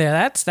thing there.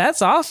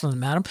 That's awesome,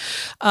 madam.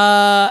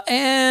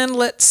 And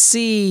let's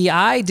see.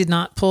 I did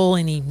not pull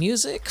any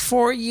music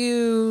for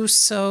you,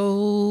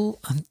 so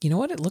you know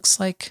what it looks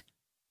like.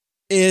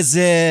 Is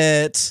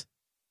it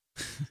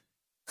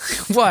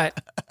what?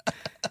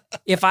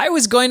 If I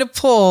was going to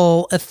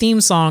pull a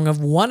theme song of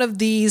one of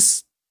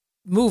these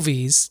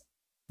movies,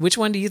 which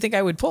one do you think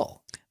I would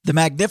pull? The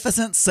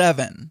Magnificent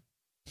Seven.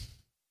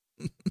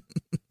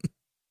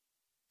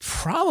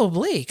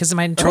 Probably, because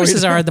my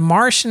choices are The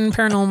Martian,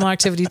 Paranormal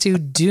Activity 2,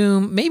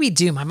 Doom, maybe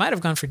Doom. I might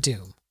have gone for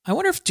Doom. I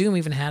wonder if Doom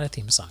even had a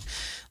theme song.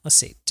 Let's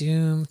see.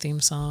 Doom theme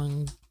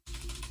song.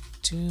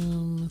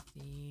 Doom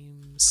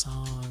theme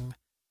song.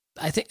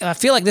 I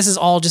feel like this is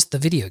all just the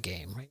video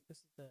game, right? This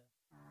is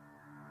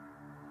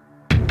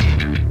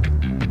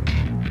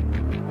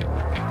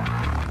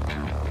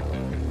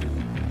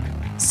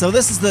So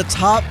this is the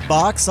top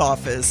box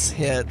office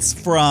hits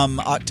from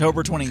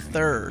October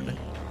 23rd.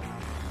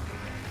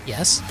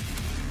 Yes.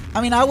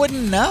 I mean, I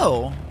wouldn't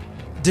know.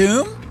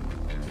 Doom?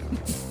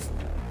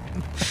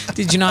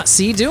 Did you not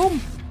see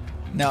Doom?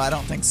 No, I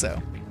don't think so.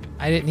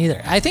 I didn't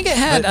either. I think it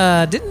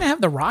had, didn't it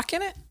have The Rock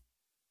in it?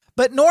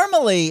 But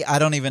normally, I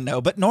don't even know,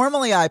 but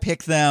normally I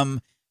pick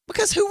them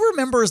because who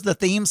remembers the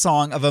theme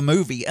song of a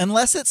movie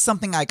unless it's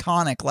something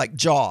iconic like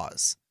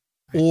Jaws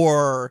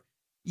or,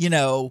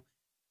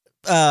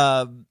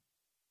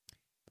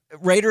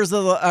 Raiders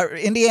of the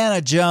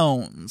Indiana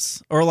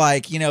Jones or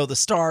the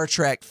Star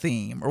Trek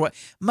theme or what.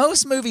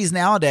 Most movies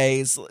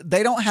nowadays,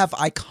 they don't have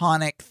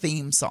iconic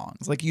theme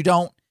songs.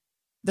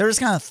 They're just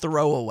kind of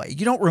throwaway.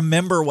 You don't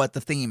remember what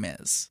the theme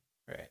is.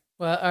 Right.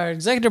 Well, our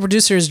executive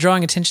producer is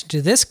drawing attention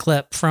to this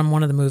clip from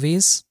one of the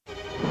movies.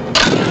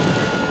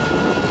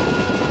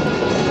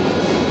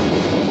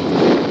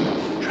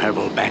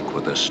 Travel back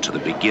with us to the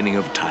beginning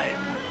of time,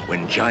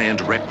 when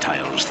giant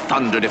reptiles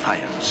thunder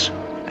defiance,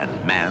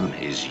 and man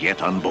is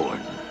yet unborn.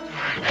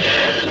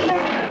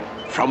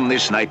 From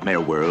this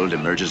nightmare world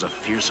emerges a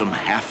fearsome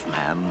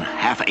half-man,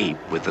 half-ape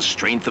with the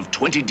strength of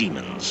 20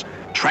 demons,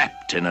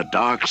 trapped in a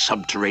dark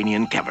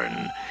subterranean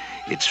cavern.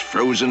 Its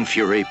frozen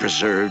fury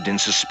preserved in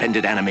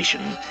suspended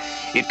animation.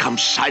 It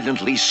comes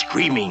silently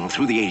screaming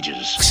through the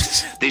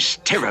ages. This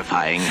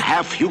terrifying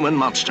half-human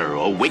monster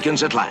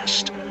awakens at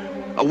last.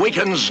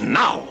 Awakens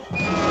now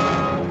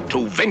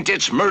to vent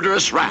its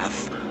murderous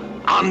wrath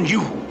on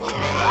you.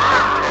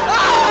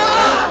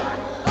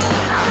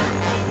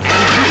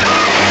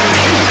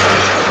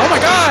 Oh my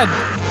God!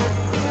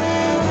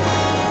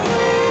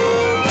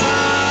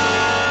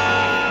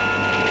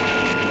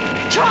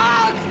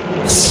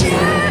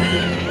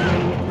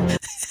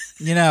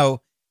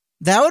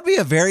 That would be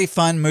a very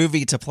fun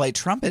movie to play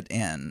trumpet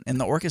in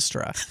the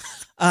orchestra.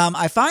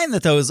 I find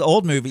that those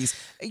old movies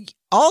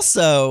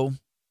also,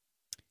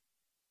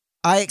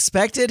 I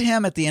expected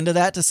him at the end of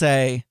that to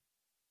say,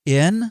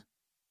 "In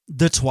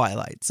the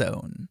Twilight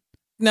Zone."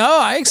 No,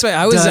 I was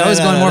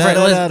going more for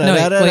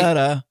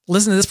it.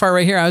 Listen to this part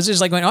right here. I was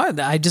just going,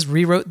 I just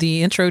rewrote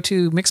the intro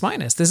to Mix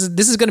Minus. This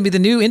is going to be the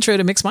new intro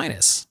to Mix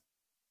Minus.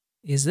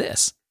 Is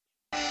this?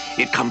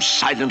 It comes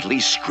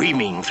silently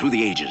screaming through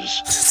the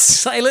ages.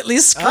 Silently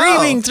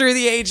screaming through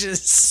the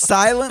ages.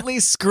 Silently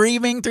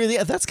screaming through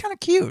the... That's kind of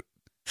cute.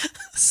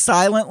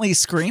 Silently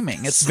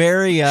screaming. It's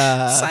very...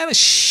 Silent.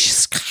 Shh.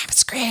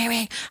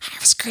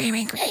 I'm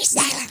screaming very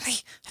silently.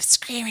 I'm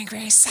screaming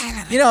very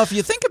silently. If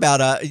you think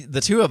about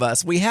the two of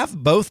us, we have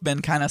both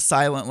been kind of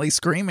silently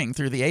screaming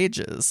through the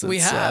ages. We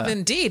have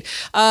indeed.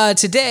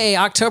 Today,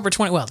 October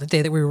 20, the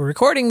day that we were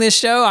recording this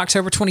show,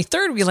 October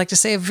 23rd, we'd like to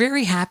say a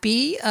very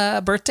happy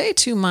birthday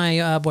to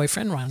my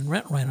boyfriend,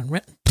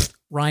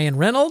 Ryan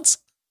Reynolds.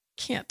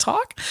 Can't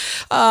talk.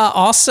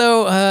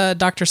 Also,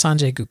 Dr.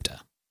 Sanjay Gupta,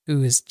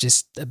 who is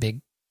just a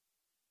big...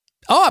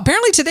 Oh,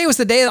 apparently today was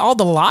the day that all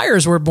the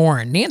liars were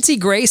born. Nancy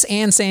Grace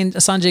and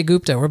Sanjay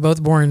Gupta were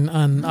both born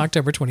on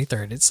October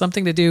 23rd. It's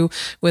something to do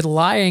with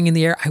lying in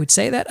the air. I would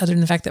say that other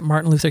than the fact that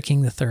Martin Luther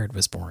King III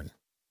was born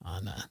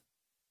on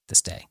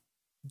this day.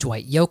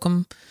 Dwight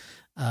Yoakam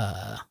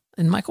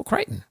and Michael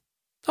Crichton.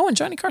 Oh, and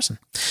Johnny Carson.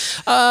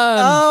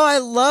 I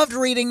loved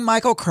reading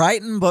Michael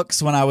Crichton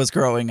books when I was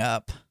growing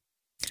up.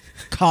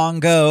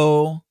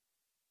 Congo,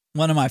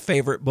 one of my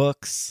favorite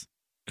books.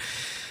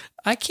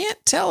 I can't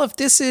tell if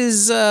this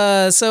is...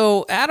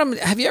 so, Adam,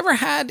 have you ever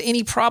had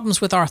any problems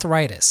with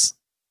arthritis?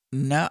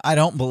 No, I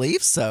don't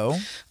believe so.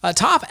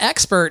 Top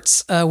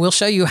experts will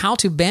show you how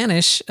to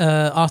banish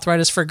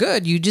arthritis for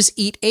good. You just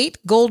eat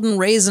 8 golden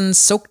raisins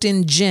soaked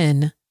in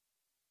gin,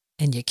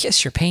 and you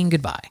kiss your pain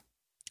goodbye.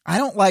 I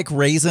don't like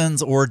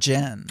raisins or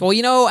gin. Well,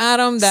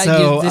 Adam,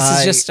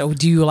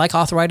 do you like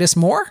arthritis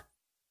more?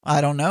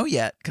 I don't know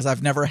yet, because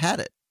I've never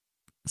had it.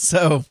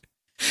 So...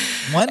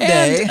 One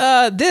day.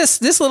 And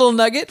this little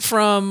nugget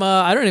from,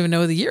 I don't even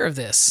know the year of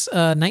this,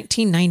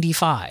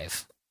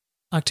 1995.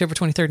 October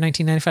 23rd,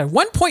 1995.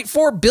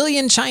 1.4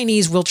 billion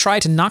Chinese will try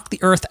to knock the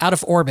Earth out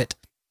of orbit.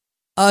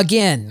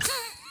 Again.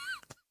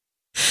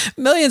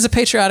 Millions of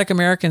patriotic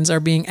Americans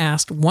are being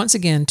asked once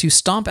again to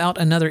stomp out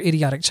another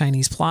idiotic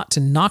Chinese plot to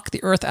knock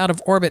the Earth out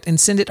of orbit and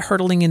send it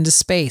hurtling into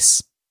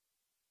space.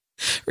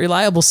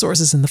 Reliable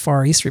sources in the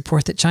Far East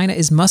report that China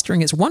is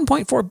mustering its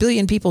 1.4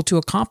 billion people to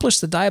accomplish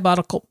the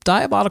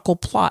diabolical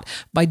plot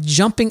by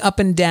jumping up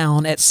and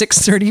down at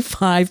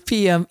 6:35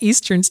 p.m.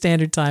 Eastern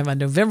Standard Time on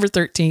November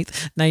 13th,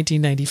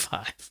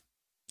 1995.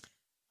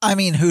 I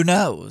mean, who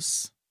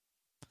knows?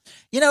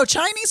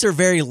 Chinese are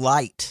very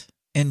light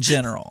in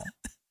general.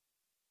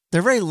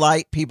 They're very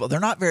light people. They're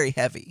not very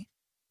heavy.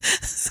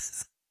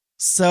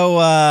 So,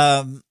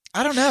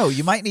 I don't know.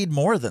 You might need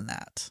more than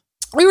that.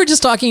 We were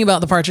just talking about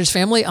the Partridge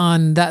Family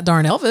on That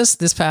Darn Elvis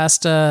this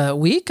past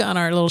week on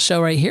our little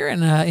show right here.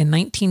 And in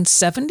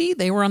 1970,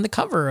 they were on the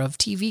cover of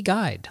TV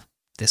Guide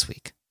this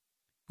week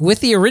with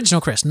the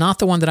original Chris, not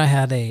the one that I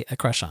had a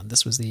crush on.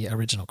 This was the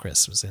original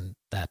Chris was in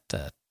that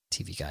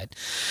TV Guide.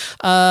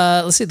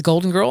 Let's see. The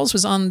Golden Girls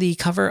was on the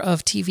cover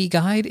of TV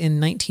Guide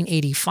in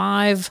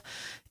 1985.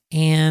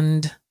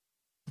 And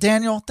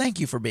Daniel, thank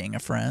you for being a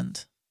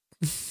friend.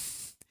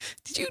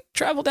 Did you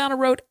travel down a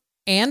road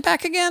and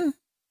back again?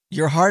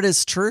 Your heart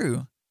is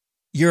true.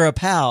 You're a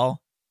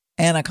pal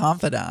and a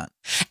confidant.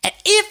 And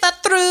if I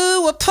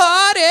threw a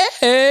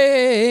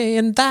party,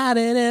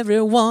 invited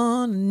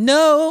everyone,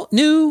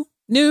 new.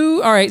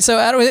 All right, so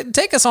Adam,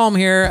 take us home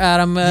here,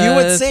 Adam. You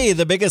would see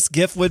the biggest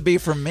gift would be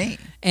from me.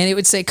 And it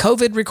would say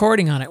COVID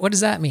recording on it. What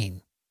does that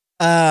mean?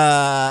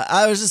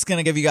 I was just going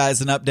to give you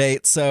guys an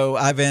update. So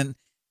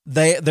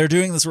they're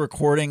doing this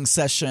recording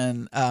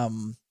session.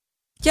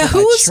 Yeah,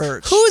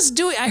 who's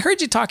doing? I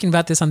heard you talking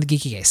about this on the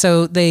Geeky Gay.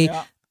 So they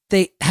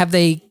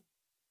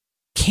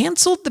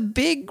canceled the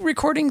big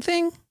recording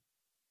thing?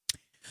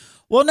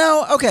 Well,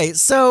 no. Okay,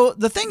 so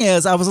the thing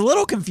is, I was a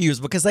little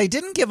confused because they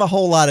didn't give a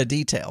whole lot of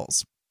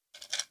details.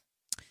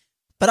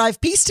 But I've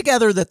pieced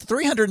together that the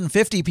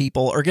 350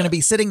 people are going to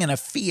be sitting in a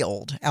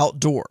field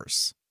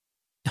outdoors.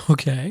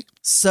 Okay.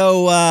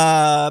 So,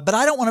 but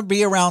I don't want to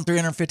be around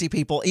 350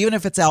 people, even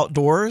if it's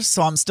outdoors.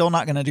 So I'm still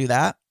not going to do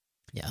that.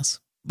 Yes.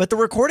 But the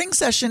recording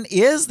session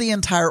is the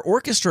entire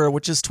orchestra,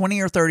 which is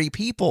 20 or 30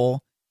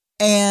 people.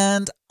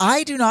 And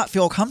I do not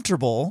feel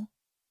comfortable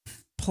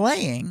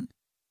playing.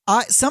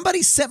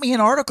 Somebody sent me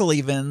an article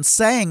even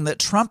saying that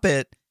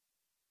trumpet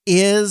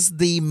is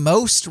the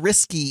most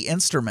risky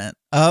instrument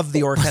of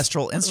the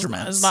orchestral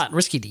instruments. It's not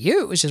risky to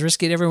you. It's just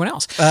risky to everyone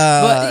else.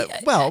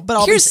 But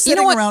I'll be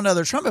sitting around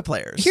other trumpet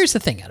players. Here's the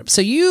thing, Adam.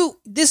 So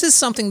this is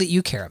something that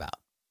you care about.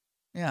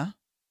 Yeah.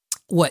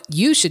 What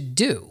you should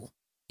do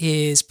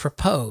is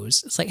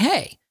propose. It's like,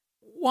 hey,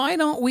 why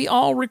don't we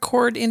all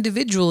record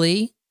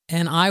individually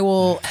and I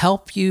will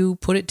help you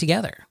put it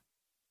together?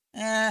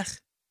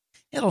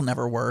 It'll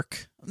never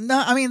work.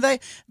 No, I mean, they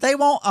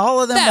won't, all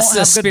of them That's won't the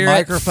have spirit. good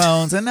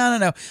microphones and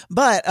no.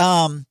 But,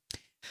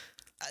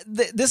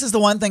 this is the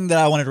one thing that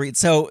I wanted to read.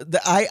 So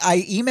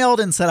I emailed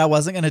and said I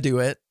wasn't going to do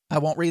it. I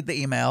won't read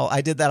the email.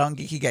 I did that on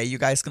Geeky Gay. You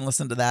guys can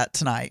listen to that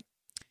tonight.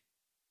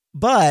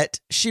 But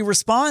she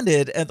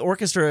responded at the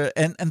orchestra,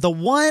 and the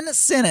one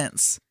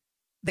sentence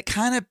that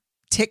kind of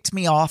ticked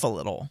me off a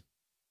little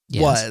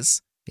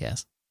was,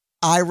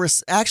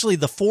 actually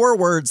the 4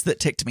 words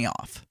that ticked me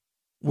off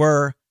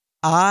were,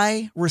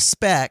 I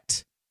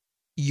respect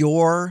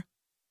your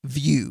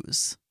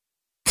views.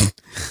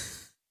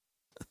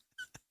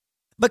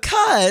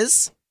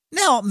 Because,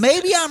 now,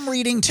 maybe I'm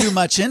reading too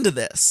much into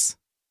this.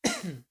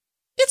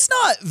 It's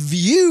not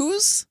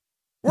views.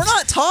 We're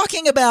not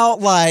talking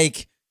about,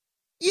 like,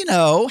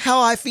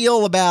 how I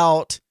feel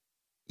about,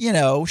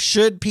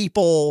 should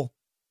people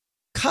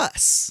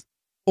cuss?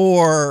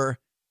 Or,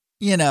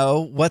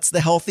 what's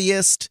the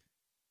healthiest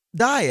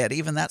diet?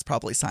 Even that's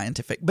probably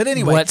scientific. But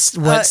anyway. What's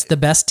the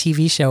best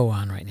TV show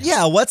on right now?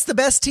 Yeah, what's the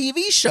best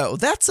TV show?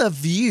 That's a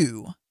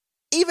view.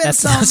 Even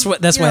that's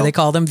why they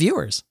call them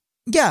viewers.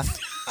 Yeah.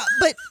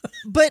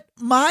 But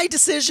my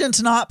decision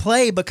to not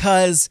play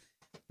because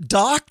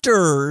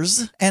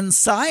doctors and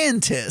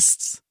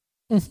scientists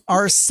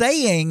are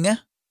saying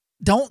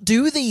don't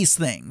do these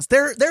things.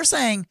 They're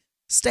saying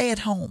stay at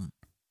home.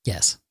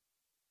 Yes.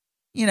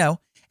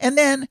 And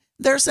then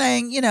they're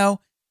saying,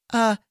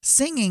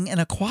 singing in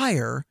a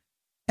choir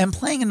and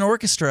playing in an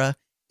orchestra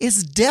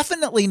is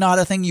definitely not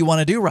a thing you want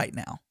to do right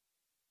now.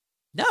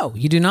 No,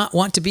 you do not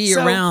want to be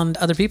around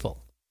other people.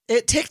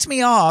 It ticked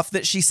me off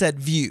that she said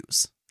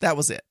views. That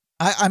was it.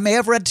 I may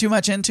have read too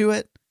much into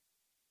it,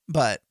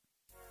 but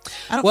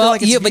I don't feel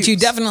like it's but you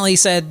views. definitely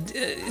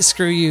said,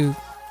 screw you,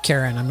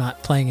 Karen, I'm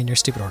not playing in your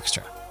stupid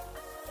orchestra.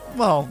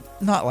 Well,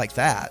 not like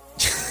that.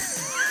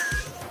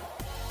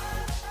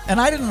 And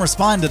I didn't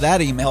respond to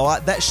that email.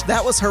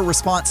 That was her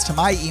response to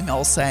my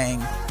email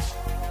saying,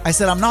 I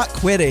said, I'm not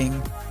quitting,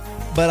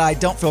 but I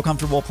don't feel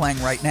comfortable playing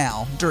right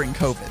now during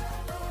COVID.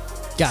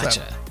 Gotcha.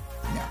 So,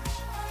 yeah.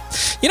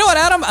 You know what,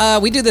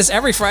 Adam? We do this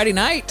every Friday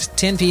night,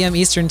 10 p.m.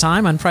 Eastern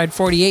Time on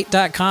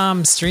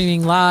Pride48.com,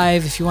 streaming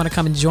live. If you want to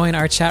come and join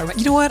our chat room.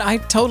 You know what? I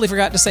totally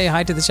forgot to say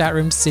hi to the chat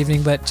room this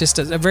evening, but just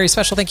a very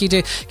special thank you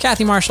to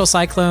Kathy Marshall,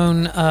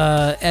 Cyclone,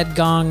 Ed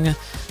Gong,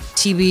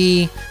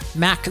 TB,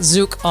 Mac,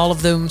 Zook, all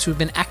of them who've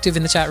been active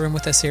in the chat room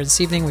with us here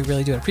this evening. We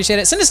really do appreciate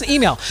it. Send us an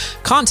email,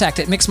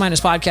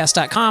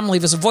 contact@mix-podcast.com.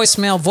 Leave us a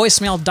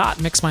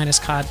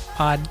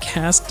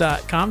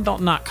voicemail.mix-podcast.com.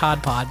 Don't not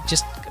cod pod,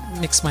 just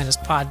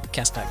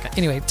mix-podcast.com.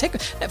 Anyway,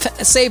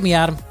 save me,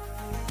 Adam.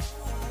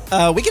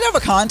 We could have a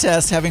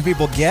contest having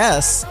people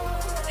guess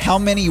how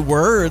many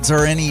words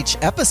are in each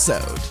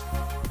episode.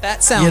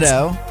 That sounds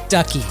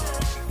ducky.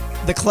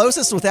 The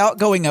closest without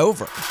going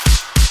over.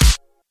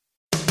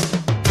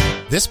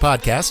 This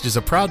podcast is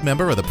a proud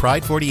member of the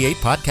Pride 48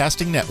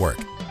 Podcasting Network.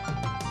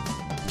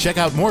 Check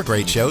out more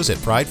great shows at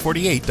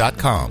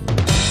pride48.com.